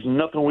 and there's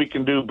nothing we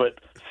can do. But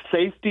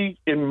safety,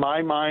 in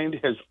my mind,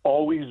 has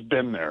always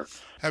been there.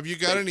 Have you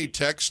got any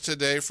texts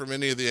today from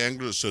any of the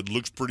anglers that said,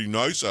 looks pretty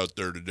nice out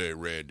there today,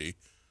 Randy?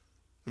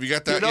 Have you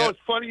got that yet? It's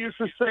funny you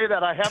should say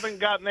that. I haven't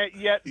gotten that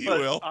yet,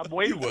 but I'm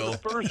waiting for the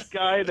first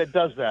guy that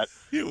does that.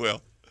 You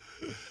will.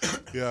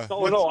 Yeah.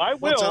 So, no, I will.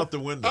 What's out the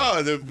window?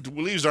 Oh, the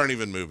leaves aren't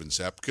even moving,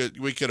 Sep.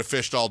 We could have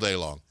fished all day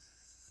long.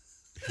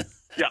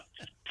 Yeah,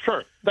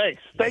 sure.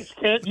 Thanks,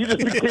 Kent. You just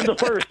became the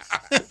first.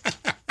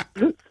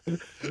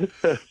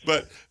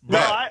 But no,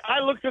 I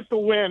looked at the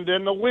wind,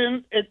 and the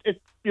wind,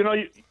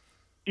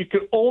 you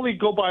can only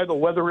go by the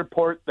weather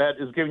report that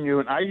is giving you,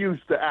 and I use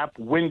the app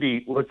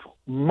Windy, which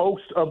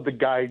most of the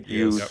guides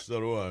use. Yes, so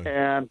do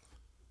I.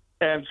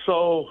 And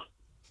so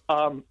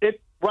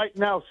it right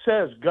now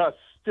says gusts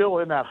still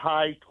in that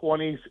high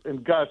 20s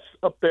and gusts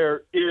up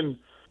there in,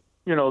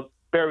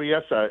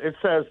 Berryessa. It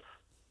says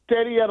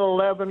steady at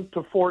 11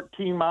 to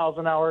 14 miles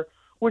an hour,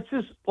 which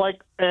is like,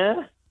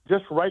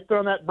 just right there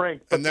on that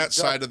brink. And that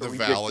side of the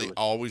valley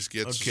always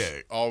gets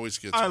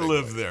I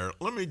live there.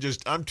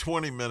 I'm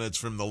 20 minutes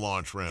from the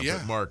launch ramp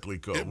at Markley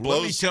Cove. It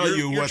Let me tell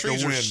you what the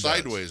trees wind are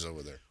sideways does.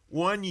 over there.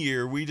 One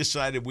year, we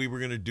decided we were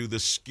going to do the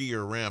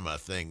skiorama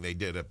thing they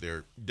did up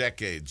there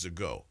decades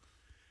ago.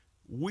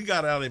 We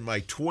got out in my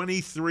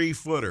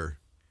 23-footer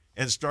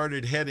and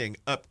started heading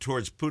up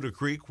towards Puda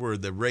Creek where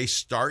the race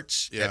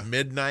starts at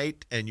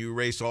midnight, and you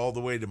race all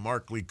the way to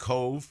Markley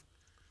Cove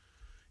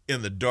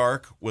in the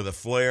dark with a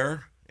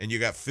flare, and you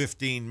got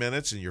 15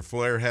 minutes, and your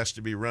flare has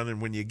to be running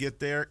when you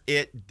get there.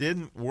 It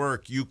didn't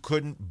work. You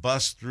couldn't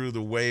bust through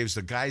the waves.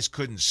 The guys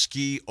couldn't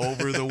ski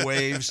over the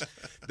waves.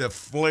 The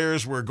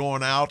flares were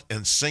going out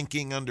and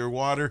sinking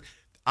underwater.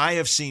 I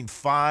have seen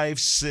 5,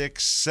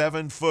 6,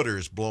 7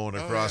 footers blowing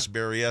across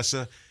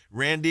Berryessa.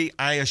 Randy,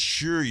 I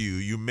assure you,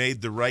 you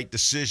made the right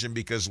decision,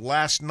 because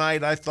last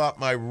night I thought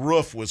my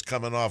roof was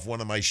coming off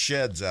one of my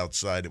sheds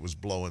outside. It was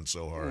blowing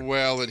so hard.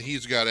 Well, and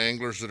he's got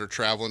anglers that are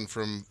traveling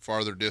from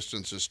farther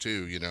distances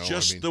too,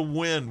 The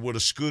wind would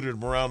have scooted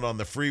them around on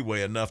the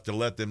freeway enough to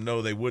let them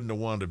know they wouldn't have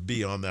wanted to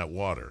be on that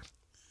water.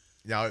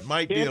 Now, it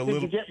might be a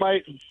little... Did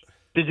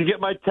you get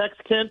my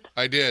text, Kent?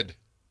 I did.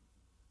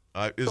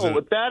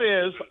 What that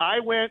is,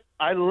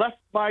 I left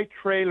my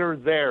trailer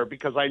there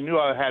because I knew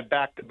I had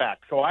back-to-back,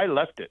 so I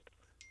left it.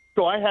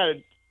 So I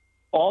had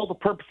all the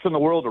purpose in the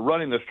world of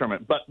running this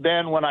tournament. But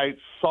then when I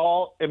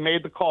saw and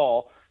made the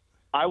call,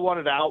 I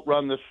wanted to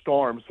outrun the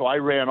storm, so I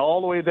ran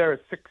all the way there at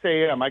 6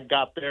 a.m. I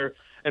got there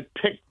and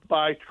picked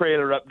my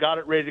trailer up, got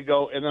it ready to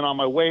go, and then on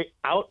my way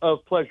out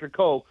of Pleasure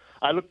Cove,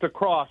 I looked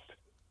across.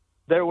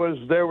 They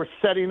were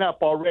setting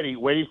up already,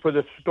 waiting for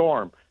the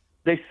storm.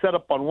 They set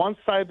up on one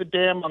side of the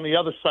dam, on the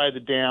other side of the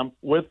dam,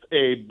 with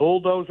a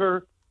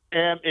bulldozer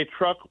and a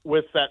truck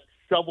with that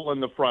shovel in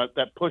the front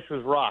that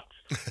pushes rocks.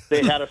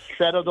 They had a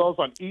set of those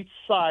on each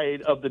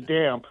side of the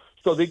dam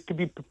so they could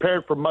be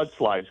prepared for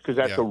mudslides, because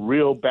that's a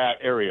real bad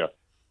area.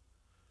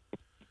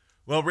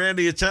 Well,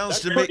 Randy, it sounds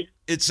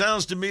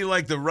to me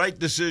like the right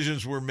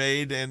decisions were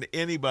made, and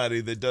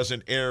anybody that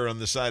doesn't err on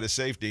the side of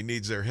safety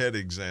needs their head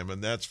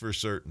examined. That's for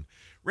certain.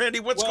 Randy,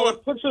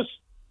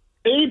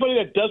 anybody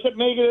that doesn't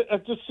make a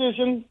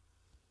decision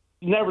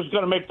never's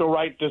going to make the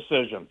right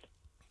decision.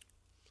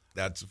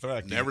 That's a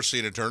fact. Never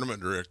seen a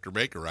tournament director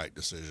make a right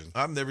decision.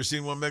 I've never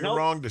seen one make a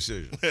wrong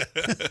decision.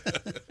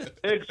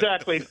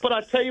 Exactly. But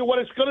I tell you what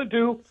it's going to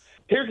do.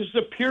 Here's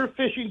the pure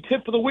fishing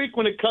tip of the week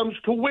when it comes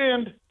to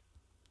wind.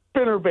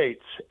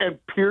 Spinnerbaits, and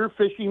Pure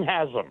Fishing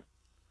has them.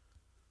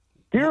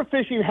 Pure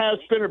Fishing has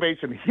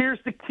spinnerbaits, and here's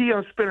the key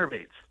on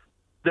spinnerbaits.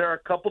 There are a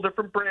couple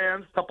different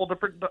brands, a couple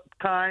different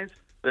kinds.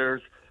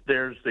 There's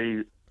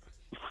the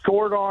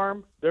short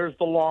arm, there's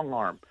the long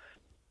arm.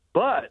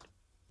 But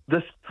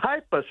This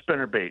type of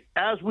spinnerbait,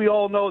 as we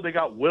all know, they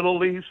got willow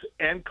leaves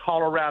and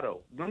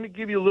Colorado. Let me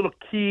give you a little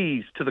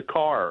keys to the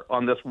car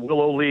on this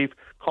willow leaf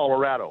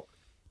Colorado.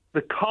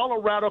 The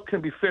Colorado can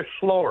be fished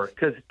slower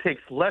because it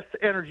takes less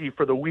energy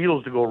for the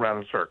wheels to go around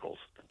in circles.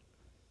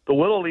 The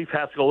willow leaf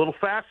has to go a little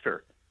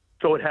faster,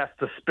 so it has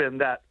to spin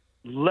that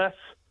less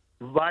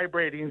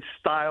vibrating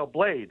style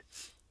blade.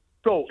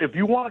 So if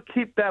you want to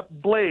keep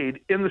that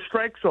blade in the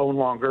strike zone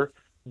longer,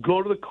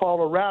 go to the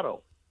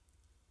Colorado.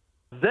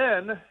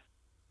 Then,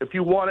 if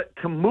you want it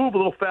to move a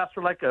little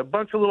faster, like a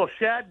bunch of little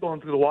shad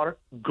going through the water,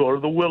 go to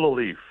the willow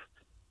leaf.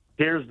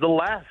 Here's the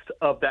last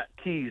of that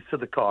keys to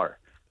the car.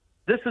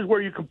 This is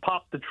where you can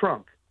pop the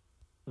trunk.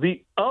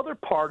 The other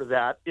part of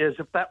that is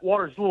if that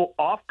water is a little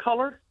off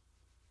color,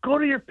 go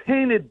to your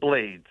painted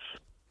blades.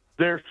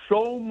 They're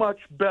so much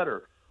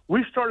better.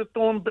 We started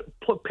throwing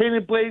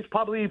painted blades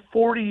probably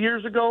 40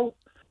 years ago,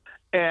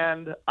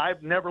 and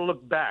I've never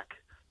looked back.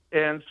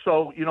 And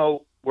so,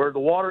 where the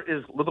water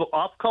is a little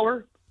off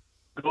color,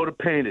 go to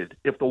painted.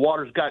 If the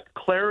water's got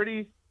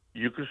clarity,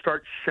 you can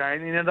start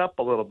shining it up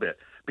a little bit.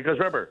 Because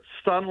remember,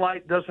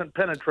 sunlight doesn't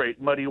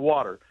penetrate muddy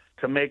water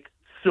to make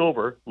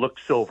silver look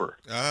silver.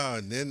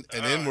 And then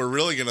we're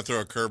really going to throw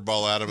a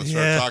curveball at him and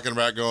start talking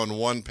about going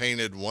one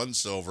painted, one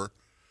silver.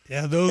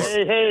 Yeah, those.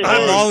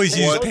 I've always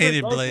used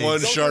painted blades.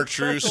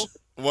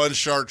 One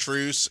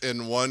chartreuse,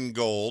 and one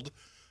gold.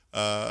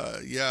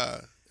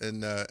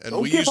 And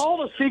don't give all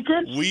the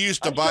secrets. We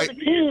used to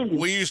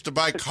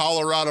buy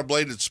Colorado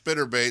bladed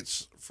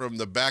spinnerbaits from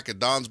the back of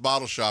Don's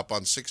Bottle Shop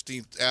on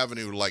 16th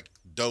Avenue like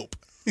dope.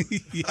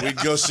 We'd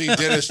go see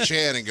Dennis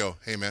Chan and go,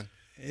 "Hey man,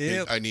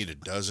 I need a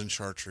dozen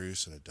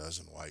chartreuse and a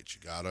dozen whites.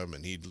 You got them?"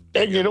 And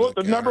and you know what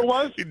the number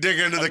was? He'd dig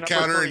into the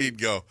counter and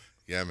he'd go,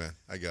 "Yeah man,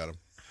 I got them."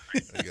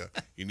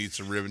 You need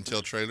some ribbon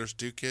tail trailers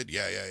too, kid?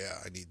 Yeah.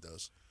 I need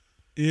those.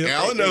 Yep.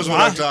 Alan knows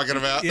what I'm talking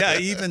about. Yeah,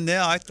 even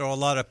now I throw a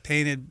lot of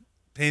painted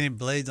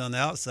blades on the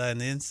outside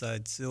and the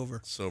inside silver.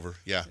 Silver,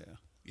 yeah.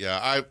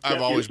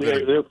 I've always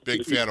been a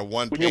big fan of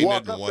one painted and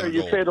one gold.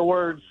 You say the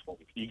words,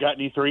 "You got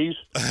any threes?"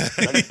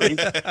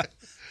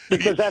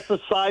 Because that's the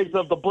size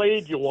of the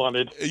blade you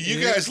wanted.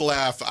 You guys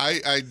laugh.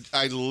 I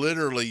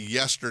literally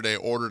yesterday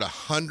ordered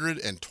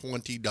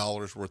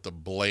 $120 worth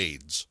of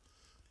blades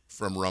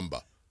from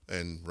Rumba.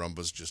 And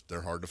Rumba's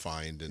they're hard to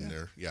find. And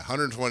they're,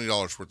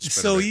 $120 worth of It's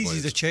so easy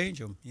blades. to change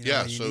them.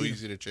 So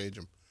easy to change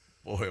them.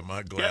 Boy, am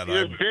I glad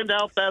you bend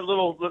out that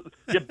little,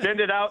 you bend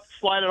it out,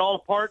 slide it all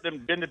apart,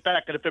 then bend it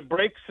back. And if it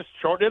breaks, just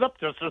shorten it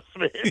up just a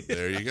smidge.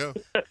 There you go.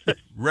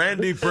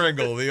 Randy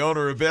Pringle, the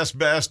owner of Best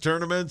Bass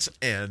Tournaments,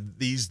 and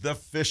he's the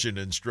fishing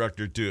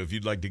instructor, too. If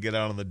you'd like to get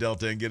out on the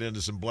Delta and get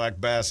into some black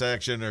bass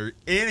action or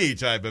any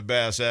type of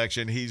bass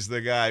action, he's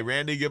the guy.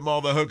 Randy, give him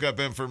all the hookup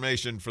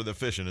information for the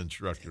fishing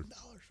instructor.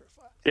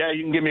 Yeah,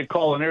 you can give me a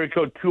call on area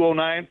code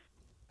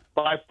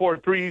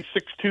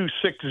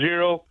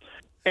 209-543-6260,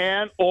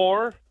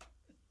 or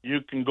you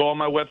can go on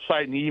my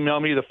website and email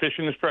me,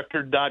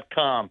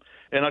 thefishinginstructor.com.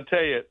 And I'll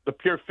tell you, the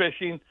pure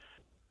fishing,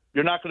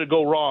 you're not going to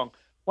go wrong.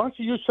 Why don't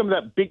you use some of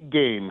that big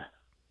game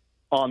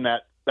on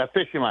that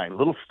fishing line? A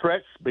little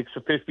stretch makes the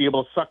fish be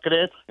able to suck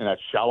it in that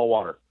shallow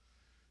water.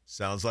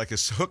 Sounds like a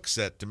hook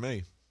set to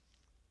me.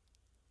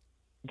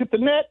 Get the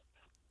net.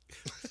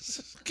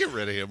 Get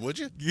rid of him, would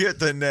you? Get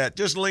the net.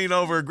 Just lean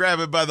over, grab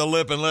it by the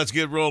lip, and let's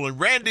get rolling.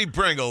 Randy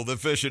Pringle, the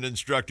fishing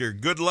instructor.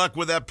 Good luck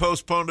with that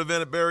postponed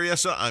event at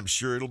Berryessa. I'm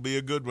sure it'll be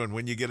a good one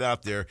when you get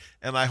out there.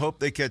 And I hope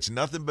they catch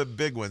nothing but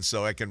big ones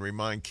so I can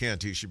remind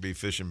Kent he should be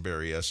fishing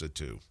Berryessa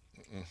too.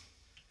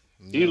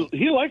 No.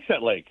 He likes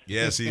that lake.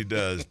 Yes, he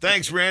does.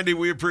 Thanks, Randy.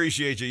 We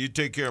appreciate you. You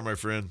take care, my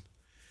friend.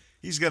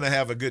 He's going to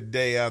have a good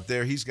day out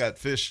there. He's got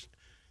fish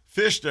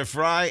to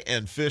fry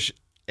and fish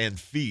and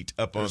feet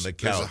up on the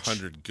couch. There's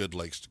 100 good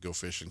lakes to go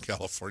fish in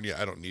California.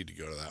 I don't need to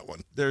go to that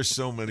one. There's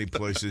so many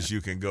places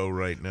you can go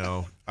right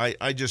now.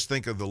 I just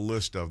think of the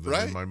list of them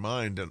in my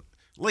mind. And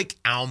Lake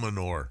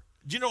Almanor.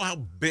 Do you know how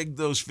big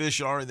those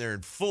fish are? And they're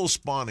in full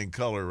spawning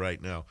color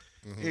right now.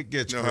 Mm-hmm. It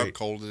gets great. How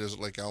cold it is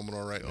at Lake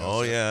Almanor right now?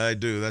 Oh, yeah, I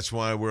do. That's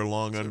why I wear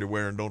long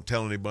underwear and don't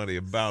tell anybody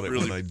about it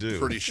when I do.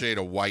 Pretty shade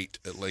of white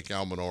at Lake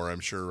Almanor, I'm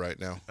sure, right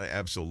now.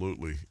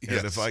 Absolutely. Yes.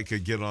 And if I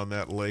could get on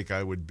that lake,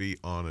 I would be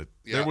on it.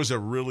 Yeah. There was a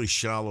really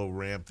shallow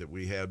ramp that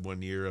we had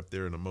one year up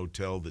there in a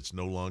motel that's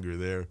no longer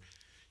there.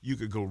 You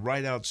could go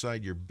right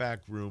outside your back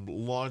room,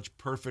 launch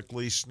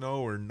perfectly,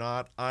 snow or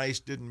not, ice,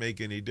 didn't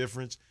make any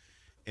difference.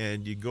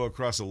 And you go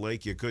across a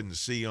lake you couldn't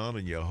see on,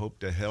 and you hope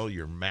to hell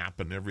your map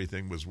and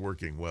everything was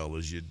working well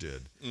as you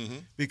did. Mm-hmm.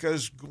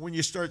 Because when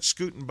you start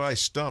scooting by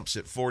stumps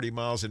at 40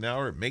 miles an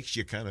hour, it makes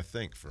you kind of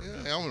think for a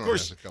minute. Of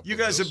course, you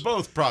guys have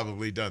both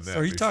probably done that. So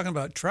are you talking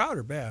about trout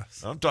or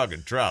bass? I'm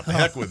talking trout. The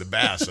heck with the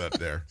bass up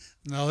there.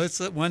 No, it's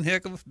one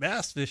heck of a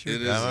bass fishery.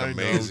 It is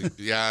amazing.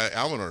 Yeah,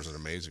 Almanor's an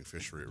amazing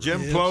fishery.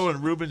 Jim Plow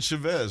and Ruben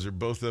Chavez are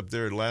both up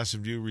there at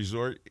Lassen View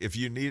Resort. If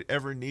you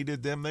ever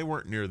needed them, they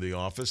weren't near the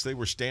office. They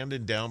were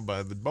standing down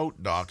by the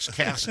boat docks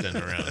casting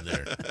around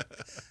there.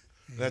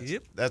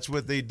 That's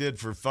what they did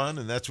for fun,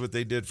 and that's what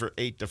they did for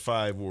 8 to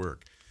 5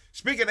 work.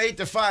 Speaking of 8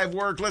 to 5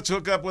 work, let's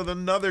hook up with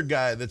another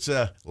guy that's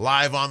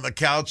live on the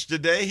couch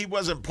today. He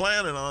wasn't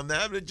planning on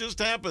that, but it just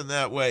happened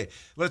that way.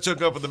 Let's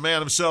hook up with the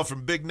man himself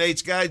from Big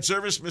Nate's Guide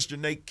Service. Mr.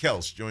 Nate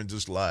Kels joins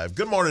us live.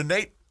 Good morning,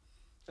 Nate.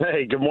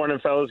 Hey, good morning,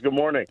 fellas. Good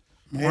morning.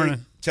 Morning.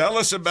 Hey, tell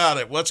us about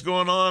it. What's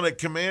going on at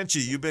Comanche?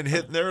 You've been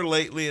hitting there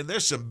lately, and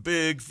there's some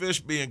big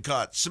fish being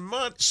caught.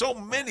 So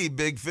many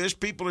big fish,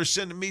 people are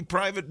sending me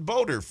private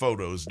boater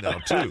photos now,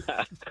 too.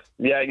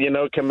 Yeah, you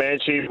know,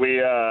 Comanche,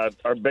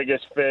 our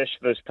biggest fish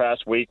this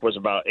past week was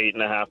about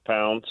 8.5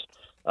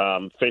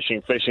 pounds.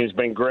 Fishing's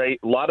been great.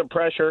 A lot of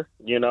pressure.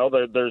 You know,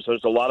 there's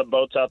a lot of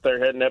boats out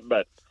there hitting it,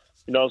 but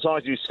you know, as long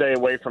as you stay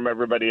away from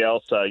everybody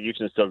else, you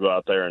can still go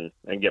out there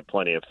and get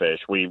plenty of fish.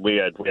 We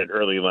had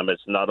early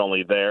limits, not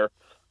only there,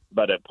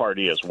 but at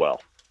Pardee as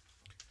well.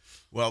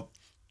 Well,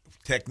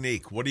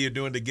 technique. What are you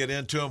doing to get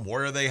into them?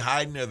 Where are they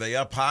hiding? Are they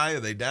up high? Are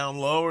they down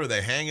low? Are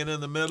they hanging in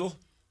the middle?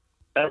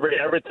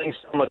 Everything's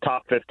on the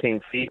top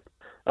 15 feet.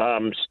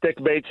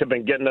 Stick baits have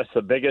been getting us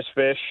the biggest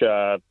fish,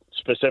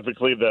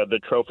 specifically the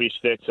trophy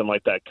sticks and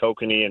like that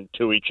kokanee and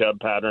tui chub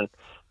pattern.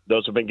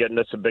 Those have been getting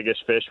us the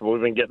biggest fish.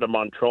 We've been getting them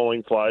on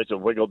trolling flies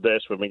and wiggle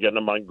discs. We've been getting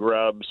them on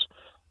grubs.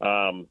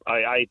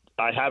 I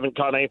haven't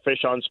caught any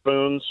fish on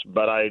spoons,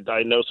 but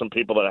I know some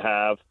people that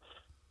have.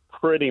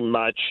 Pretty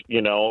much, you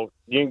know,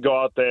 you can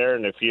go out there,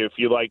 and if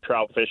you like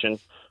trout fishing,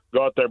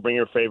 go out there, bring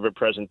your favorite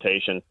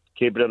presentation,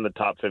 keep it in the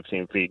top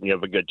 15 feet, and you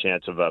have a good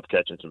chance of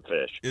catching some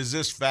fish. Is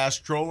this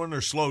fast trolling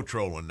or slow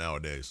trolling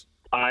nowadays?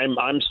 I'm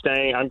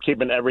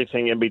keeping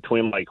everything in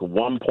between like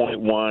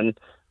 1.1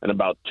 and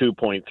about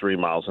 2.3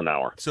 miles an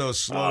hour. So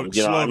slow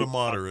to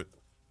moderate.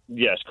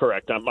 Yes,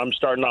 correct. I'm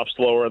starting off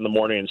slower in the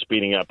morning and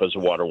speeding up as the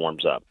water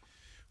warms up.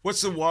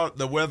 What's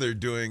the weather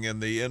doing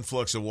and the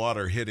influx of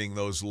water hitting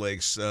those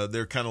lakes?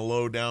 They're kind of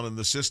low down in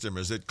the system.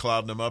 Is it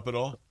clouding them up at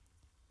all?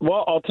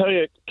 Well, I'll tell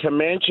you,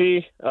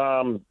 Comanche,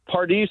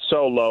 Pardee's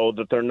so low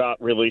that they're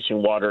not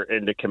releasing water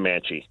into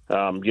Comanche.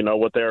 You know,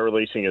 what they're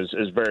releasing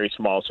is very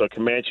small, so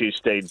Comanche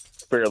stayed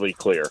fairly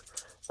clear.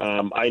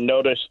 I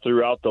noticed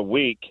throughout the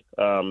week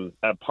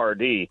at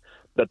Pardee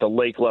that the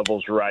lake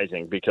level's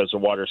rising because the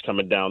water's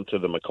coming down to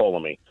the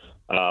McCollum.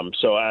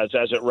 So as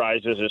it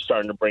rises, it's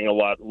starting to bring a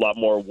lot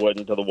more wood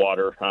into the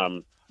water.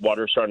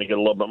 Water's starting to get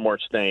a little bit more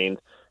stained,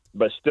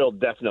 but still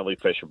definitely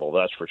fishable,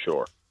 that's for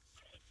sure.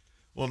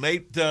 Well,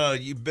 Nate,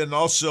 you've been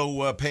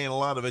also paying a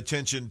lot of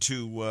attention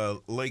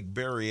to Lake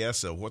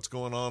Berryessa. What's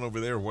going on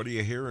over there? What are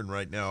you hearing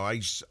right now?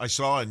 I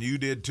saw, and you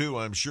did too,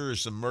 I'm sure,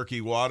 some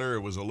murky water.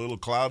 It was a little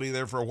cloudy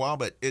there for a while,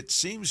 but it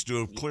seems to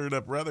have cleared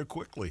up rather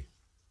quickly.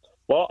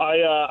 Well,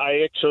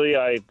 I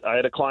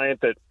had a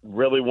client that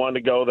really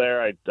wanted to go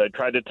there. I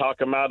tried to talk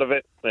him out of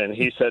it, and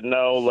he said,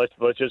 no,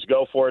 let's just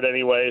go for it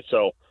anyway.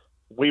 So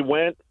we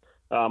went.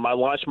 I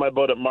launched my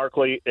boat at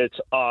Markley. It's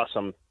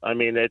awesome. I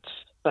mean,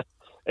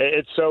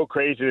 it's so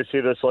crazy to see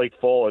this lake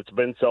full. It's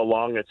been so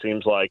long. It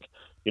seems like,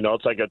 you know,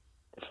 it's like a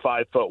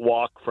 5-foot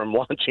walk from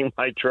launching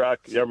my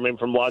truck. I mean,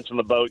 from launching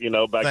the boat, you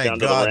know, back down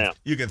to the ramp.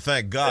 You can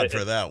thank God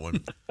for that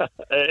one.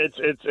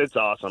 It's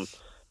awesome.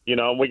 You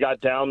know, we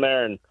got down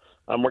there and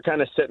we're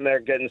kind of sitting there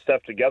getting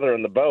stuff together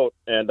in the boat,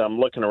 and I'm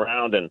looking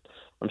around and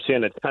I'm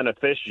seeing a ton of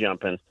fish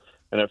jumping.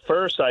 And at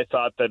first I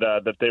thought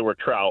that they were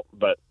trout,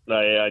 but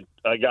I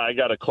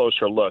got a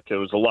closer look. It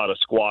was a lot of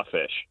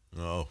squawfish.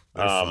 Oh,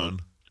 they're fun.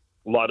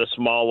 A lot of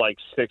small, like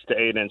 6 to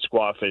 8 inch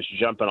squawfish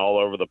jumping all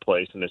over the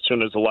place. And as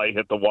soon as the light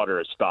hit the water,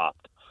 it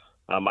stopped.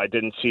 I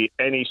didn't see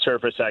any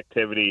surface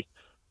activity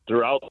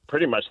throughout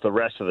pretty much the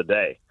rest of the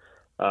day.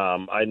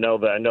 I know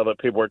that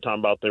people were talking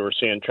about they were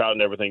seeing trout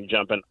and everything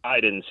jumping. I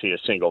didn't see a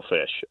single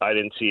fish. I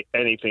didn't see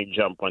anything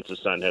jump once the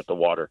sun hit the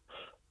water.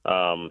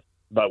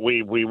 But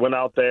we went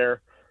out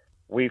there,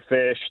 we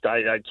fished.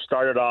 I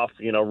started off,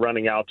 you know,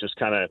 running out, just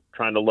kind of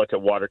trying to look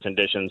at water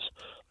conditions.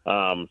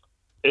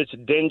 It's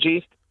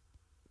dingy.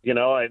 You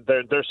know,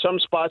 there's some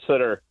spots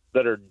that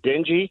are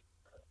dingy,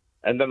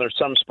 and then there's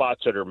some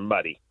spots that are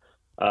muddy.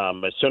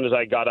 As soon as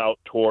I got out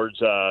towards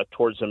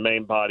the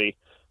main body,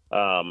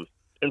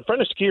 in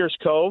front of Skier's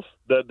Cove,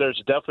 there's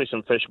definitely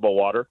some fishable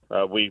water.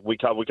 We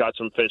caught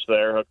some fish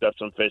there, hooked up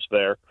some fish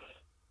there.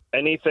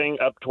 Anything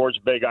up towards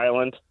Big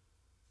Island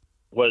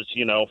was,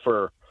 you know,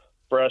 for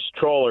us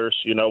trollers,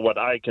 you know, what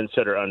I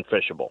consider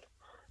unfishable.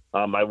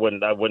 I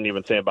wouldn't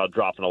even think about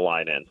dropping a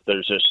line in.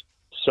 There's just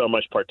so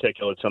much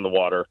particulates in the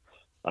water.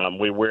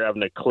 We're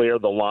having to clear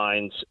the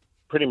lines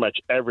pretty much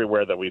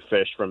everywhere that we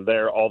fished, from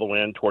there all the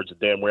way in towards the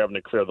dam. We're having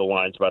to clear the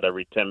lines about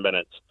every 10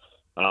 minutes.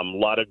 A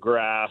lot of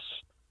grass.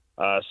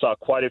 Saw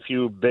quite a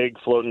few big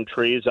floating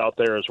trees out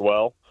there as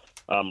well.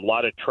 A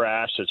lot of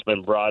trash that's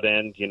been brought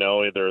in, you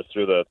know, either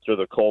through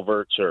the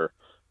culverts or,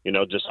 you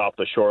know, just off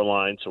the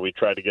shoreline. So we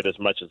tried to get as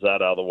much of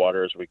that out of the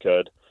water as we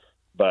could.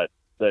 But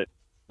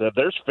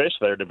there's fish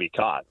there to be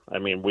caught. I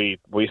mean, we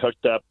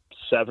hooked up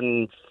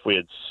we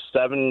had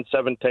seven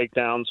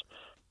takedowns.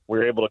 We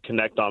were able to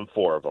connect on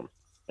 4 of them,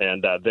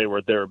 and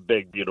they're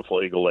big,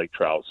 beautiful Eagle Lake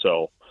trout.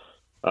 So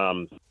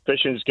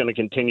fishing is going to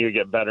continue to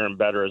get better and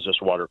better as this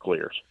water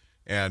clears.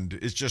 And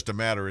it's just a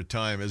matter of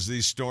time. As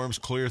these storms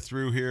clear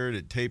through here,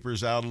 it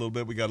tapers out a little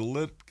bit. We got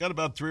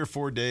about 3 or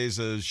 4 days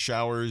of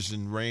showers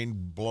and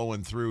rain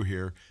blowing through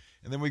here.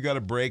 And then we got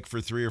a break for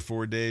 3 or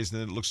 4 days,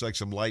 and then it looks like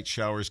some light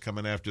showers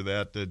coming after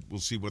that. We'll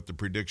see what the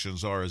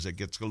predictions are as it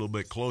gets a little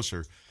bit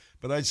closer.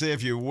 But I'd say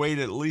if you wait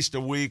at least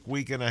a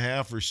week and a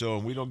half or so,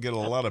 and we don't get a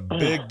lot of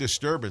big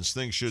disturbance,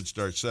 things should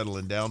start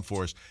settling down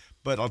for us.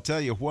 But I'll tell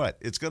you what,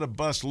 it's going to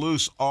bust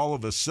loose all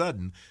of a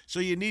sudden,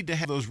 so you need to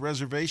have those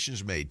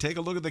reservations made. Take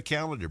a look at the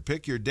calendar,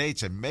 pick your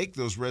dates, and make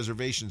those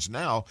reservations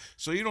now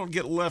so you don't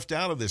get left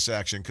out of this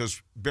action,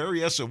 because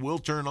Berryessa will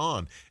turn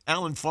on.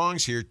 Alan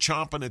Fong's here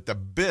chomping at the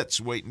bits,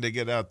 waiting to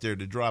get out there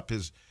to drop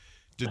his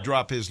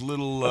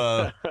little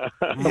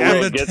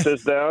gets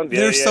us down.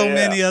 There's so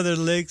many other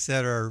lakes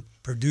that are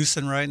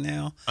producing right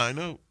now. I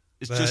know.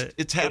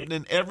 It's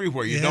happening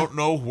everywhere. You don't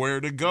know where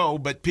to go,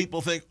 but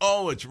people think,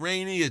 oh, it's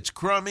rainy, it's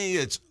crummy,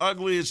 it's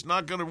ugly, it's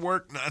not going to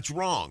work. No, that's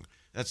wrong.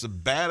 That's a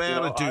bad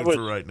attitude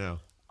for right now.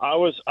 I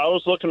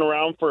was looking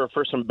around for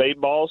some bait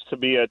balls to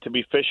be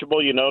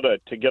fishable,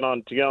 to get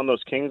on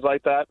those kings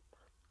like that.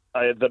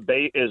 The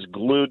bait is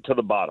glued to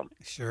the bottom.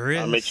 Sure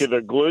is. It's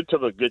either glued to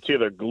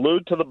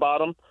the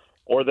bottom,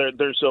 or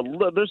there's a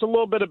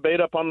little bit of bait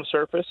up on the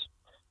surface.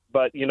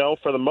 But,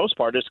 for the most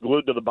part, it's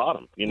glued to the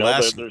bottom.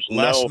 Last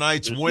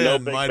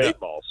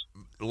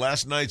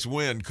night's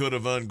wind could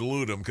have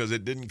unglued them because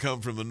it didn't come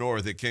from the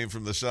north. It came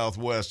from the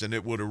southwest, and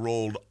it would have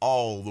rolled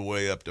all the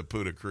way up to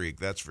Puda Creek.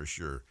 That's for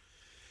sure.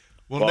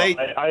 Well, Nate,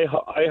 I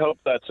hope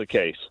that's the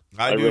case.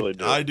 I really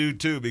do. I do,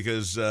 too,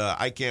 because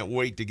I can't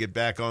wait to get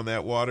back on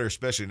that water,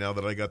 especially now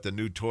that I got the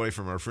new toy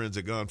from our friends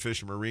at Gone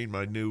Fishing Marine,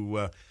 my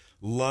new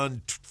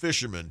Lund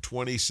Fisherman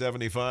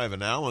 2075,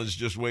 and Alan's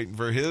just waiting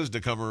for his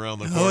to come around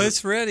the corner. Oh,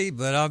 it's ready,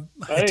 but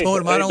I told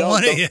him I don't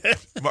want it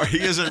yet.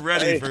 He isn't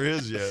ready for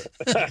his yet.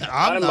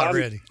 I'm not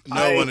ready.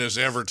 No one has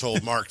ever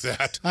told Mark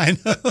that. I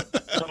know.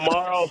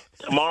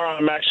 Tomorrow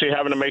I'm actually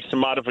having to make some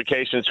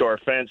modifications to our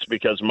fence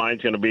because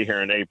mine's going to be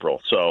here in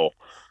April. So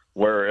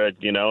we're I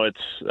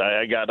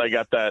got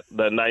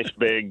the nice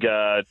big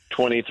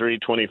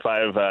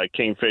 23-25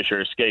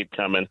 Kingfisher Escape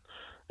coming.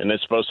 And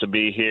it's supposed to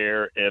be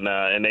here in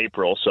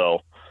April,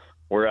 so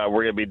we're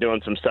going to be doing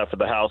some stuff at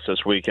the house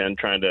this weekend,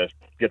 trying to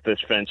get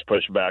this fence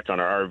pushed back on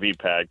our RV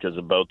pad because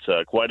the boat's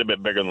quite a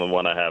bit bigger than the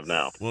one I have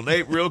now. Well,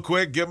 Nate, real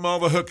quick, give them all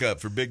the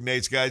hookup for Big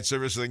Nate's Guide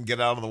Service so they can get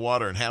out on the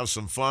water and have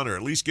some fun, or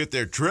at least get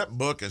their trip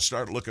booked and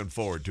start looking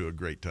forward to a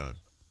great time.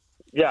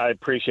 Yeah, I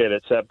appreciate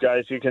it, Sep.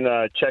 Guys, you can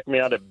check me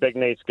out at Big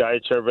Nate's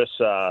Guide Service.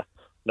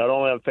 Not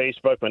only on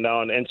Facebook, but now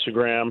on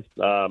Instagram.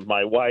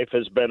 My wife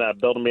has been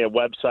building me a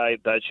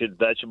website that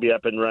should be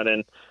up and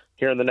running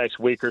here in the next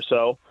week or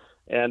so.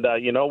 And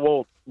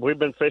we've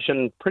been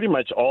fishing pretty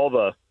much all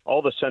the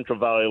Central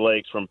Valley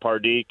lakes from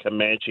Pardee,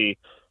 Comanche,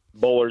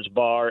 Buller's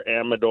Bar,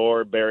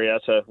 Amador,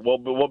 Berryessa.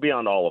 We'll be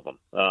on all of them.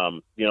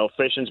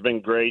 Fishing's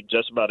been great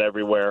just about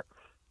everywhere.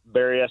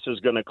 Berryessa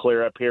is going to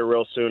clear up here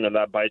real soon, and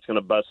that bite's going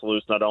to bust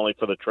loose not only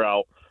for the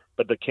trout,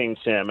 but the king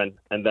salmon,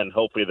 and then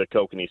hopefully the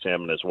kokanee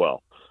salmon as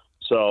well.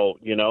 So,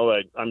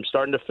 I'm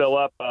starting to fill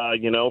up,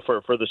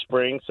 for the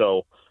spring.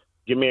 So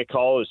give me a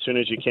call as soon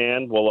as you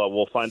can.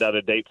 We'll find out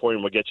a date for you,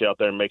 and we'll get you out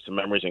there and make some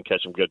memories and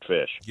catch some good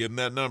fish. Give them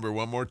that number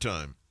one more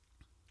time.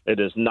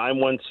 It is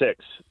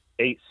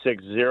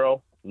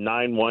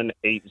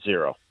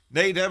 916-860-9180.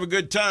 Nate, have a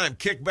good time.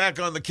 Kick back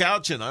on the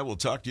couch, and I will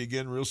talk to you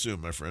again real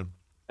soon, my friend.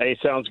 Hey,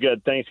 sounds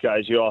good. Thanks,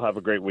 guys. You all have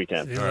a great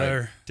weekend. All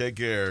right. Take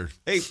care.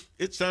 Hey,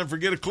 it's time for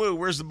Get a Clue.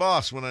 Where's the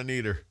boss when I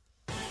need her?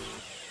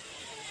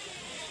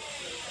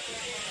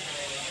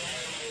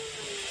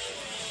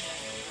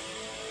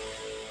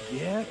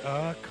 Get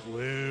a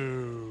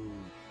Clue.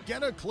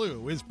 Get a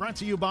Clue is brought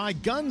to you by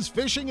Guns,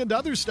 Fishing, and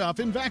Other Stuff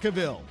in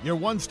Vacaville, your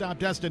one-stop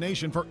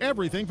destination for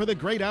everything for the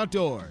great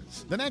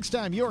outdoors. The next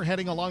time you're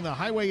heading along the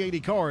Highway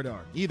 80 corridor,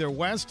 either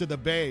west to the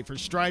bay for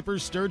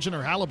stripers, sturgeon,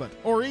 or halibut,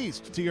 or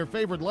east to your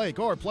favorite lake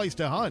or place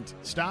to hunt,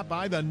 stop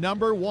by the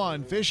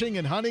 #1 fishing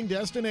and hunting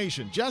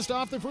destination just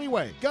off the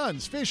freeway,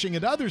 Guns, Fishing,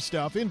 and Other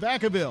Stuff in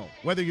Vacaville.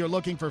 Whether you're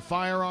looking for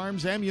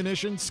firearms,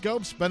 ammunition,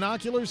 scopes,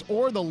 binoculars,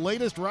 or the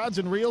latest rods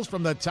and reels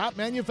from the top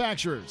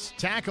manufacturers,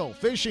 tackle,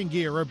 fishing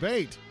gear, or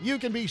bait, you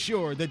can be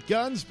sure that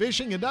Guns,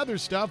 Fishing, and Other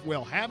Stuff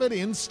will have it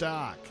in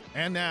stock.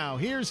 And now,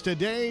 here's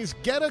today's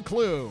Get a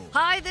Clue.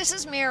 Hi, this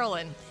is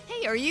Marilyn.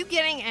 Hey, are you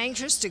getting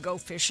anxious to go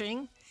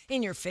fishing?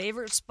 In your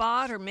favorite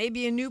spot, or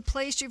maybe a new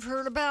place you've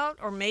heard about,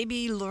 or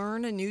maybe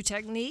learn a new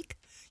technique?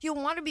 You'll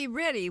want to be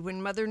ready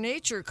when Mother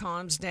Nature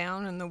calms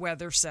down and the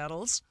weather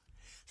settles.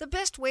 The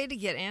best way to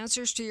get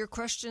answers to your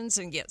questions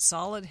and get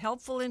solid,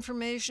 helpful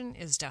information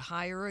is to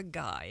hire a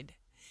guide.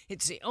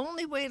 It's the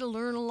only way to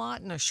learn a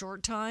lot in a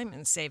short time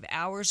and save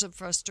hours of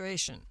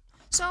frustration.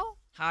 So,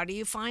 how do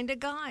you find a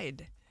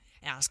guide?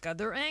 Ask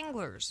other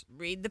anglers,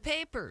 read the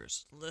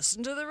papers,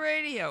 listen to the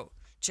radio,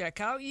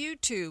 check out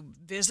YouTube,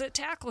 visit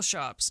tackle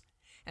shops,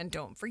 and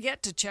don't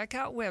forget to check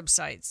out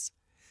websites.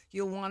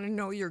 You'll want to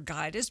know your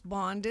guide is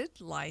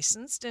bonded,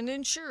 licensed, and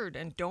insured,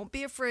 and don't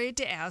be afraid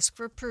to ask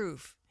for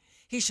proof.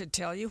 He should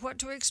tell you what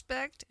to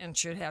expect and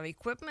should have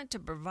equipment to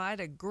provide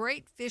a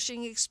great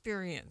fishing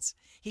experience.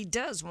 He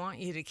does want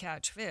you to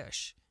catch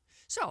fish.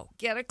 So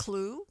get a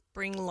clue,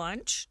 bring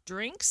lunch,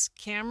 drinks,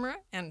 camera,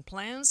 and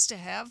plans to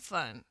have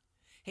fun.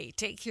 Hey,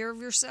 take care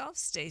of yourself,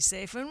 stay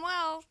safe and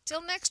well.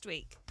 Till next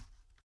week.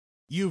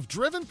 You've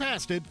driven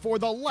past it for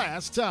the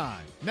last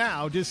time.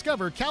 Now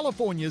discover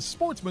California's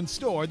Sportsman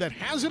store that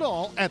has it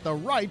all at the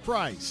right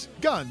price.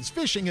 Guns,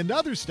 fishing, and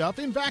other stuff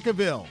in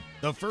Vacaville.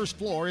 The first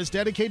floor is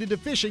dedicated to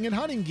fishing and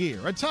hunting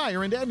gear,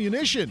 attire, and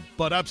ammunition.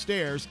 But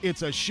upstairs,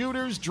 it's a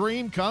shooter's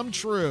dream come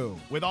true.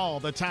 With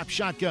all the top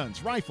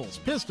shotguns, rifles,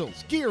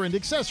 pistols, gear, and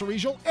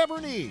accessories you'll ever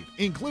need,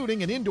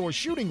 including an indoor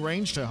shooting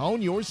range to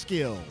hone your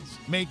skills.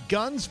 Make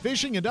guns,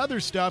 fishing, and other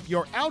stuff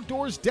your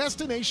outdoors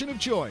destination of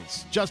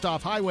choice. Just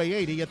off Highway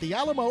 80 at the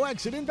Alamo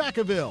exit in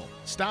Vacaville.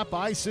 Stop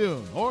by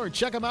soon or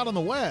check them out on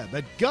the web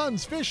at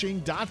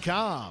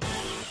gunsfishing.com.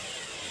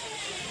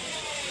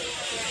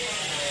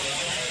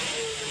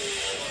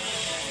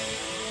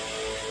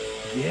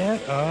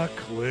 Get a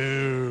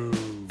clue.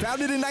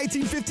 Founded in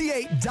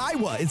 1958,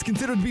 Daiwa is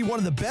considered to be one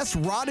of the best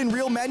rod and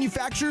reel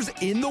manufacturers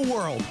in the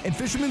world, and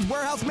Fisherman's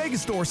Warehouse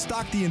Megastore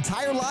stock the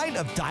entire line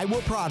of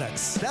Daiwa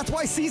products. That's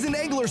why seasoned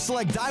anglers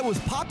select Daiwa's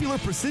popular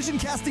precision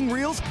casting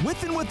reels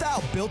with and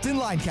without built-in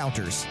line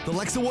counters. The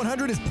Lexa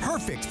 100 is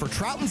perfect for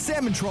trout and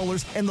salmon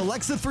trollers, and the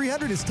Lexa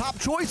 300 is top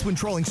choice when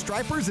trolling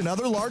stripers and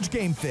other large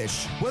game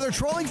fish. Whether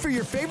trolling for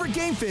your favorite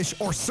game fish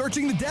or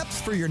searching the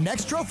depths for your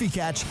next trophy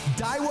catch,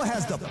 Daiwa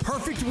has the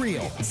perfect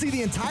reel. See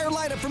the entire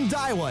lineup from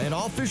Daiwa in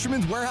all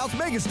Fisherman's Warehouse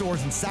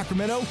Megastores in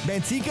Sacramento,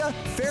 Manteca,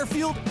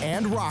 Fairfield,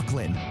 and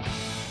Rockland.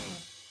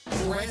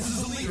 Lowrance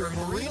is the leader in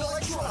marine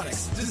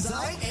electronics,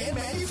 design, and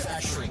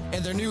manufacturing.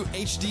 And their new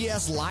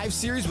HDS Live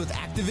series with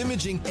active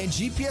imaging and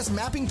GPS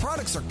mapping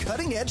products are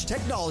cutting-edge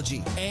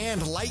technology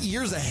and light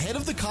years ahead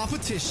of the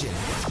competition.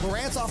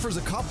 Lowrance offers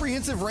a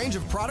comprehensive range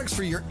of products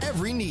for your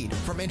every need.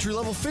 From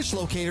entry-level fish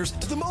locators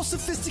to the most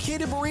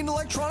sophisticated marine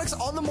electronics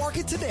on the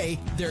market today,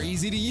 they're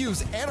easy to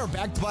use and are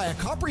backed by a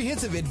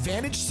comprehensive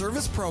Advantage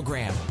service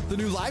program. The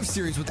new Live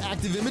series with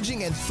active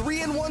imaging and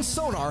 3-in-1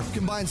 sonar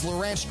combines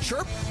Lowrance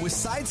Chirp with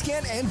side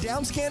scan and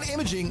downscan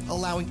imaging,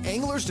 allowing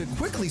anglers to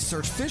quickly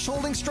search fish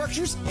holding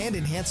structures and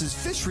enhances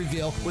fish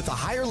reveal with a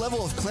higher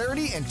level of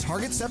clarity and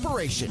target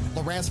separation.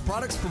 Lowrance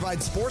products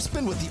provide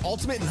sportsmen with the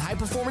ultimate and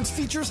high-performance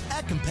features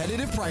at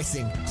competitive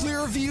pricing.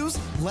 Clearer views,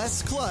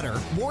 less clutter,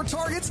 more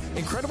targets,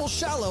 incredible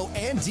shallow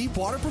and deep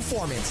water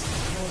performance.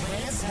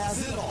 Lowrance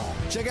has it all.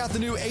 Check out the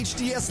new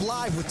HDS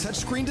Live with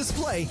touchscreen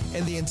display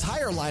and the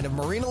entire line of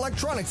marine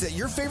electronics at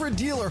your favorite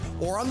dealer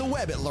or on the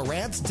web at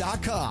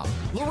Lowrance.com.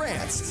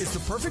 Lowrance is the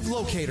perfect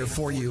locator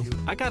for you.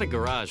 I got a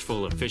garage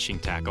full of fishing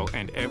tackle,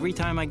 and every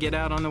time I get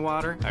out on the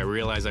water, I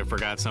realize I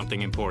forgot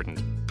something important.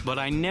 But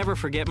I never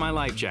forget my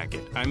life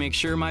jacket. I make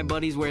sure my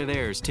buddies wear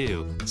theirs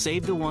too.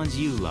 Save the ones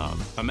you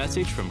love. A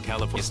message from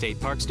California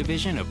State Parks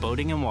Division of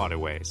Boating and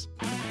Waterways.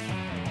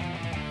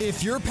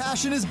 If your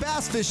passion is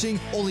bass fishing,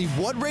 only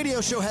one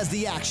radio show has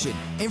the action,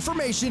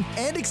 information,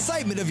 and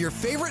excitement of your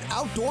favorite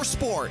outdoor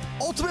sport.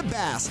 Ultimate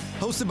Bass,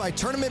 hosted by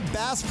Tournament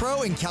Bass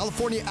Pro and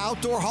California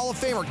Outdoor Hall of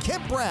Famer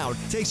Kent Brown,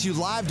 takes you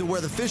live to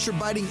where the fish are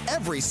biting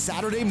every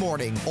Saturday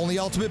morning. Only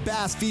Ultimate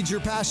Bass feeds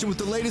your passion with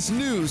the latest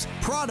news,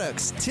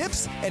 products,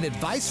 tips, and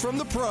advice from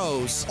the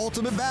pros.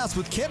 Ultimate Bass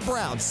with Kent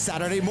Brown,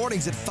 Saturday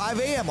mornings at 5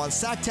 a.m. on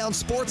Sacktown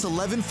Sports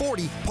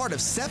 1140, part of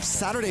Sep's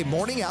Saturday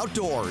Morning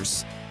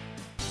Outdoors.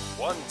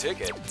 One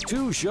ticket,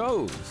 2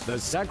 shows, the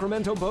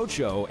Sacramento Boat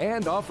Show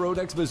and Off-Road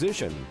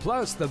Exposition,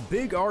 plus the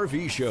Big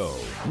RV Show.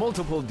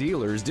 Multiple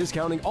dealers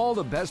discounting all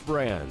the best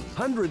brands.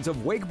 Hundreds of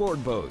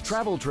wakeboard boats,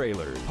 travel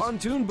trailers,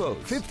 pontoon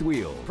boats, fifth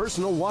wheel,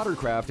 personal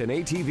watercraft and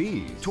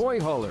ATVs,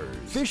 toy haulers,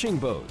 fishing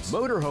boats,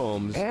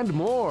 motorhomes, and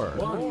more.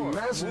 One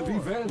massive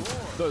event.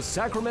 The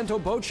Sacramento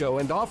Boat Show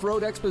and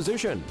Off-Road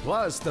Exposition,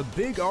 plus the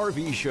Big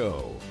RV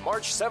Show.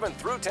 March 7th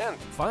through 10th.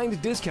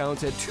 Find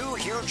discounts at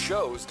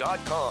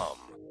 2hugeshows.com.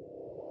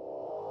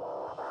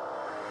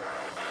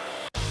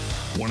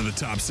 One of the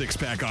top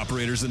six-pack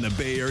operators in the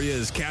Bay Area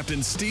is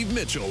Captain Steve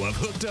Mitchell of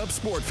Hooked Up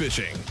Sport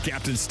Fishing.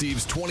 Captain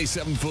Steve's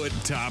 27-foot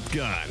Top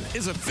Gun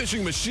is a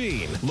fishing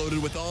machine loaded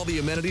with all the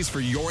amenities for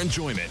your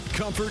enjoyment,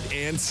 comfort,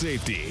 and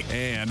safety.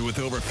 And with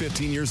over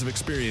 15 years of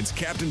experience,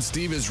 Captain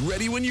Steve is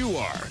ready when you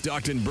are.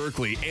 Docked in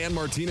Berkeley and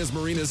Martinez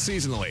Marinas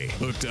seasonally.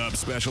 Hooked Up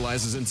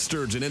specializes in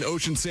sturgeon and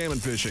ocean salmon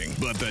fishing,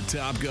 but the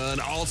Top Gun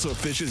also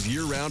fishes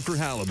year-round for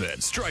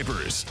halibut,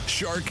 stripers,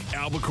 shark,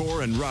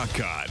 albacore, and rock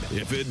cod.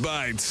 If it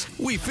bites,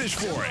 we fish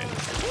for it.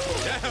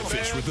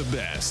 Fish with the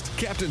best.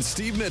 Captain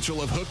Steve Mitchell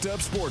of Hooked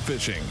Up Sport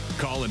Fishing.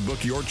 Call and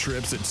book your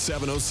trips at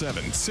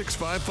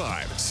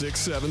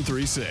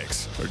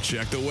 707-655-6736 or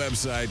check the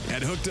website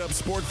at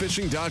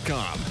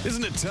hookedupsportfishing.com.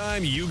 Isn't it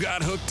time you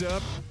got hooked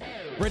up?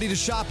 Ready to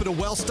shop at a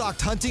well-stocked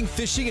hunting,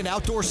 fishing, and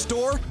outdoor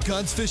store?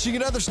 Guns, Fishing,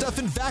 and Other Stuff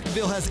in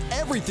Vacaville has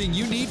everything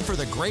you need for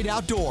the great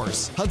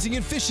outdoors. Hunting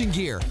and fishing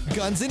gear,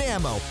 guns and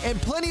ammo, and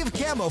plenty of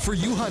camo for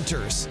you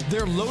hunters.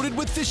 They're loaded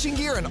with fishing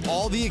gear and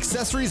all the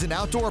accessories and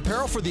outdoor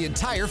apparel for the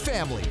entire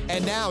family.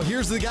 And now,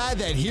 here's the guy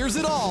that hears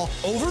it all,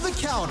 over the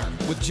counter,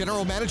 with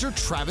General Manager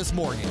Travis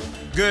Morgan.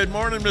 Good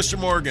morning, Mr.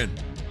 Morgan.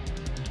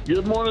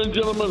 Good morning,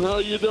 gentlemen. How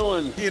you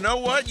doing? You know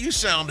what? You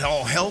sound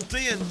all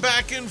healthy and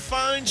back in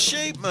fine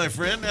shape, my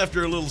friend,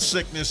 after a little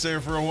sickness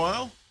there for a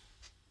while.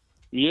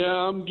 Yeah,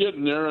 I'm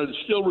getting there. I'm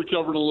still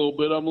recovering a little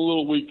bit. I'm a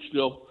little weak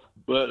still,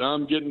 but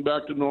I'm getting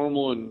back to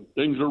normal and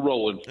things are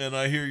rolling. And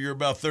I hear you're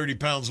about 30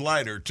 pounds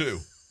lighter, too.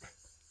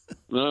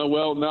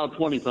 Well, now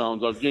 20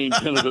 pounds. I've gained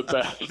 10 of it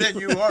back.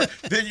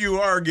 Then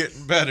you are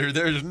getting better.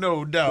 There's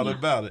no doubt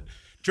about it.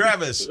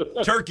 Travis,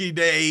 Turkey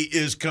Day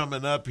is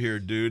coming up here,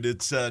 dude.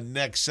 It's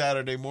next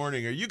Saturday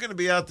morning. Are you going to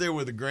be out there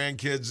with the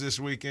grandkids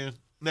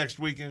next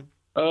weekend?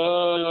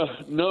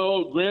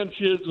 No,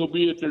 grandkids will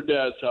be at their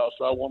dad's house,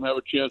 so I won't have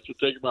a chance to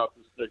take them out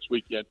this next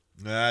weekend.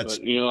 That's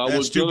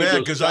too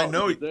bad, because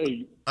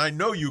I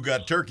know you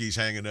got turkeys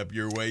hanging up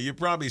your way. You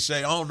probably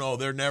say, oh, no,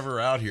 they're never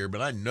out here,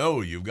 but I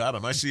know you've got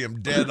them. I see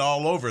them dead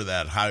all over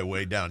that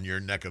highway down your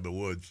neck of the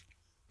woods.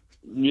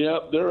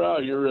 Yep, they're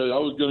out here. I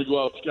was going to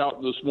go out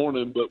scouting this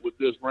morning, but with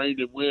this rain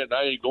and wind,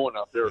 I ain't going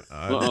out there.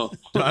 I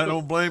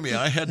don't blame you.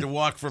 I had to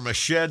walk from a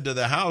shed to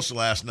the house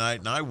last night,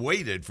 and I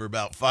waited for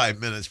about 5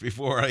 minutes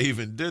before I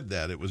even did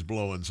that. It was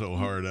blowing so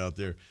hard out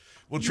there.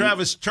 Well,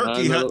 Travis,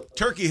 turkey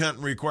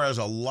hunting requires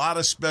a lot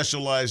of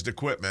specialized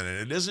equipment, and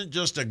it isn't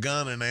just a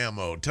gun and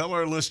ammo. Tell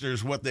our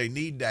listeners what they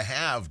need to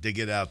have to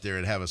get out there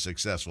and have a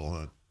successful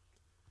hunt.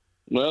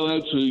 Well,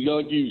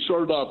 you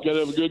start off, got to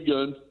have a good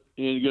gun.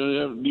 And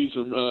you're going to need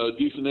some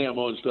decent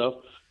ammo and stuff.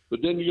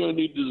 But then you're going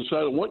to need to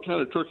decide on what kind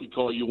of turkey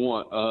call you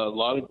want. A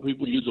lot of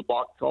people use a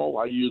box call.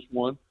 I use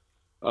one.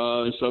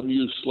 Some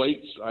use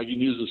slates. I can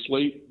use a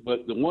slate.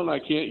 But the one I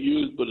can't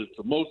use, but it's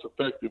the most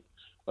effective,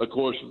 of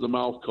course, is the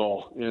mouth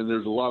call. And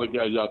there's a lot of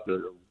guys out there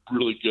that are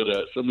really good at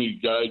it. Some of these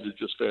guys are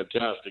just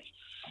fantastic.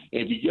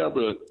 And if you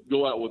ever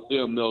go out with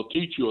them, they'll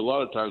teach you a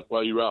lot of times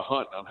while you're out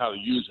hunting on how to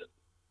use it.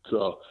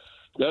 So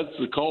that's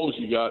the calls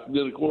you got. And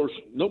then, of course,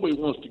 nobody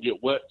wants to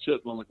get wet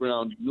sitting on the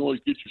ground. You can always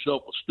get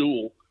yourself a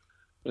stool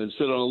and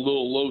sit on a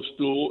little low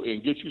stool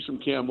and get you some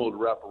camo to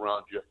wrap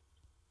around you.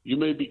 You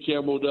may be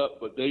camoed up,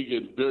 but they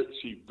can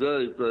see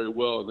very, very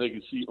well, and they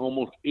can see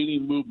almost any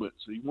movement.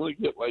 So you want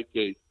to get like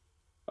a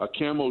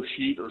camo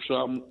sheet or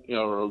something,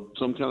 or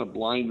some kind of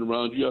blind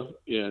around you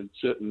and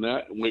sit in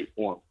that and wait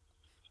for them.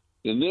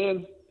 And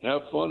then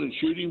have fun and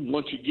shoot him.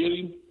 Once you get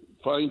him,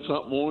 find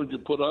something orange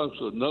and put on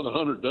so another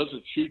hunter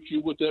doesn't shoot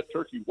you with that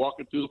turkey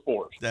walking through the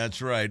forest. That's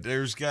right.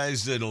 There's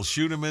guys that'll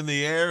shoot them in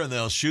the air, and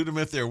they'll shoot them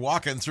if they're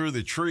walking through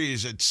the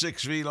trees at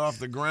 6 feet off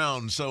the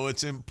ground. So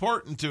it's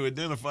important to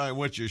identify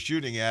what you're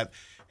shooting at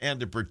and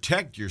to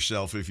protect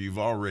yourself if you've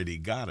already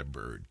got a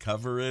bird.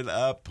 Cover it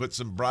up, put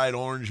some bright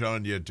orange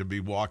on you to be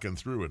walking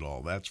through it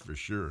all, that's for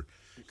sure.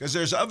 Because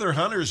there's other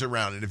hunters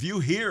around, and if you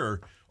hear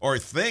or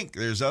think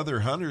there's other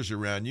hunters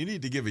around, you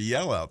need to give a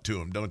yell out to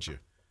them, don't you?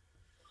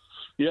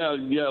 Yeah,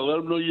 let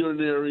them know you're in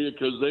the area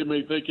because they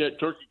may think that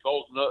turkey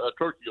calls a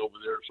turkey over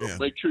there. So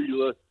make sure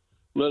you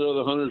let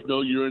other hunters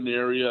know you're in the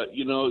area.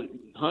 You know,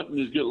 hunting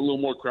is getting a little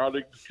more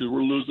crowded because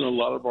we're losing a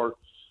lot of our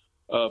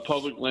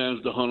public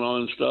lands to hunt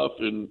on and stuff,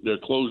 and they're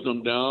closing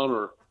them down,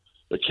 or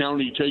the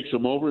county takes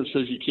them over and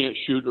says you can't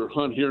shoot or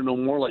hunt here no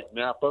more, like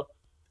Napa.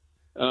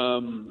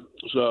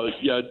 So,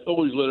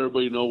 always let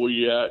everybody know where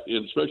you're at,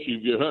 and especially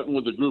if you're hunting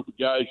with a group of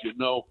guys you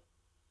know.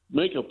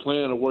 Make a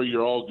plan of where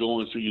you're all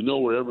going so you know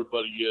where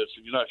everybody is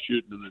and you're not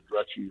shooting in the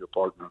direction of your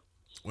partner.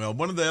 Well,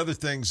 one of the other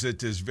things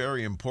that is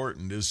very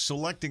important is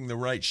selecting the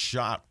right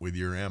shot with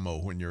your ammo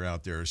when you're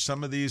out there.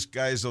 Some of these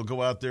guys, they'll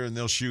go out there and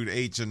they'll shoot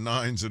 8s and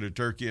 9s at a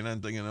turkey, and I'm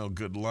thinking, oh,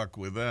 good luck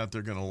with that.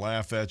 They're going to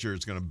laugh at you, or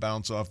it's going to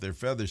bounce off their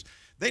feathers.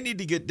 They need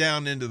to get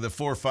down into the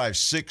 4, 5,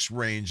 6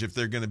 range if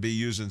they're going to be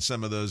using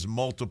some of those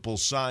multiple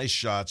size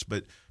shots,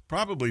 but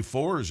probably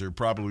 4s are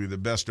probably the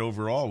best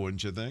overall,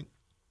 wouldn't you think?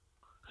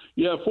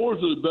 Yeah,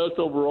 4s are the best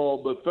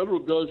overall, but Federal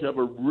does have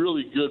a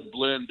really good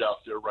blend out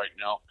there right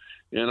now.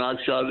 And I've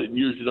shot it and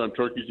used it on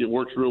turkeys. It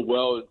works real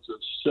well. It's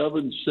a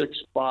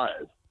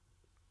 7.65,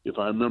 if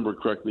I remember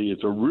correctly.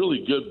 It's a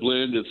really good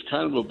blend. It's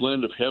kind of a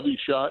blend of heavy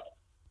shot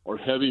or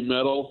heavy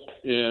metal,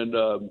 and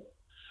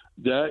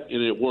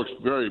it works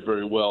very,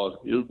 very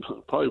well. It would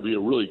probably be a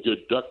really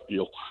good duck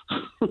deal.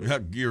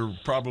 You're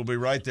probably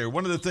right there.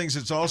 One of the things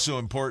that's also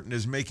important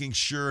is making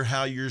sure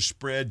how your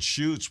spread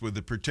shoots with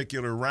the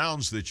particular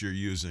rounds that you're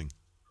using.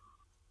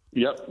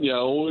 Yep. Yeah.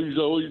 Always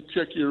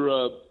check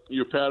your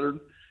pattern.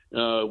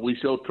 We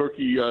sell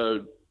turkey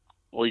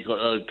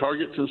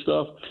targets and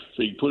stuff,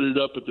 so you put it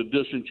up at the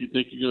distance you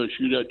think you're going to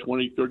shoot at,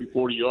 20, 30,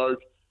 40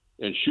 yards,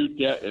 and shoot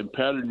that and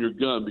pattern your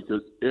gun,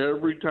 because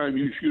every time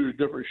you shoot a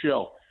different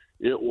shell,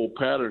 it will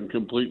pattern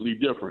completely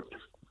different.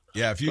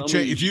 Yeah, if you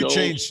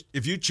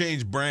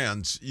change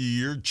brands,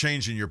 you're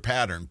changing your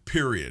pattern.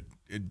 Period.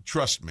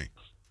 Trust me.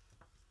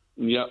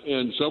 Yeah,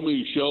 and some of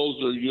these shells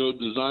are,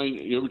 designed,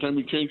 every time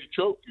you change the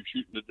choke, you're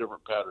shooting a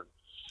different pattern.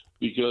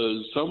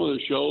 Because some of the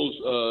shells,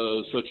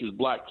 such as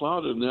Black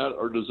Cloud and that,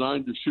 are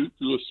designed to shoot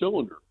through a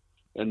cylinder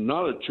and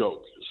not a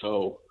choke.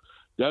 So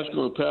that's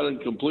going to pattern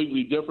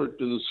completely different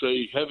than,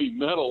 say, heavy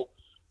metal,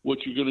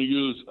 which you're going to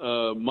use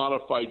a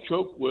modified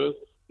choke with,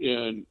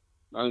 and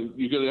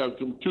you're going to have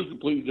two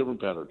completely different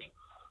patterns.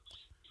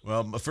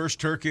 Well, the first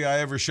turkey I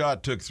ever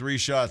shot took 3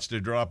 shots to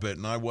drop it,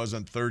 and I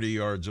wasn't 30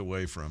 yards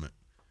away from it.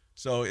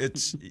 So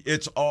it's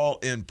all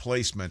in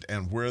placement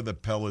and where the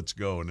pellets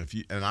go.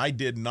 And I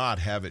did not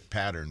have it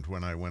patterned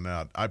when I went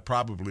out. I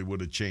probably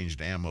would have changed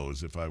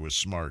ammos if I was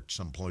smart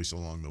someplace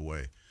along the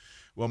way.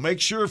 Well,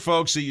 make sure,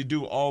 folks, that you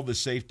do all the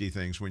safety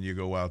things when you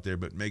go out there,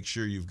 but make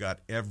sure you've got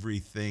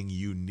everything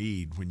you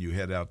need when you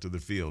head out to the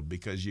field,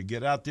 because you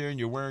get out there and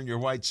you're wearing your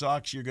white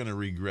socks, you're going to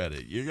regret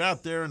it. You're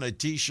out there in a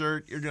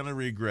T-shirt, you're going to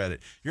regret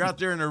it. You're out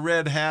there in a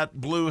red hat,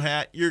 blue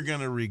hat, you're going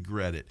to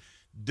regret it.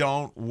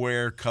 Don't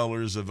wear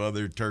colors of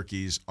other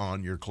turkeys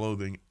on your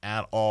clothing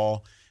at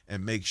all,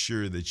 and make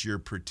sure that you're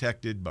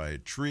protected by a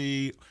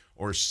tree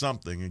or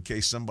something in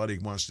case somebody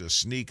wants to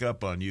sneak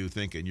up on you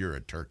thinking you're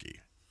a turkey.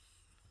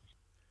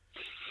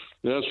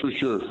 That's for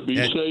sure. Be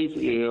safe,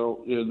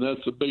 and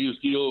that's the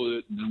biggest deal.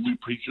 We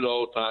preach it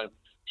all the time.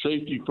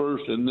 Safety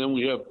first, and then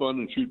we have fun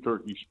and shoot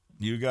turkeys.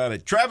 You got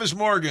it. Travis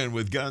Morgan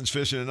with Guns,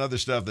 Fishing, and Other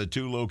Stuff, the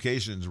 2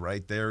 locations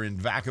right there in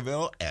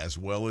Vacaville as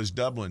well as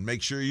Dublin.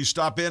 Make sure you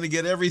stop in and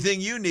get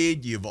everything you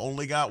need. You've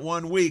only got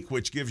 1 week,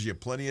 which gives you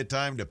plenty of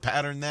time to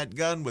pattern that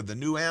gun with the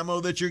new ammo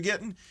that you're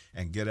getting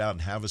and get out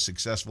and have a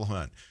successful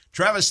hunt.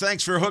 Travis,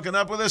 thanks for hooking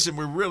up with us, and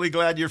we're really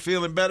glad you're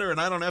feeling better, and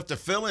I don't have to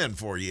fill in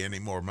for you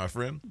anymore, my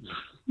friend.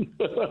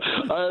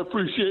 I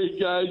appreciate it,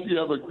 guys. You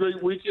have a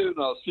great weekend, and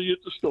I'll see you at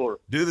the store.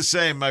 Do the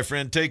same, my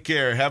friend. Take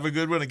care. Have a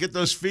good one, and get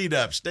those feet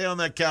up. Stay on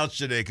that couch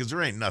today, because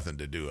there ain't nothing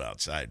to do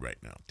outside right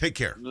now. Take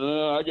care.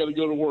 I got to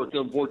go to work,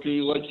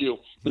 unfortunately, like you.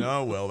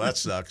 No, well, that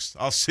sucks.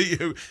 I'll see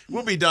you.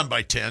 We'll be done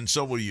by 10,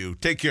 so will you.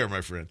 Take care,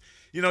 my friend.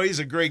 He's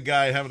a great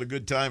guy, having a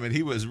good time, and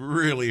he was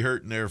really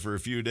hurting there for a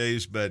few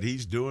days, but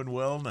he's doing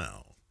well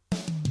now.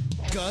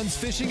 Guns,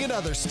 fishing, and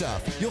other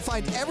stuff. You'll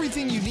find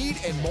everything you need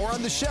and more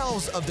on the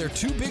shelves of their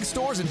 2 big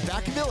stores in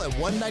Vacaville at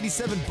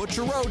 197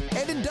 Butcher Road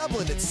and in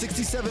Dublin at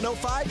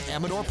 6705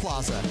 Amador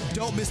Plaza.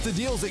 Don't miss the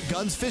deals at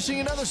Guns,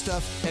 Fishing, and Other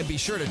Stuff, and be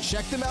sure to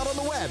check them out on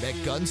the web at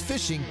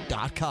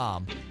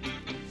gunsfishing.com.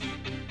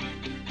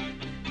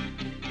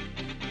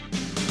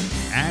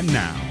 And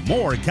now,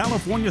 more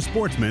California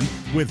Sportsmen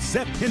with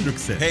Sep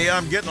Hendrickson. Hey,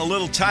 I'm getting a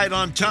little tight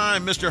on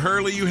time. Mr.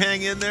 Hurley, you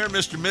hang in there.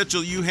 Mr.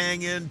 Mitchell, you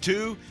hang in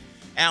too.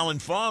 Alan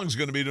Fong's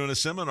going to be doing a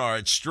seminar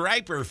at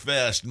Striper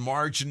Fest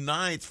March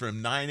 9th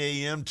from 9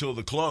 a.m. till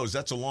the close.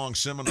 That's a long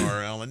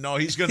seminar, Alan. No,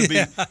 he's going to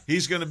be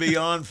he's going to be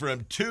on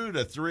from 2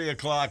 to 3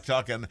 o'clock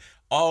talking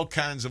all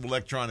kinds of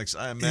electronics.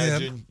 I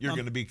imagine you're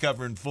going to be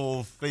covering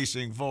full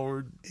facing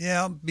forward.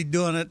 Yeah, I'll be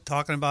doing it,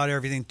 talking about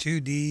everything,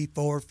 2D,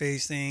 forward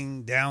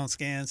facing, down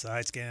scan,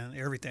 side scan,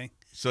 everything.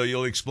 So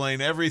you'll explain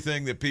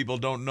everything that people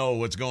don't know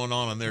what's going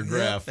on their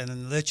graph. And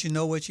then let you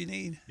know what you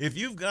need. If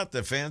you've got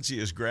the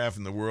fanciest graph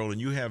in the world and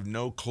you have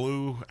no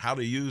clue how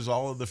to use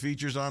all of the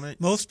features on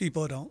it. Most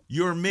people don't.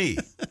 You're me.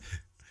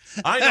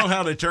 I know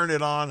how to turn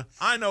it on.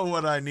 I know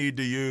what I need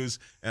to use,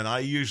 and I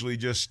usually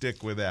just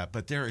stick with that.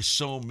 But there are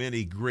so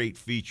many great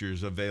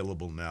features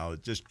available now.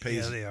 It just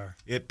pays. Yeah, they are.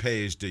 It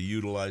pays to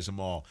utilize them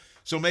all.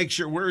 So make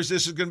sure, where is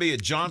this? Is going to be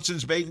at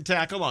Johnson's Bait and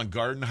Tackle on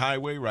Garden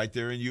Highway right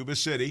there in Yuba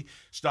City.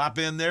 Stop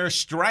in there.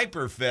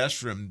 Striper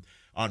Fest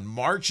on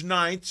March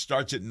 9th.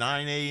 Starts at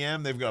 9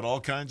 a.m. They've got all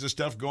kinds of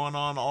stuff going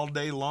on all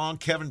day long.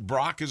 Kevin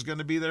Brock is going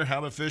to be there,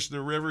 how to fish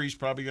the river. He's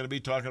probably going to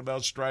be talking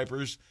about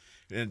stripers.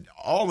 And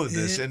all of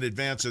this in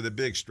advance of the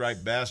big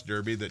striped bass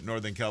derby that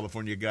Northern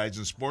California Guides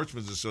and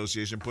Sportsmen's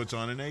Association puts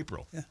on in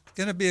April. Yeah, it's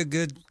going to be a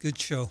good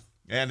show.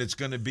 And it's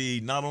going to be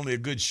not only a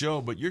good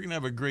show, but you're going to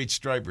have a great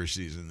striper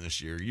season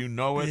this year. You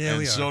know it,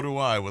 and so do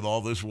I with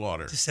all this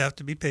water. Just have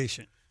to be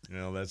patient.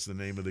 That's the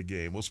name of the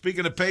game. Well,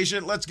 speaking of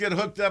patient, let's get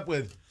hooked up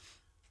with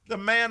the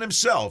man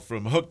himself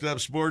from Hooked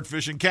Up Sport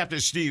Fishing. Captain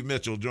Steve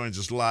Mitchell joins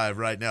us live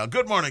right now.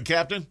 Good morning,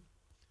 Captain.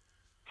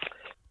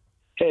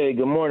 Hey,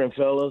 good morning,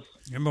 fellas.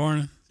 Good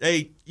morning.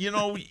 Hey, you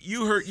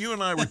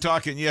and I were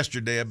talking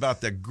yesterday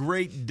about the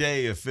great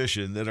day of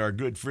fishing that our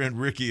good friend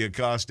Ricky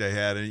Acosta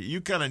had, and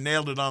you kind of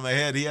nailed it on the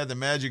head. He had the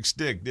magic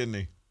stick, didn't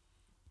he?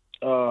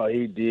 Oh,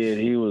 he did.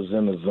 He was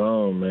in the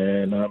zone,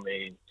 man. I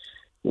mean,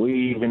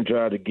 we even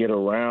tried to get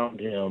around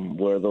him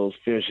where those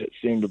fish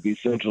seemed to be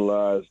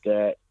centralized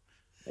at,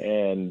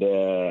 and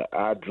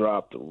I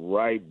dropped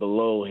right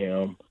below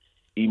him,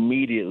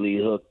 immediately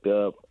hooked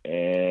up,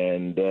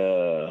 and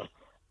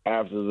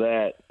after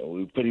that,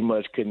 we pretty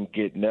much couldn't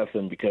get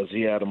nothing because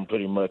he had them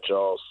pretty much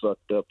all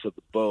sucked up to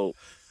the boat.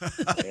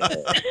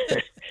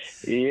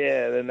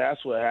 Yeah, and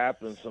that's what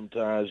happens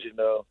sometimes,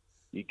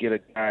 You get a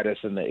guy that's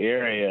in the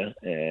area,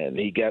 and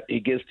he gets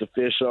the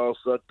fish all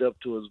sucked up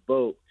to his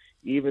boat.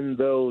 Even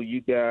though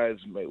you guys,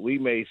 we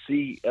may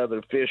see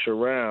other fish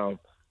around,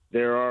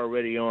 they're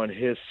already on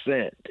his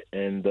scent,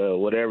 and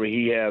whatever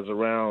he has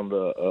around,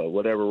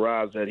 whatever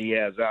rods that he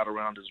has out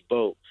around his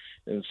boat.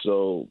 And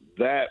so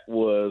that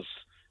was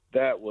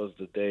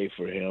the day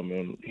for him.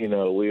 And,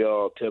 we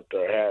all tipped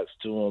our hats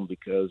to him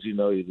because, he's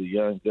a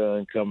young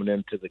gun coming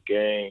into the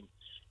game.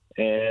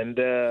 And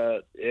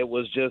it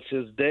was just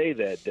his day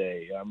that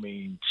day. I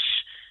mean,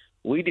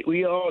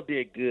 we all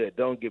did good.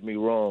 Don't get me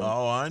wrong.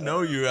 Oh, I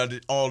know you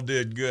all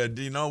did good.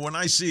 When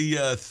I see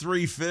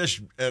 3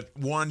 fish at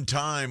one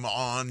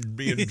time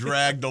being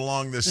dragged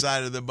along the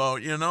side of the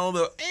boat, hey,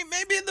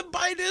 maybe the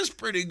bite is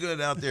pretty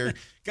good out there.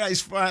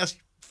 Guys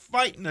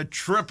fighting a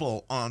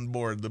triple on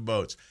board the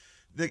boats.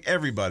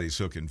 Everybody's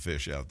hooking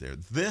fish out there.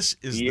 This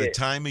is the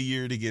time of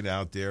year to get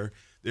out there.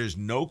 There's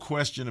no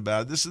question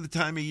about it. This is the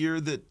time of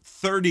year that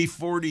 30,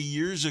 40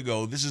 years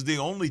ago, this is the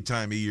only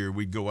time of year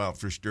we'd go out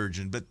for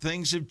sturgeon. But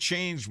things have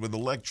changed with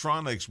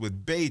electronics,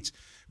 with baits,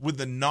 with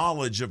the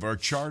knowledge of our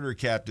charter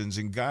captains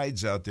and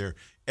guides out there.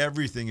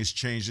 Everything has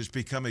changed. It's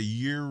become a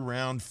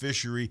year-round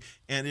fishery,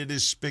 and it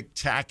is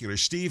spectacular.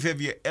 Steve,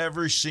 have you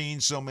ever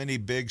seen so many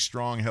big,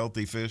 strong,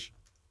 healthy fish?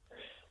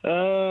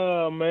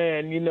 Oh,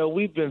 man,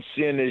 we've been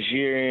seeing this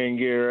year in,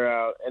 year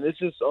out, and it's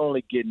just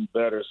only getting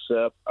better,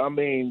 Sep. I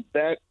mean,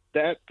 that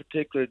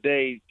particular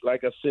day,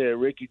 like I said,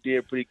 Ricky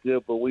did pretty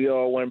good, but we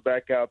all went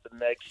back out the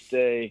next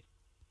day.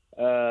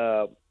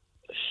 That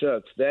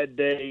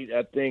day,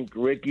 I think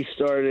Ricky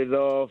started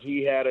off.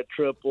 He had a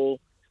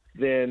triple.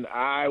 Then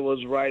I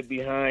was right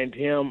behind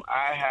him.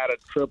 I had a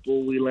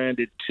triple. We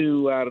landed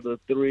 2 out of the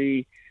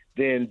 3.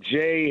 Then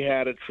Jay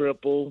had a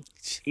triple.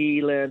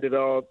 He landed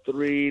all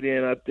 3.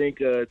 Then I think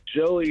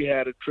Joey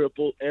had a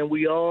triple. And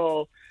we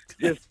all,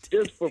 just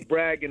for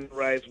bragging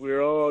rights,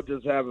 we're all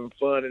just having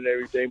fun and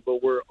everything.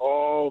 But we're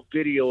all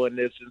videoing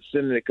this and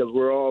sending it because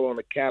we're all on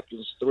the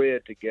captain's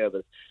thread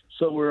together.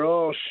 So we're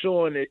all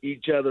showing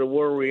each other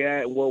where we're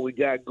at and what we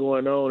got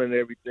going on and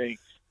everything.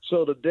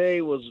 So the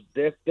day was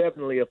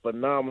definitely a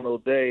phenomenal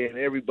day. And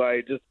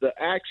everybody, just the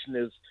action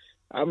is,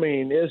 I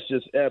mean, it's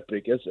just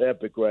epic. It's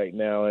epic right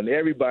now, and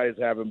everybody's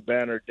having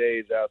banner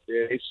days out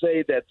there. They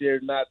say that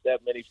there's not that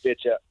many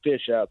fish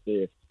out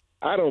there.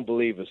 I don't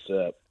believe it,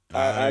 Sep.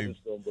 I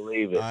just don't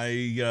believe it.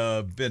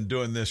 I've been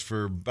doing this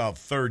for about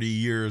 30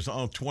 years,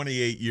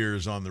 28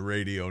 years on the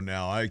radio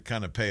now. I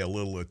kind of pay a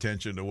little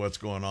attention to what's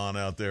going on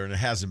out there, and it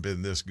hasn't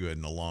been this good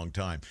in a long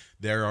time.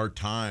 There are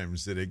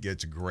times that it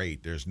gets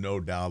great. There's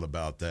no doubt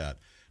about that.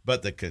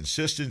 But the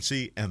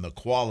consistency and the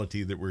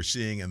quality that we're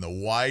seeing in the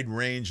wide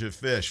range of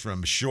fish,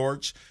 from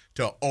shorts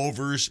to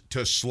overs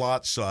to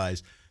slot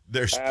size,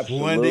 there's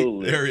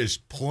plenty. There is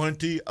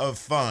plenty of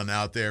fun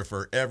out there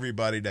for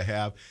everybody to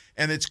have,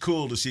 and it's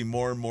cool to see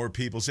more and more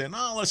people saying,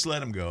 "Oh, let's let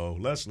them go.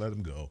 Let's let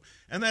them go,"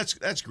 and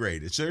that's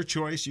great. It's their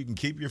choice. You can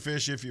keep your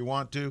fish if you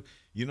want to.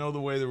 You know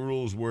the way the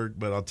rules work,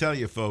 but I'll tell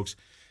you, folks.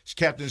 It's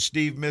Captain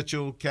Steve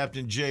Mitchell,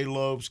 Captain Jay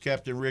Lobes,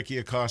 Captain Ricky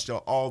Acosta,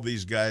 all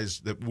these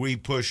guys that we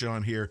push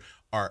on here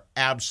are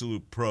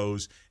absolute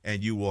pros,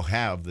 and you will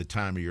have the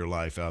time of your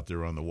life out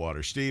there on the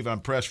water. Steve, I'm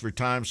pressed for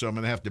time, so I'm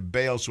going to have to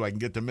bail so I can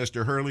get to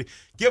Mr. Hurley.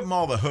 Give them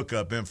all the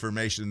hookup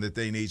information that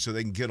they need so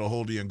they can get a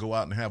hold of you and go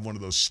out and have one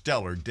of those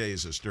stellar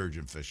days of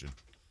sturgeon fishing.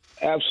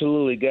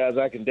 Absolutely, guys.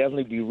 I can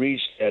definitely be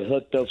reached at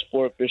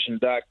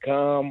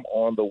hookedupsportfishing.com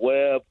on the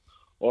web,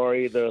 or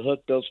either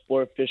Hooked Up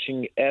Sport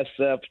Fishing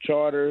SF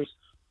Charters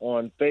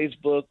on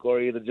Facebook, or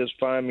either just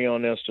find me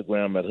on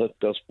Instagram at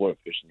Hooked Up Sport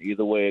Fishing.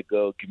 Either way it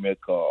goes, give me a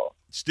call.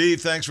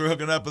 Steve, thanks for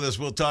hooking up with us.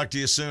 We'll talk to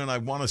you soon. I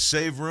want to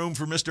save room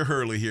for Mr.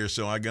 Hurley here,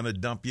 so I'm going to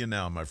dump you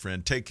now, my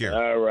friend. Take care.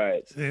 All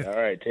right. All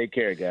right. Take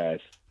care, guys.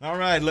 All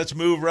right. Let's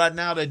move right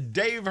now to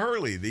Dave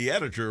Hurley, the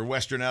editor of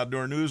Western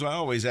Outdoor News. I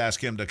always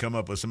ask him to come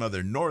up with some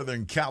other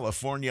Northern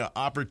California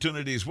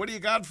opportunities. What do you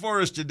got for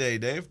us today,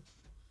 Dave?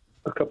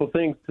 A couple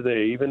things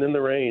today. Even in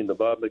the rain, the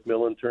Bob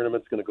McMillan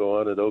tournament's going to go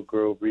on at Oak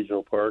Grove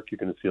Regional Park. You're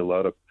going to see a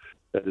lot of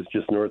that is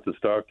just north of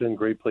Stockton.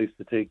 Great place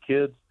to take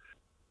kids.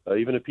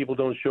 Even if people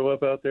don't show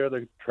up out there,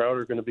 the trout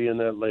are going to be in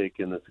that lake,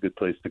 and it's a good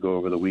place to go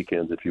over the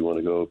weekends if you want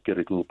to go get a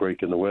little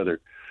break in the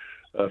weather.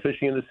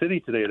 Fishing in the city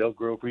today at Elk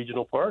Grove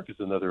Regional Park is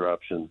another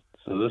option.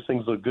 So those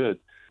things look good.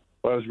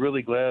 Well, I was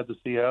really glad to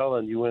see,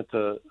 Alan, you went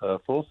to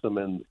Folsom,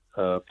 and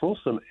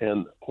Folsom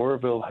and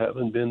Oroville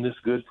haven't been this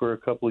good for a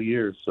couple of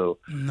years. So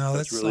no,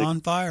 it's really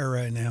on fire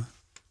right now.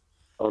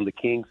 On the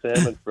king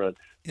salmon front.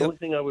 The only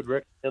thing I would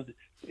recommend,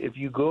 if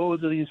you go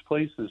to these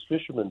places,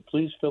 fishermen,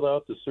 please fill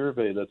out the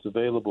survey that's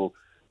available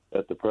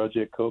at the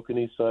Project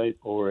Kokanee site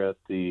or at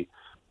the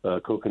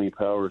Kokanee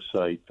Power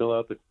site. Fill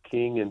out the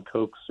King and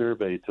Coke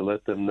survey to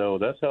let them know.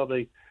 That's how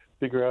they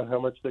figure out how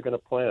much they're going to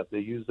plant. They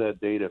use that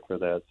data for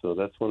that. So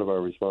that's one of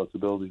our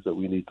responsibilities that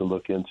we need to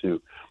look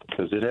into,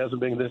 because it hasn't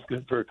been this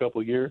good for a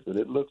couple of years, and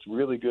it looks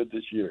really good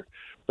this year.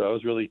 So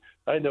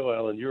I know,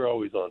 Alan, you're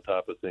always on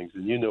top of things,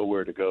 and you know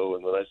where to go.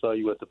 And when I saw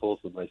you at the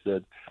Folsom, I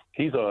said,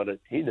 he's on it.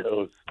 He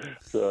knows.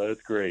 So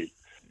that's great.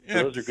 Yeah,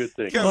 so those are good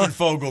things. Kevin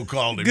Fogel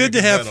called him. Good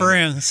to have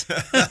friends.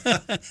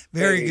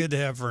 Very good to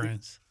have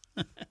friends.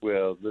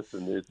 Well,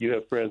 listen, you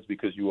have friends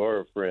because you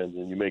are a friend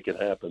and you make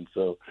it happen.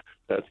 So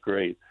that's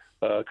great.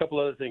 A couple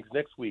other things.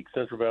 Next week,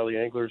 Central Valley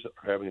Anglers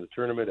are having the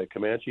tournament at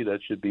Comanche. That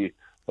should be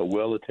a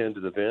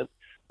well-attended event.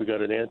 We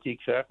got an antique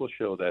tackle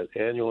show. That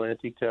annual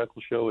antique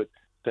tackle show at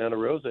Santa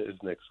Rosa is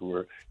next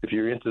week. If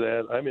you're into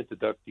that, I'm into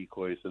duck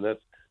decoys, and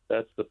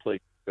that's the place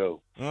to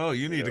go. Oh,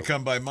 you need to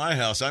come by my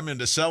house. I'm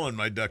into selling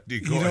my duck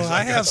decoys. You know,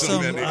 I have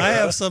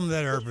some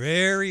that are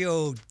very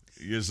old.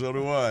 Yeah, so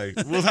do I.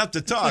 We'll have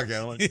to talk,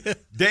 Alan.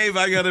 Dave,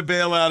 I got to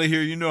bail out of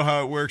here. You know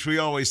how it works. We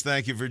always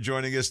thank you for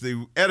joining us.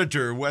 The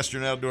editor of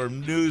Western Outdoor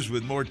News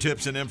with more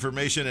tips and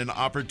information and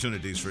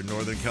opportunities for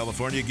Northern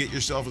California. Get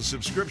yourself a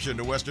subscription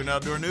to Western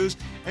Outdoor News,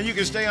 and you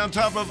can stay on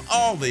top of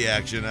all the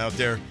action out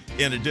there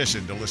in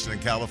addition to listening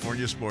to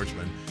California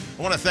Sportsmen.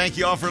 I want to thank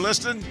you all for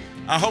listening.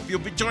 I hope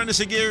you'll join us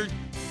again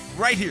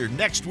right here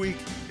next week.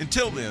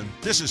 Until then,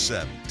 this is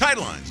Sep. Tight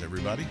lines,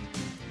 everybody.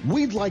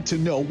 We'd like to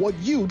know what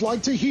you'd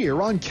like to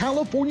hear on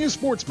California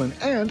Sportsmen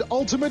and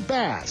Ultimate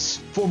Bass.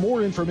 For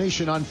more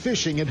information on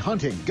fishing and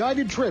hunting,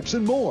 guided trips,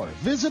 and more,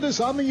 visit us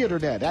on the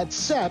internet at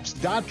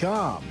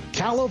seps.com.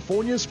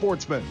 California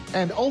Sportsmen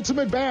and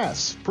Ultimate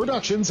Bass,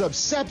 productions of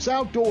Seps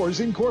Outdoors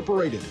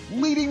Incorporated,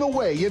 leading the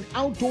way in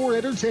outdoor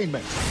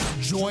entertainment.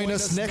 Join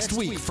us next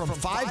week from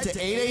 5 to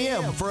 8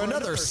 a.m. for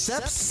another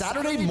Seps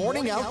Saturday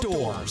Morning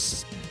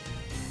Outdoors.